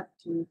where you have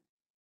to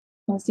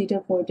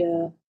consider for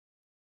the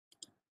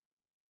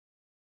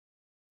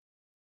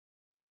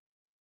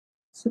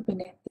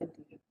supernatant.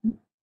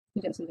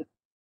 Sekejap.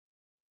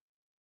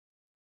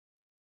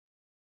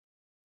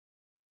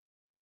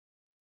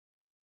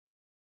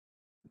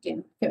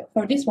 again,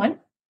 for this one,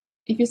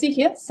 if you see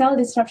here, cell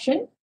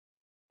disruption,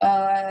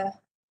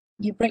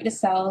 you break the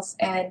cells,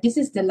 and this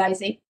is the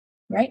lysate,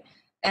 right?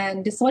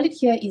 And the solid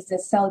here is the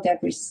cell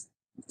debris.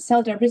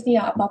 Cell debris ni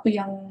apa-apa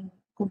yang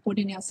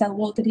komponen yang cell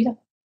wall tadi lah.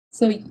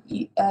 So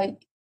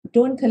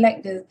don't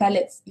collect the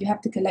pellets, you have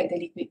to collect the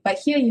liquid. But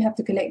here you have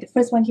to collect, the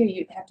first one here,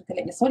 you have to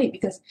collect the solid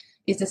because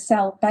it's the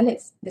cell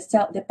pellets. The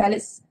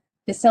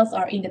cells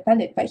are in the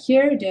pellet. But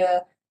here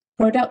your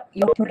product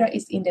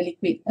is in the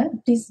liquid.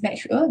 Please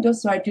make sure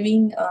those who are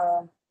doing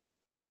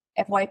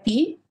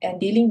FYP and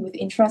dealing with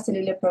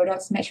intracellular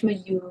products, make sure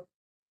you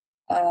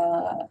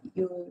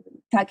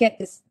target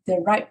the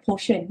right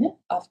portion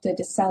after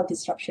the cell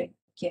disruption.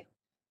 Okay,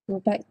 go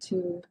back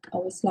to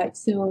our slide.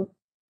 So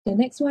the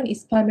next one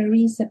is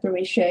primary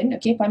separation.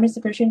 Okay, primary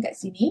separation kat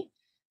sini.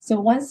 So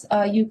once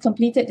you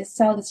completed the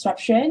cell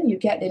disruption, you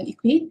get the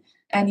liquid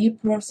and you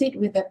proceed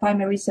with the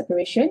primary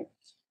separation.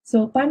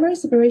 So primary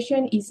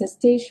separation is a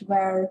stage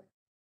where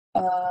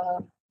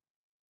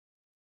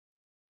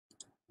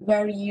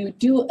you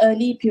do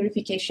early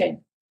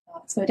purification.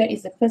 So that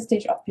is the first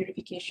stage of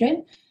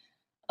purification.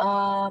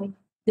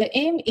 The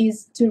aim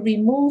is to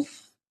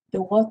remove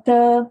the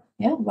water,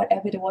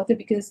 whatever the water,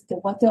 because the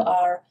water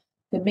are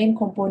the main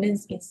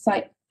components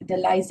inside the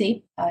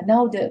lysate.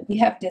 Now we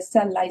have the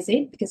cell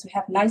lysate because we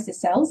have lysed the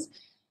cells,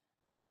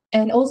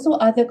 and also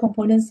other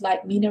components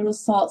like mineral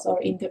salts or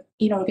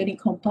inorganic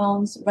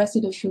compounds,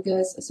 residual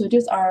sugars. So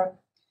those are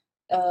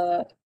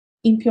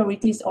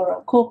impurities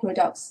or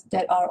co-products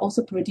that are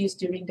also produced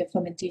during the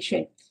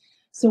fermentation.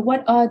 So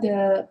what are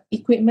the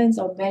equipments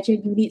or major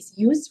units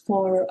used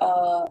for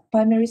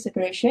primary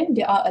separation?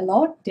 There are a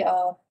lot. There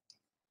are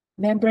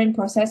membrane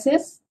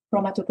processes,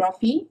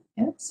 chromatography,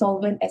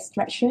 solvent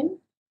extraction,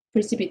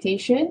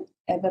 precipitation,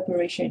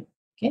 evaporation.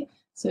 Okay,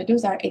 so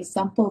those are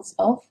examples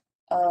of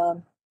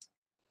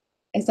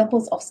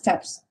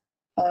steps.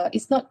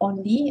 It's not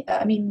only,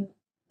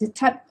 the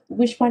type,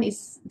 which one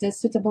is the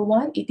suitable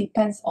one, it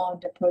depends on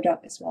the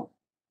product as well.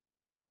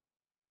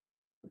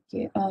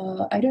 Okay,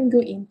 I don't go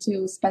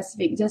into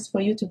specific, just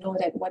for you to know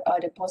that what are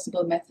the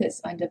possible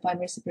methods under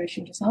primary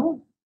separation just now.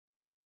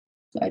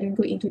 So I don't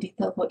go into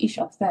detail for each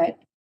of that.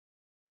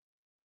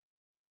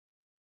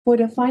 For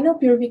the final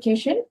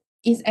purification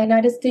is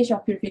another stage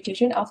of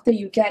purification after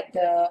you get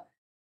the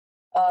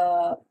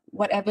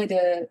whatever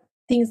the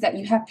things that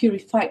you have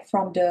purified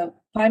from the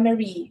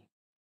primary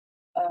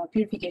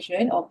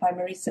purification or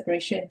primary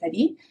separation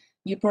tadi,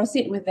 you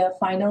proceed with the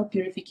final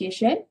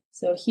purification.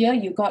 So here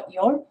you got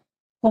your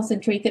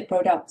concentrated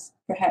products,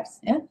 perhaps.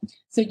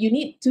 So you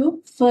need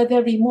to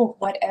further remove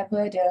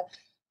whatever the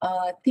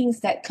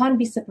things that can't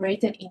be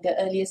separated in the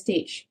earlier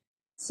stage.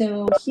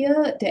 So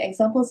here the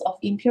examples of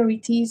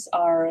impurities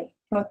are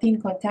protein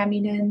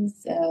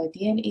contaminants,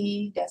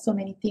 DNA. There are so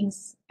many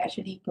things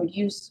actually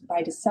produced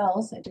by the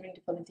cells during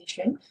the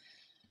fermentation.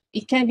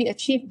 It can be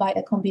achieved by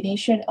a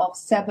combination of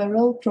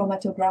several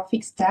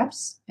chromatographic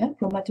steps.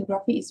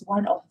 Chromatography is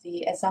one of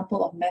the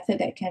example of method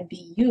that can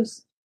be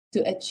used to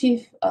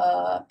achieve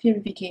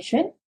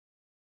purification.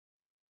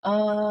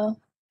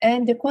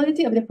 And the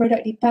quality of the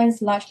product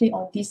depends largely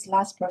on this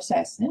last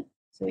process.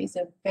 So it's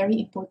a very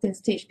important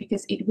stage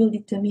because it will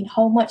determine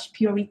how much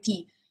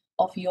purity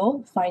of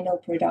your final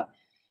product.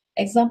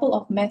 Example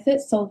of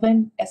methods: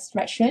 solvent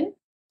extraction,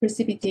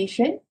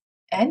 precipitation,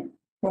 and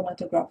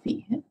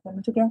chromatography.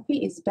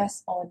 Chromatography is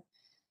based on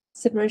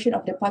separation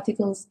of the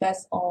particles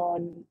based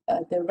on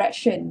the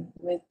reaction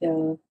with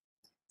the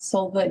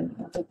solvent,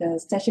 with the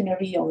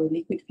stationary or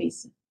liquid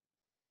phase.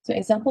 So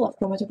example of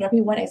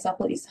chromatography, one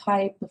example is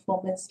high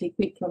performance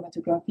liquid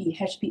chromatography,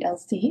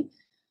 HPLC.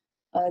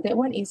 That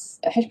one is,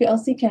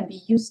 HPLC can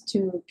be used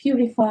to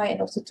purify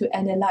and also to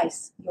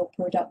analyze your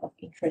product of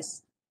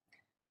interest.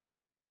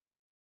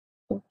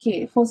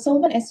 Okay, for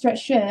solvent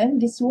extraction,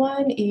 this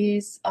one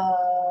is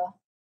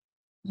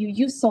you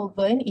use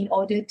solvent in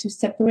order to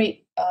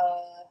separate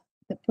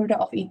the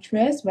product of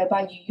interest,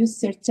 whereby you use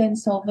certain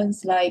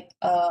solvents like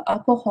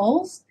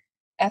alcohols,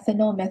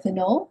 ethanol,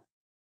 methanol.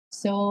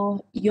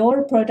 So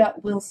your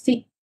product will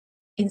sit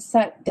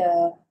inside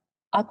the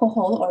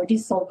alcohol or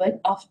this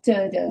solvent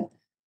after the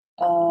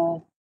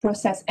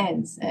process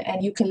ends,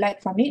 and you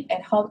collect from it.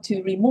 And how to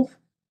get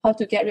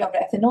rid of the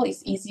ethanol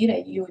is easy.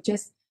 That you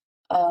just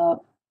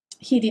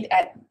heat it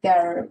at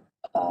their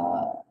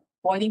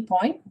boiling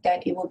point,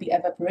 then it will be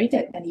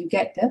evaporated, and you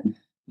get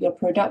your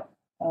product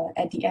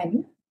at the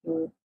end,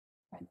 your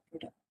final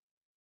product.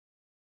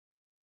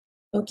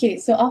 Okay,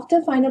 so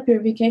after final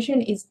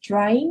purification is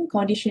drying,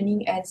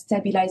 conditioning, and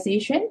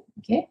stabilization.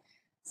 Okay,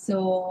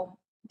 so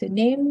the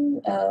name,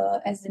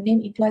 as the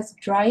name implies,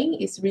 drying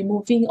is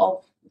removing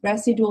of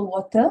residual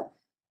water,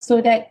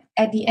 so that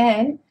at the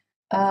end,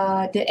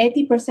 the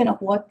 80%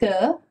 of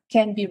water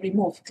can be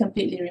removed,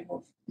 completely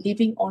removed,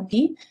 leaving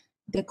only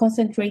the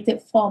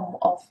concentrated form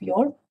of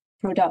your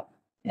product.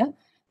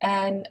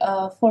 And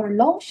for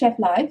long shelf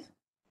life,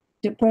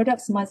 the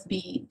products must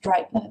be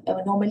dried.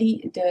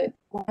 Normally, the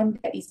one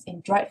that is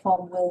in dried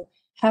form will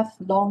have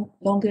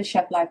longer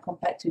shelf life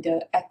compared to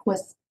the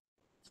aqueous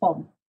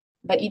form.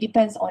 but it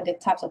depends on the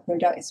types of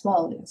product as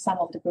well. Some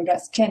of the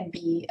products can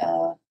be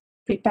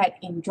prepared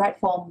in dried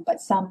form,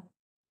 but some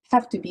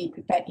have to be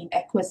prepared in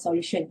aqueous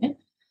solution.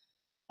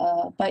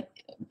 But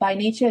by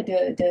nature,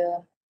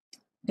 the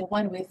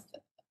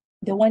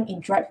one in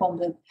dried form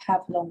will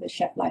have longer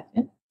shelf life.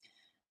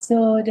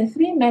 So the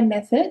three main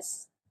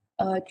methods,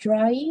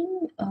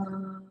 drying,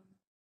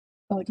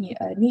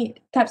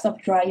 types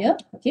of dryer,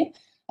 okay,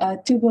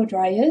 turbo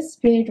dryers,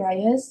 spray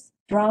dryers,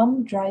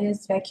 drum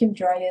dryers, vacuum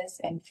dryers,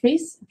 and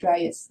freeze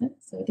dryers.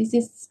 So this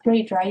is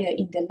spray dryer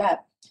in the lab.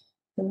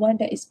 The one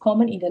that is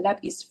common in the lab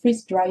is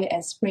freeze dryer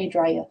and spray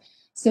dryer.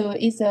 So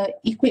it's a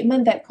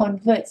equipment that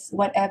converts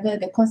whatever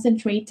the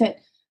concentrated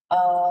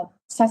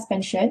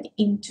suspension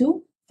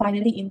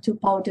finally into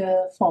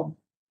powder form.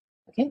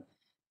 Okay,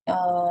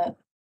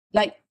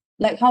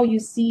 like how you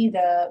see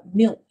the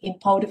milk in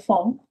powder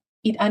form,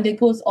 it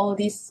undergoes all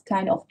these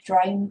kind of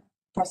drying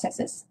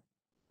processes.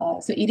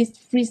 So it is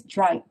freeze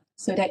dried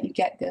so that you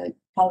get the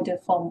powder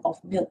form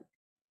of milk.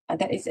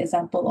 That is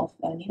example of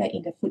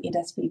in the food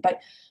industry.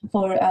 But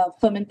for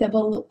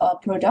fermentable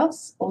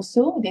products,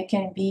 also they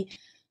can be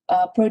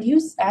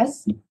produced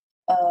as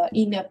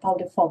in a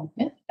powder form,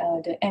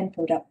 the end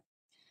product.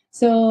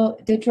 So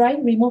the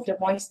drying remove the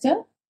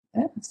moisture.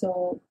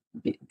 So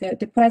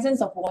the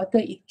presence of water,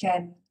 it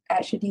can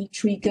actually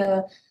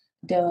trigger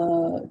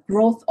the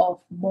growth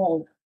of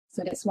mold.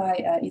 So that's why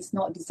it's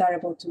not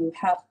desirable to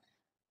have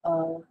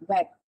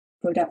wet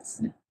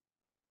products.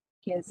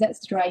 Yes,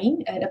 that's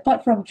drying. And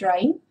apart from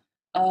drying,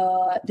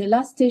 the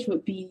last stage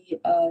would be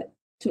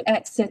to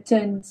add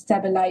certain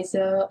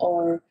stabilizer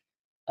or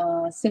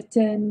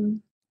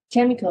certain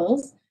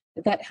chemicals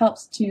that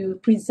helps to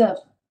preserve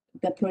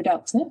the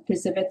products,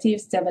 preservative,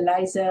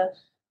 stabilizer,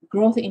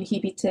 growth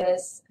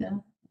inhibitors,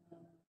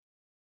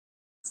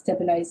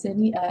 stabilizer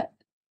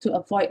to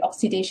avoid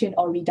oxidation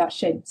or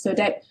reduction, so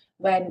that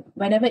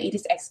whenever it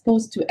is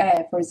exposed to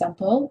air, for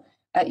example,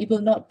 it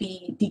will not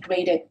be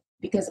degraded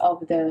because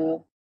of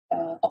the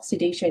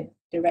oxidation,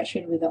 the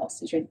reaction with the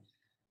oxygen.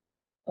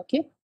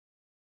 Okay.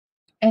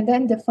 And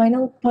then the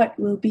final part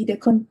will be the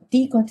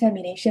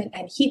decontamination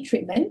and heat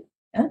treatment.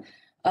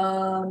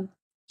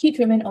 Heat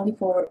treatment only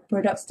for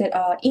products that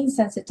are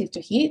insensitive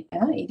to heat.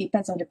 It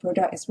depends on the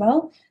product as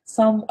well.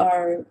 Some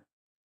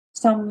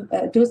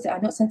those that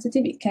are not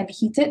sensitive, it can be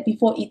heated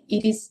before it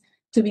is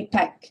to be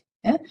packed.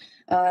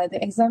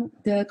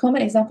 The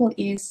common example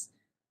is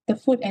the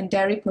food and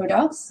dairy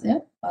products.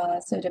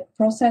 So the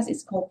process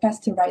is called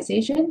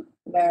pasteurization,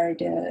 where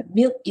the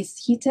milk is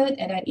heated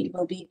and then it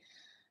will be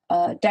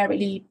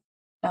directly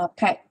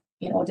packed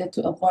in order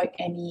to avoid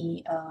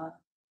any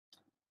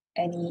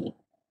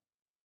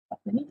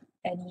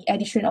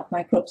addition of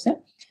microbes.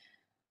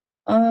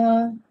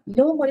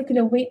 Low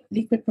molecular weight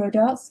liquid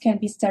products can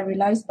be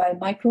sterilized by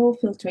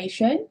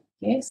microfiltration.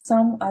 Okay,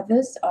 some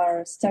others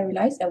are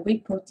sterilized.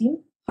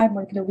 High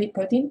molecular weight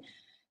protein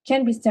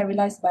can be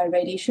sterilized by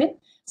radiation.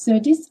 So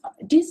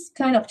these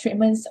kind of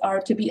treatments are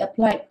to be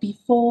applied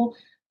before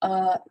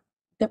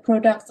the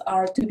products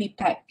are to be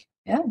packed.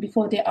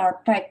 Before they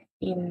are packed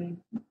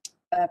in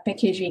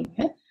packaging.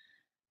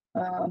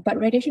 But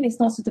radiation is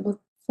not suitable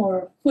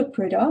for food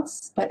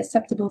products, but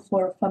acceptable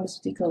for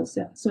pharmaceuticals.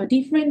 So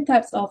different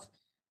types of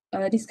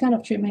this kind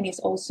of treatment is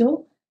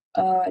also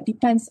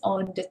depends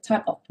on the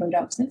type of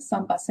products.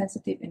 Some are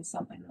sensitive and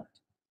some are not.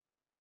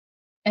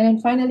 And then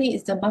finally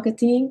is the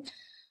marketing.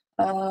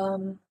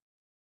 So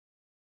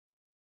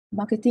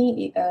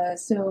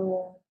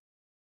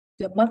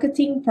the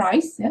marketing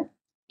price,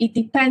 it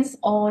depends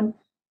on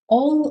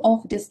all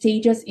of the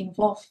stages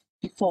involved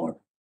before.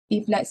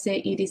 If let's say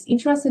it is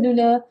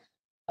intracellular,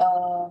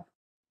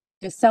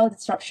 the cell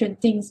disruption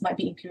things might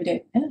be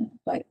included.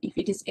 But if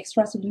it is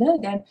extracellular,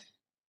 then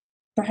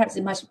perhaps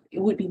it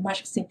would be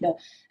much simpler,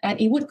 and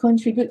it would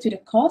contribute to the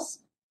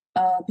cost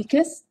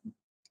because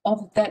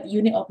of that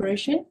unit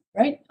operation,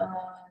 right?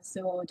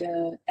 So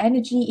the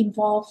energy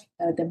involved,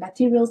 the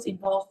materials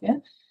involved,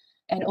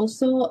 and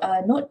also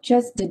not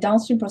just the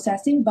downstream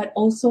processing, but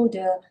also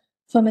the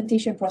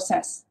fermentation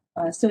process.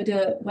 So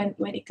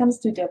when it comes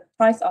to the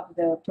price of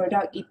the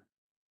product,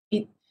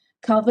 it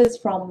covers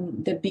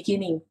from the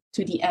beginning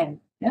to the end,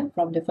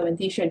 from the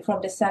fermentation,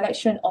 from the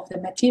selection of the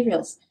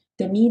materials,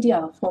 the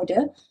media for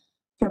the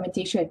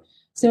fermentation.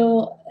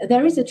 So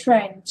there is a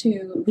trend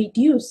to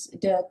reduce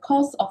the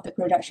cost of the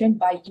production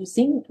by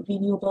using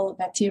renewable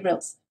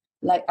materials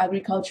like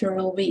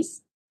agricultural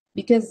waste,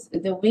 because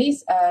the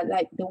waste,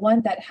 like the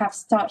one that have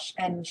starch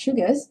and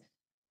sugars,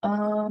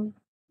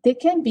 they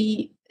can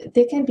be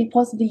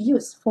possibly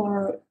used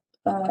for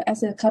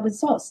as a carbon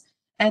source,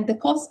 and the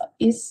cost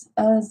is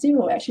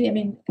zero actually. I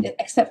mean,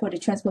 except for the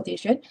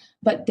transportation,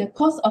 but the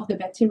cost of the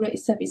material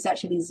itself is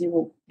actually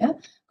zero.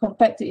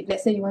 Compared to if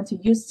let's say you want to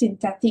use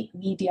synthetic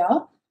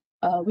media,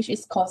 which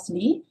is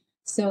costly.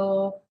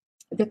 So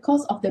the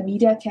cost of the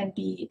media can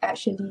be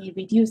actually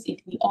reduced if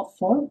we opt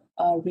for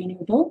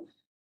renewable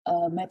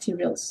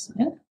materials.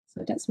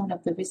 So that's one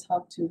of the ways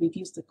how to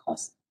reduce the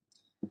cost.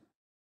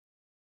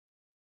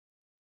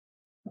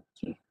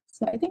 Okay,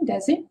 so I think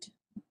that's it.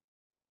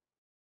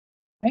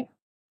 Right.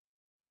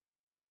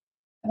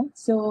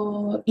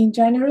 So in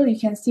general, you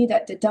can see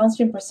that the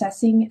downstream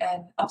processing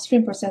and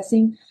upstream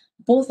processing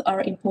both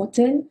are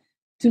important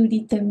to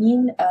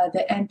determine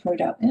the end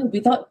product.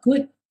 Without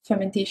good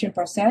fermentation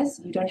process,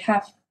 you don't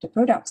have the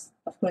products.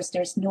 Of course,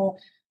 there's no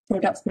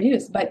products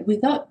produced. But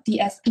without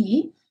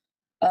DSP,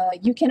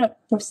 you cannot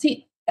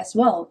proceed as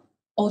well,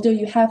 although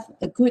you have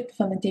a good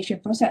fermentation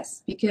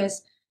process,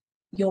 because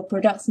your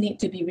products need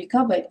to be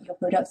recovered. Your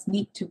products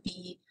need to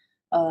be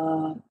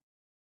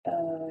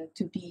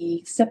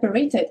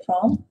separated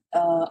from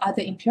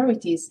other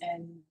impurities,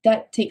 and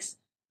that takes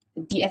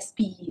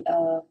DSP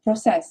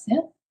process.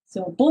 Yeah?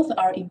 So both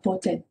are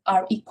important,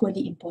 are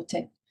equally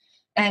important,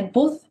 and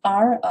both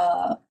are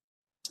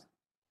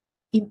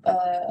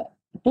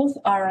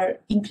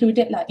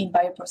included in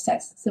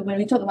bioprocess. So when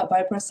we talk about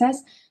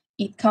bioprocess,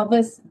 it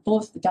covers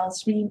both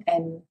downstream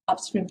and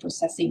upstream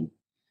processing.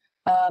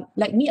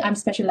 Like me, I'm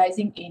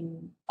specializing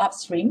in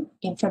upstream,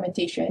 in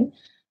fermentation.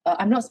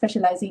 I'm not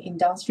specializing in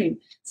downstream.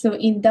 So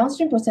in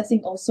downstream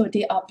processing also,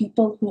 there are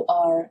people who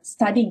are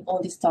studying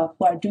all this stuff,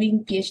 who are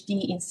doing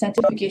PhD in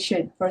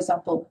centrifugation, for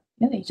example.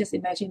 Yeah, you just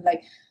imagine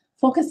like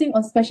focusing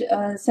on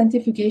special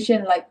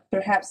centrifugation, like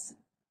perhaps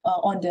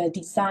on the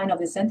design of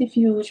the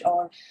centrifuge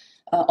or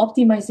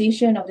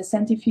optimization of the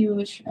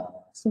centrifuge.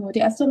 So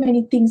there are so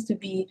many things to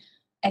be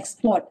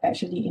explored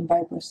actually in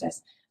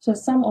bioprocess. So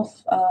some of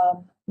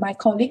my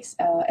colleagues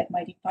at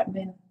my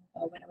department,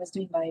 when I was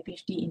doing my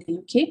PhD in the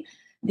UK,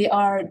 they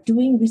are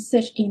doing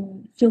research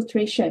in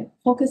filtration,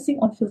 focusing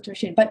on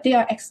filtration, but they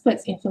are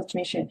experts in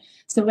filtration.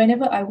 So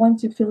whenever I want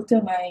to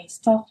filter my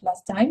stuff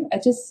last time, I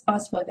just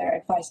ask for their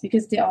advice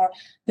because they are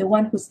the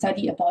one who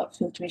study about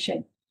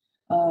filtration.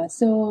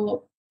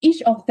 So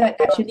each of that,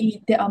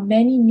 actually, there are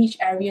many niche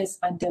areas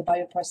under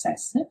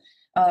bioprocess.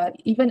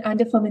 Even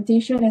under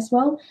fermentation as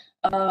well,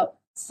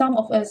 some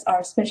of us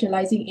are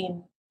specializing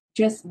in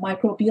just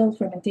microbial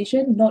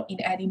fermentation, not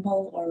in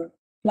animal or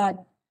plant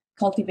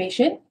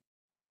cultivation.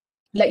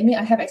 Like me,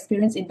 I have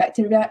experience in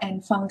bacteria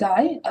and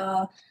fungi,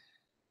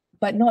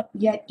 but not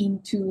yet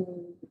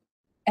into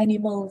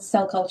animal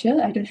cell culture.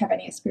 I don't have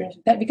any experience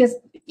with that because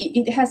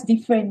it has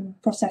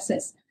different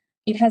processes.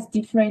 It has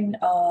different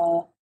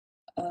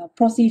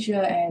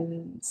procedure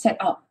and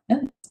setup.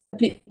 It's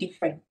completely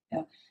different.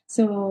 Yeah.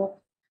 So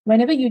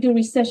whenever you do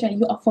research and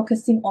you are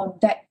focusing on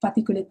that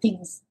particular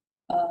things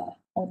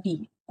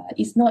only,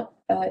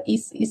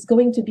 it's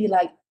going to be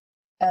like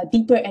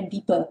deeper and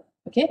deeper.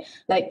 Okay,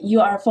 like you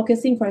are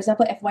focusing, for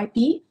example,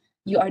 FYP,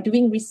 you are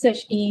doing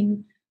research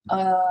in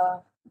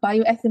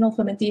bioethanol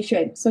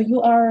fermentation. So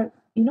you are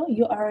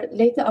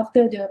later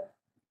after the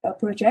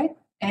project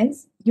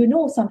ends, you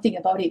know something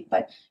about it,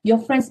 but your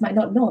friends might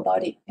not know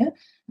about it. Yeah?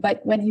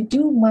 But when you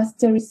do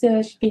master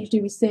research,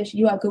 PhD research,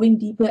 you are going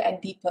deeper and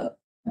deeper.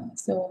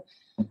 So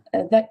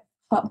that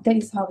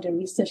is how the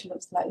research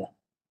looks like.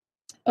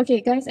 Okay,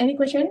 guys, any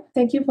question?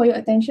 Thank you for your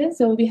attention.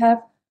 So we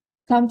have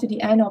come to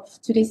the end of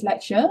today's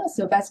lecture.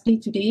 So basically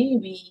today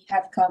we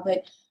have covered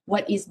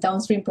what is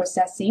downstream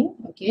processing.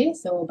 Okay,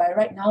 so by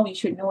right now you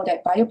should know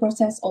that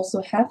bioprocess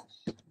also have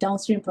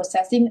downstream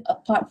processing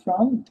apart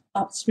from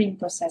upstream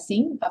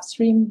processing.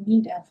 Upstream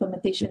meat and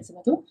fermentation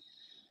semua tu.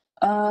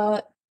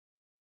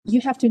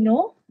 You have to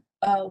know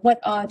what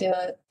are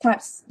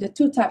the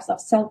two types of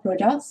cell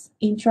products,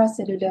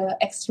 intracellular,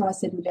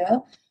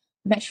 extracellular.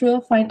 Make sure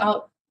find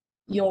out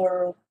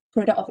your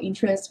product of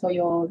interest for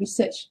your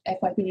research,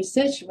 FYP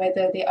research,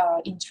 whether they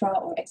are intra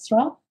or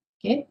extra,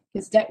 okay,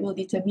 because that will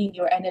determine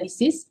your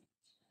analysis.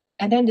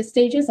 And then the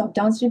stages of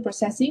downstream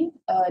processing.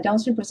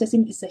 Downstream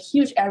processing is a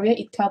huge area.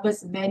 It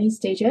covers many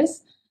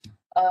stages,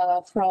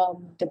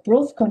 from the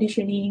broth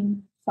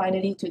conditioning,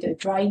 finally to the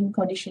drying,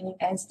 conditioning,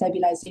 and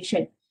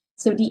stabilization.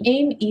 So the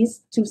aim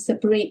is to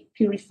separate,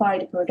 purify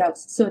the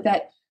products so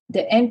that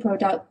the end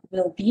product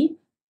will be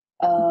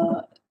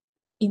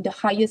in the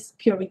highest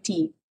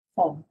purity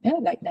form,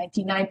 like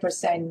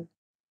 99%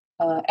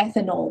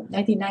 ethanol,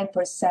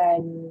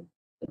 99%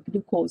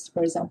 glucose,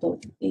 for example.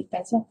 It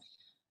depends on.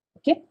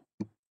 Okay.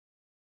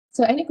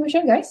 So any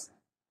question, guys?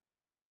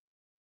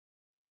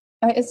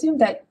 I assume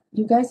that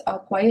you guys are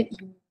quiet.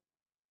 You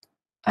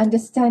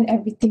understand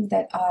everything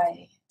that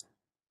I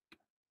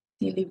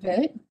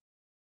delivered.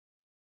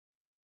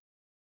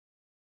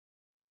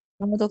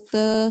 Nama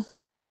doktor.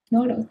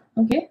 No.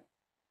 Okay.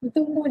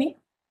 Betul semua ni?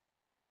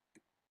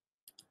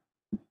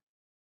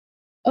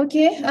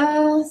 Okay,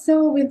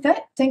 so with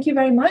that, thank you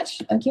very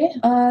much. Okay,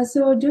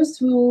 so those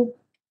who,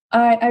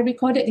 I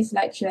recorded this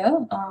lecture.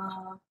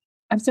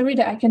 I'm sorry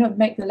that I cannot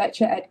make the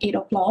lecture at 8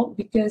 o'clock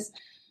because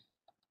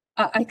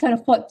I can't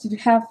afford to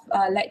have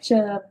a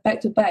lecture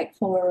back to back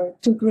for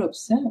two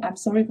groups. I'm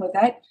sorry for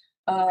that.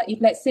 If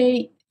let's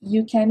say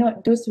you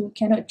cannot, those who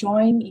cannot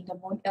join in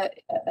the morning,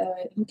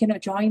 who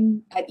cannot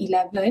join at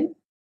 11,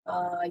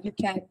 you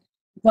can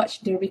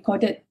watch the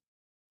recorded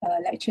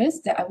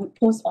lectures that I would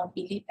post on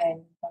Elite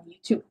and on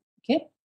YouTube. Okay,